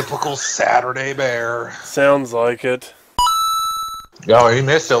 Typical Saturday bear. Sounds like it. Oh, you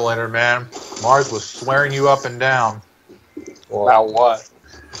missed it, Leonard, man. Mars was swearing you up and down. About what?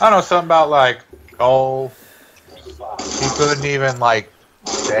 I don't know, something about like, oh, he couldn't even like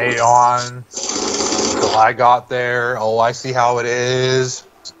stay on till I got there. Oh, I see how it is.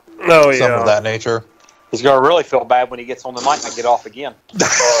 Oh, yeah. Something of that nature. He's going to really feel bad when he gets on the mic and I get off again.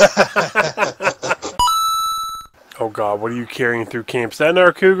 Oh God, what are you carrying through camp? Is that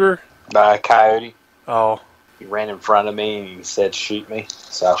another cougar? By a coyote. Oh. He ran in front of me and he said, "Shoot me."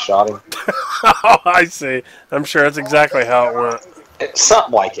 So I shot him. Oh, I see. I'm sure that's exactly how it went.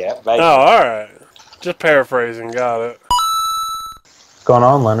 Something like that. Vaguely. Oh, all right. Just paraphrasing. Got it. What's going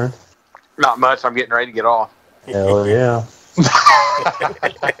on, Leonard? Not much. I'm getting ready to get off. Hell yeah.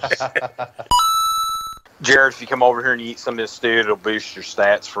 Jared, if you come over here and you eat some of this stew, it'll boost your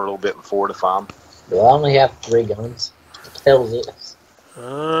stats for a little bit before the farm. Well, I only have 3 guns. What the hell is this?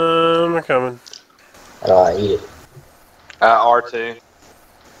 I'm coming. How do I eat it? R2.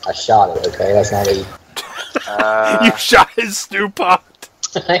 I shot it, okay? That's not eat. You shot his stew pot.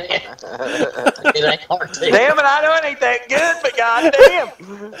 It ain't R2. Damn it, I know it ain't that good, but goddamn.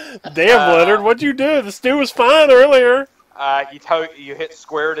 Damn, Leonard, what'd you do? The stew was fine earlier. You hit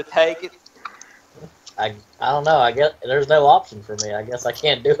square to take it. I don't know. I guess there's no option for me. I guess I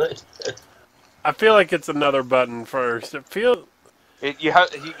can't do it. I feel like it's another button first. You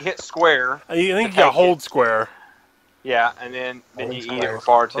hit square. I think you got hold square. Yeah, and then you eat it with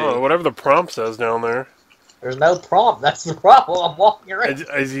R2. Oh, whatever the prompt says down there. There's no prompt. That's the problem. I'm walking around.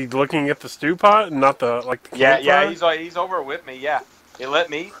 Is he looking at the stew pot and not the Yeah, he's over with me. Yeah, it let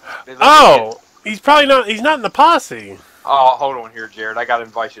me. He's probably not. He's not in the posse. Oh, hold on here, Jared. I got to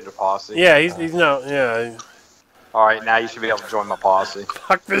invite you to posse. Yeah, he's not. Yeah. All right, now you should be able to join my posse.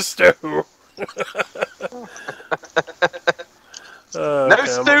 Fuck this stew. No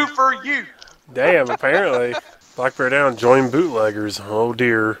stew for you. Damn, apparently. Black Bear down, join bootleggers. Oh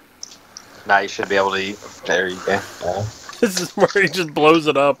dear. Now you should be able to eat. There you go. This is where he just blows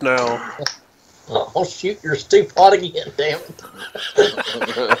it up now. I'll shoot your stew pot again, damn it.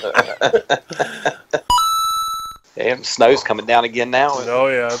 Damn, snow's coming down again now. Oh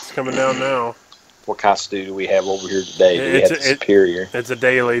yeah, it's coming down now. What kind of stew do we have over here today? Do we have the Superior? It's a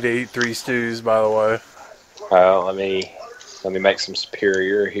daily to eat 3 stews, by the way. Oh, let me make some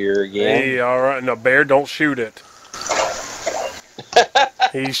Superior here again. Hey, all right. No, Bear, don't shoot it.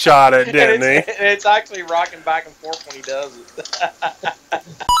 He shot it, didn't he? It's actually rocking back and forth when he does it.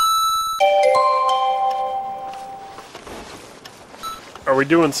 Are we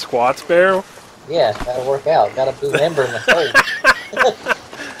doing squats, Bear? Yeah, gotta work out. Gotta remember my thing.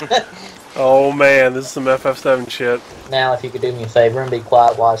 Oh man, this is some FF7 shit. Now, if you could do me a favor and be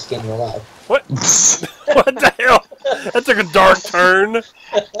quiet while I skin your life. What? What the hell? That took a dark turn.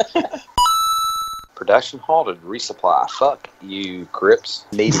 Production halted. Resupply. Fuck you, Crips.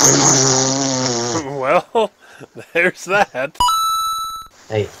 Need it. Well, there's that.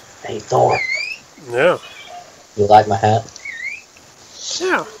 Hey, Thor. Yeah. You like my hat?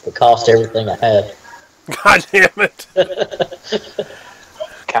 Yeah. It cost everything I had. God damn it.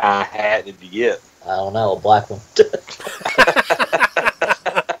 What kind of hat did you get? I don't know, a black one.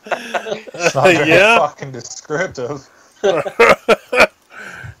 It's not very fucking descriptive.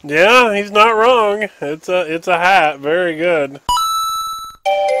 Yeah, he's not wrong. It's a hat. Very good.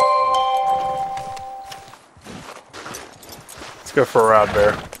 Let's go for a ride,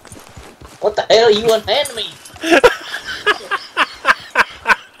 Bear. What the hell? You unhand me?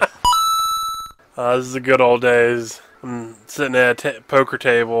 This is the good old days. I'm sitting at a poker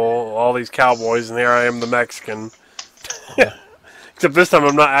table, all these cowboys, and here I am, the Mexican. Except this time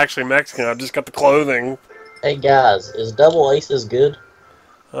I'm not actually Mexican. I just got the clothing. Hey guys, is double aces good?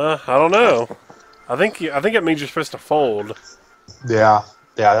 I don't know. I think it means you're supposed to fold. Yeah,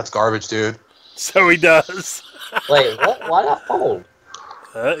 that's garbage, dude. So he does. Wait, what? Why not fold?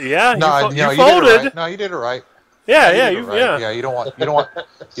 Yeah, no, you you folded. did it right. No, you did it right. Yeah, Yeah, you don't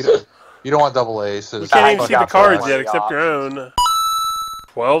want double aces. We can't even see the cards yet, except your own.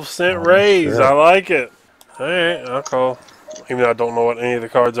 12-cent raise. Sure. I like it. All right, I'll call. Even though I don't know what any of the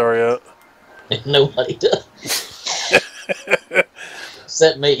cards are yet. Nobody does.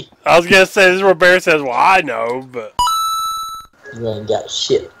 Except me. I was gonna say this is where Bear says, "Well, I know," but you ain't got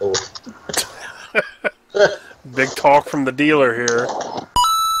shit, boy. Big talk from the dealer here.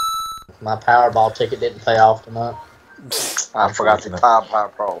 My Powerball ticket didn't pay off tonight. I forgot to buy a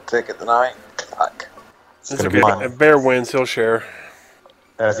Powerball ticket tonight. Fuck. It's gonna be fun. If Bear wins, he'll share.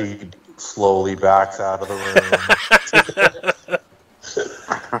 As he slowly backs out of the room.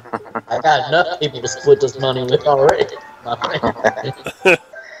 I got enough people to split this money with already.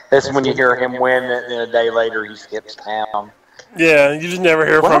 That's when you hear him win, and a day later he skips town. Yeah, you just never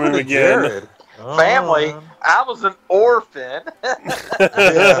hear from him again. Family, I was an orphan.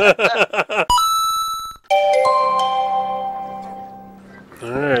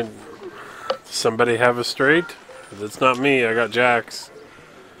 Alright. Somebody have a straight? 'Cause it's not me, I got jacks.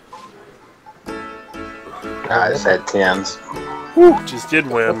 I just had 10s. Woo, just did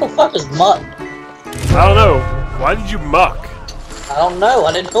win. What the fuck is mutton? I don't know. Why did you muck? I don't know.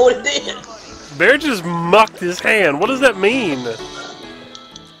 I didn't know what it did. Bear just mucked his hand. What does that mean?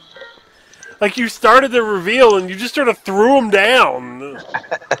 Like you started the reveal and you just sort of threw him down.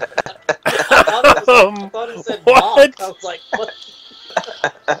 I thought it said what? I was like, what?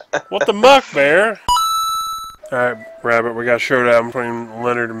 What the muck, Bear? Alright, Rabbit, we got a showdown between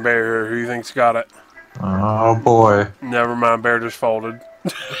Leonard and Bear here. Who you think's got it? Oh boy. Never mind, Bear just folded.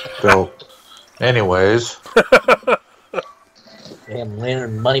 Dope. Anyways. Damn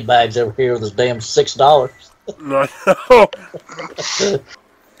Leonard Moneybags over here with his damn $6. No.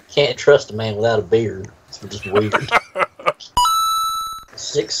 Can't trust a man without a beard. It's just weird.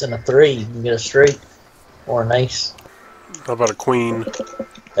 6 and a 3, you can get a straight or an ace. How about a queen?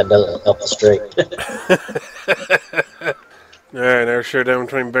 That doesn't help a straight. Alright, there's showdown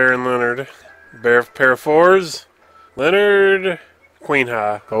between Bear and Leonard. Bear pair of 4s. Leonard, queen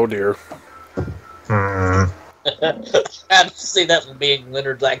high. Oh dear. I have to see that one being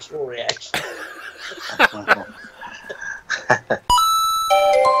Leonard's actual reaction.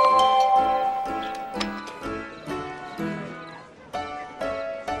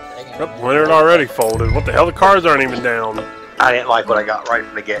 Oh, Leonard already folded. What the hell? The cards aren't even down. I didn't like what I got right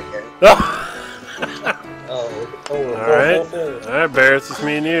from the get-go. Alright. Alright, Bear, it's just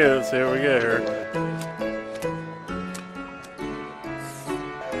me and you. Let's see what we get here.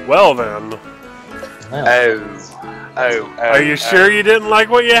 Well then. Oh. Are you sure you didn't like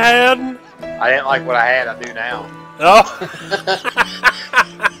what you had? I didn't like what I had. I do now. Oh.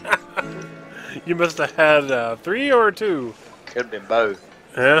 You must have had 3 or 2. Could have been both.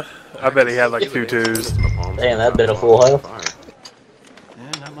 Yeah? I bet he had like 2 2s. Damn, that'd been a full house.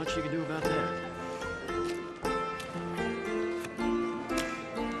 And not much you can do about that.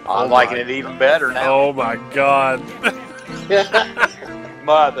 I'm liking it even better now. Oh my god.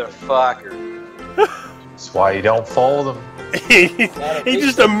 Motherfucker. That's why you don't fold them. he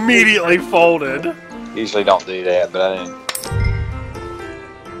just immediately folded. Usually don't do that, but I didn't.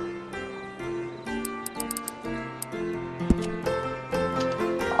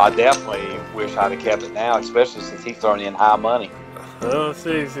 I definitely wish I'd have kept it now, especially since he's throwing in high money. Well, let's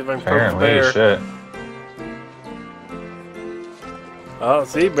see if I can poke the Apparently, Bear. you should. Oh,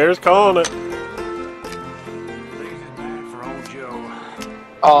 see, Bear's calling it.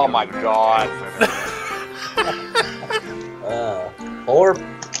 Oh my god.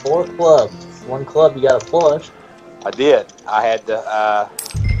 Four clubs. One club you got a flush. I did. I had to.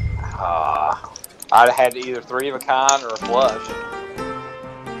 I had either 3 of a kind or a flush.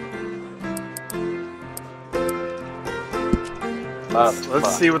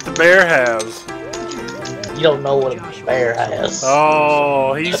 Let's see what the Bear has. You don't know what a bear has.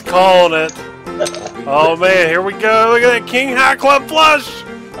 Oh, he's calling it. Oh man, here we go. Look at that King High Club flush.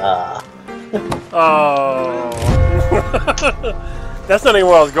 Oh. That's not even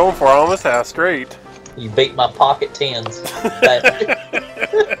what I was going for. I almost had straight. You beat my pocket 10s.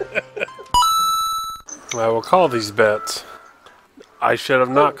 I will call these bets. I should have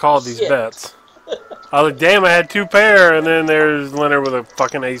not called these bets. I was like, damn, I had 2 pair, and then there's Leonard with a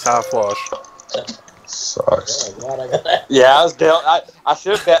fucking ace high flush. Sucks. Yeah, I was dealt. I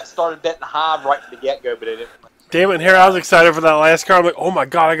should have started betting high right from the get-go, but I didn't. Damn it, here I was excited for that last card. I'm like, oh my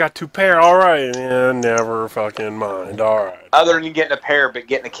god, I got 2 pair. All right, yeah, never fucking mind. All right. Other than getting a pair, but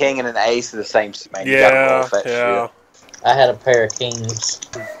getting a king and an ace are the same. Man, you Yeah, gotta roll with that yeah. shit. I had a pair of kings.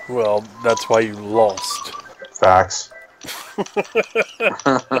 Well, that's why you lost. Facts.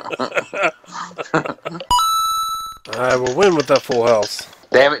 I will win with that full house.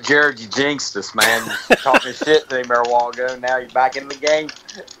 Damn it, Jared, you jinxed us, man. You talking shit to him there a while ago. Now you're back in the game.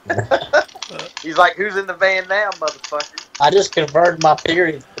 He's like, who's in the van now, motherfucker? I just converted my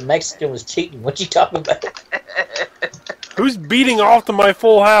period. The Mexican was cheating. What you talking about? Who's beating off to my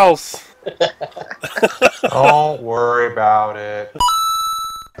full house? Don't worry about it.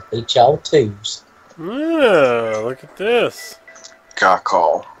 Beat y'all 2s. Yeah, look at this. Got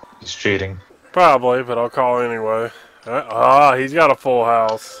call. He's cheating. Probably, but I'll call anyway. He's got a full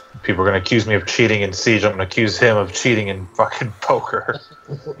house. People are going to accuse me of cheating in Siege. I'm going to accuse him of cheating in fucking poker.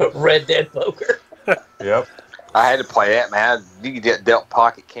 Red Dead Poker. Yep. I had to play that, man. You get dealt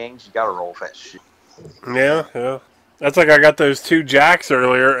pocket kings, you gotta roll with that shit. Yeah, yeah. That's like I got those 2 jacks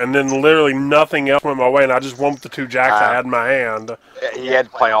earlier, and then literally nothing else went my way, and I just won with the 2 jacks I had in my hand. He had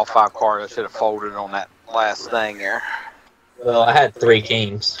to play all 5 cards. I should have folded on that last thing there. Well, I had 3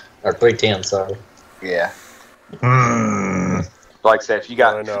 kings. Or 3 10s, sorry. Yeah. Like I said, if you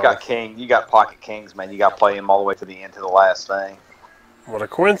got king, you got pocket kings, man. You got to play them all the way to the end, to the last thing. What a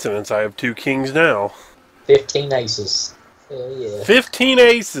coincidence! I have 2 kings now. 15 aces. Hell yeah. 15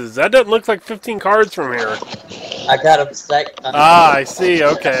 aces. That doesn't look like 15 cards from here. I got him stacked. Ah, I see.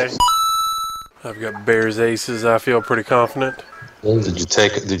 Okay. I've got Bear's aces. I feel pretty confident. Did you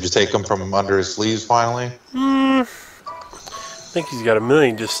take them from under his sleeves finally? I think he's got a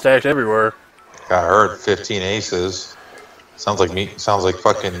million just stacked everywhere. I heard 15 aces. Sounds like me. Sounds like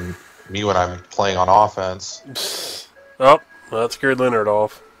fucking me when I'm playing on offense. Oh, well, that scared Leonard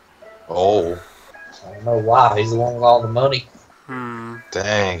off. Oh. I don't know why. He's the one with all the money.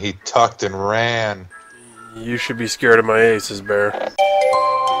 Dang, he tucked and ran. You should be scared of my aces, Bear.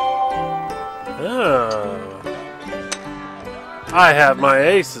 Oh. I have my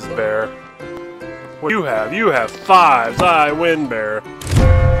aces, Bear. What do you have? You have fives. I win, Bear.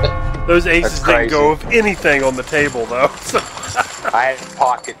 Those aces didn't go with anything on the table, though. So. I had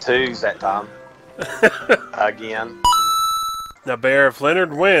pocket twos that time. Again. Now, Bear, if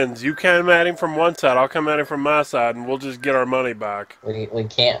Leonard wins, you come at him from one side, I'll come at him from my side, and we'll just get our money back. We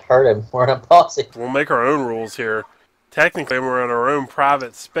can't hurt him. We're in a posse. We'll make our own rules here. Technically, we're in our own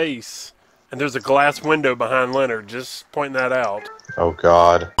private space, and there's a glass window behind Leonard. Just pointing that out. Oh,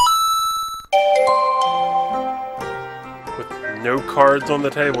 God. With no cards on the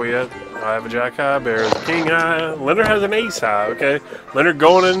table yet. I have a jack high, Bear has a king high. Leonard has an ace high, okay? Leonard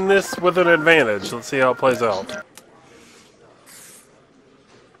going in this with an advantage. Let's see how it plays out.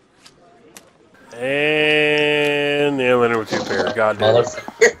 And yeah, Leonard with two pairs. God damn it.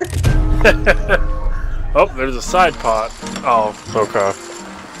 Oh, there's a side pot. Oh, okay.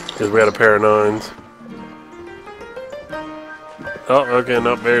 Because we had a pair of nines. Oh, okay,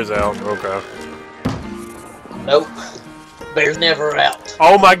 no, Bear's out. Okay. Nope. Bear's never out.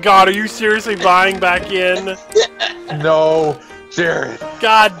 Oh my God, are you seriously buying back in? No, Jared.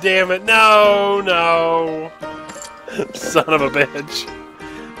 God damn it, no, no. Son of a bitch.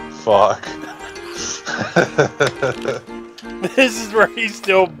 Fuck. This is where he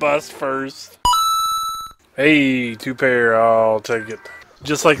still busts first. Hey, two pair, I'll take it.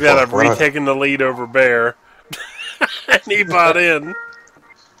 Just like that, I've retaken the lead over Bear. And he bought in.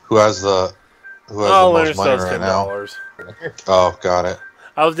 Who has the most money right now? $10. Oh, got it.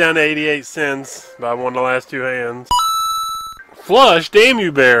 I was down to 88 cents, but I won the last two hands. Flush, damn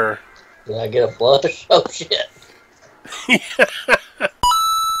you, Bear. Did I get a flush? Oh, shit.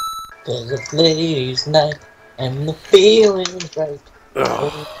 Cause it's ladies' night and the feeling's right.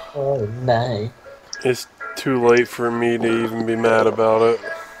 Oh, night. It's too late for me to even be mad about it.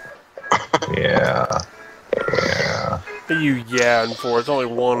 Yeah. Yeah. What are you yapping for? It's only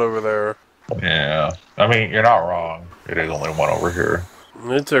one over there. Yeah. I mean, you're not wrong. It is only one over here.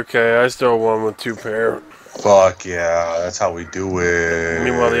 It's okay. I still won with two pair. Fuck yeah. That's how we do it.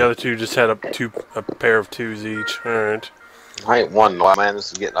 Meanwhile, the other two just had a pair of twos each. Alright. I ain't won, man.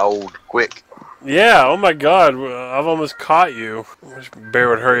 This is getting old quick. Yeah, oh my God. I've almost caught you. I wish Bear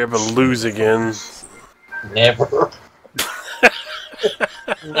would hurry up and lose again. Never.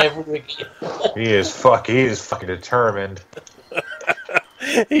 Never again. He is fucking determined.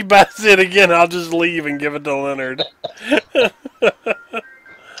 He buys it again, I'll just leave and give it to Leonard.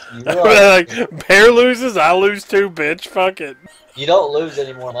 Like, Bear loses, I lose too, bitch. Fuck it. You don't lose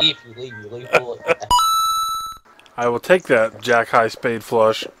anymore if you leave. You leave full of I will take that Jack High Spade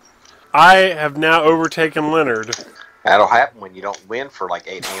flush. I have now overtaken Leonard. That'll happen when you don't win for like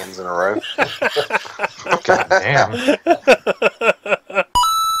 8 hands in a row. God damn.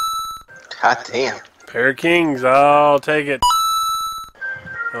 God damn. Pair of kings, I'll take it.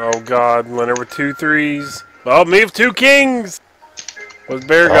 Oh God, Leonard with 2 threes. Oh, me with 2 kings. What's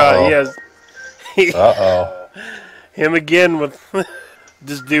Bear got? He has. Him again with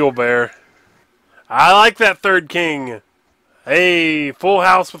this deal, Bear. I like that 3rd king. Hey, full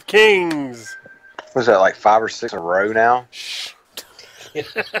house with kings. Was that like 5 or 6 in a row now? Shh.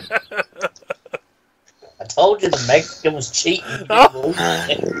 I told you the Mexican was cheating.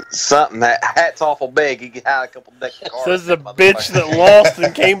 Something, that hat's awful big. He got a couple decks of cards. Says the bitch that lost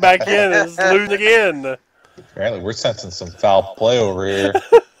and came back in is losing again. Apparently, we're sensing some foul play over here.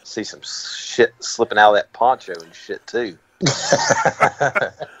 See some shit slipping out of that poncho and shit, too.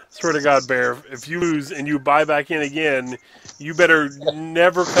 Swear to God, Bear, if you lose and you buy back in again, you better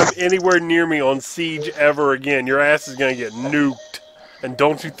never come anywhere near me on Siege ever again. Your ass is going to get nuked. And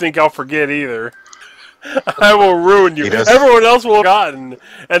don't you think I'll forget either. I will ruin you. Everyone else will have gotten.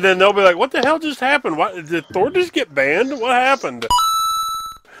 And then they'll be like, what the hell just happened? What, did Thor just get banned? What happened?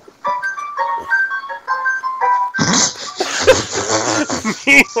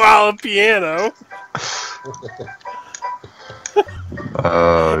 Meanwhile, a piano.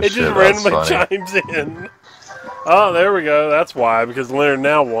 Oh, it just randomly chimes in. Oh, there we go. That's why, because Leonard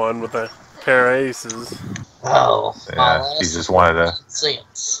now won with a pair of aces. Oh, yeah. He just wanted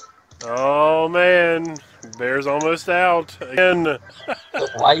to. Oh man, Bear's almost out again.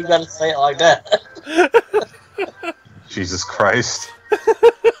 Why you gotta say it like that? Jesus Christ.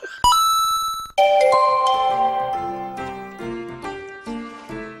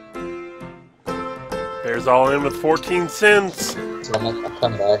 Bear's all in with 14 cents. So I'll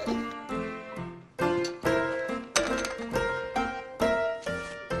come back.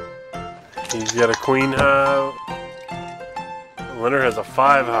 He's got a queen high. Leonard has a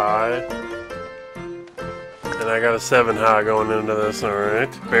 5 high. And I got a 7 high going into this, alright.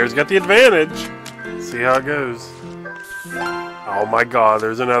 Bear's got the advantage. See how it goes. Oh my god,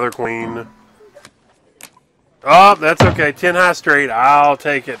 there's another queen. Oh, that's okay. 10 high straight. I'll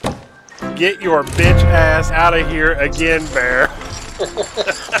take it. Get your bitch ass out of here again, Bear.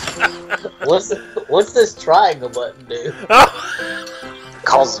 What's this triangle button do?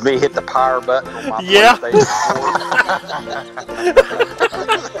 Causes me to hit the power button on my Yeah. PlayStation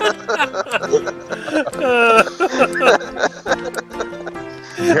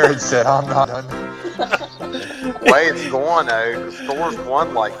 4. Jared said, I'm not done. The way it's going, though, because Thor's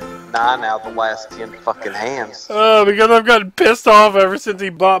won like 9 out of the last 10 fucking hands. Oh, because I've gotten pissed off ever since he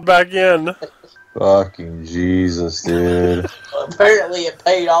bought back in. Fucking Jesus, dude. Apparently it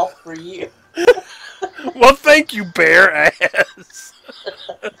paid off for you. Well, thank you, Bear ass.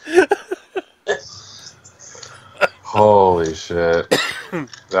 Holy shit.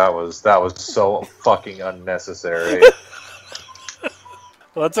 That was so fucking unnecessary.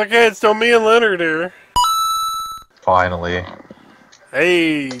 Well, that's okay. It's still me and Leonard here. Finally.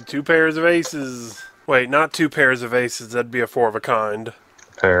 Hey, 2 pairs of aces. Wait, not 2 pairs of aces. That'd be a 4 of a kind.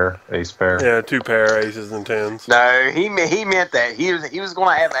 Ace pair. Yeah, 2 pair aces and 10s. No, he meant that. He was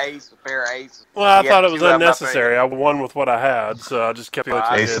going to have a pair of aces. Well, I thought it was unnecessary. I won with what I had, so I just kept the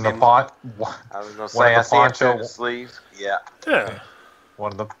other 2 Ace in the hidden. pot. I was going to say, I see him through the sleeve. Yeah. Yeah.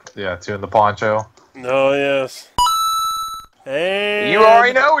 2 in the poncho. Oh, yes. And You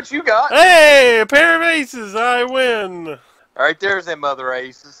already know what you got. Hey, a pair of aces. I win. Right there's them other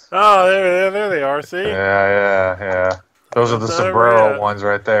aces. Oh, there they are. See? Yeah. Those are the That's not sombrero right. ones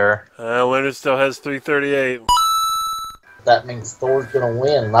right there. Leonard still has 338. That means Thor's gonna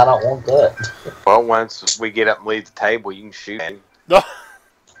win, and I don't want that. Well, once we get up and leave the table, you can shoot him.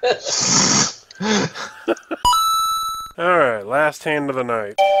 Alright, last hand of the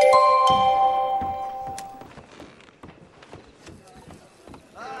night.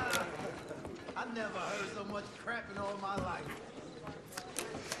 I've never heard so much crap in all my life.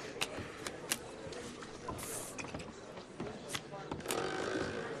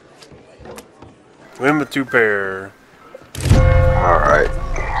 Win with 2 pair. Alright.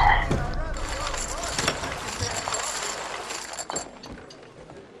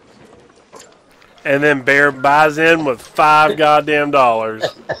 And then Bear buys in with $5 goddamn dollars.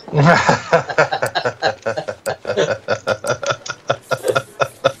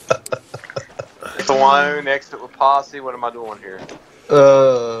 Alone, exit with posse. What am I doing here?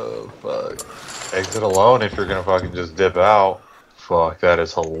 Oh, fuck. Exit alone if you're gonna fucking just dip out. Fuck, that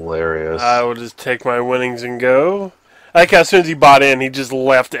is hilarious. I will just take my winnings and go. Like as soon as he bought in, he just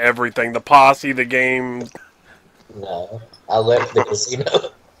left everything. The posse, the game. No, I left the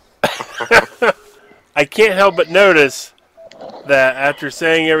casino. I can't help but notice that after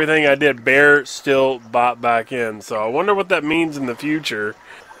saying everything I did, Bear still bought back in. So I wonder what that means in the future.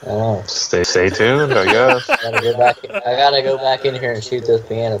 Oh. Stay tuned, I guess. I gotta go back in here and shoot this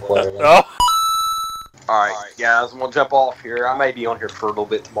piano player. Oh. Alright, guys, I'm going to jump off here. I may be on here for a little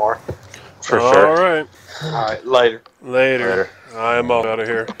bit tomorrow. For sure. Alright. Alright, later. Later. I'm all out of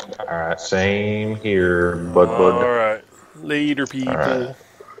here. Alright, same here, bud. Alright. Later, people. All right.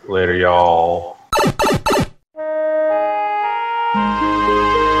 Later, y'all.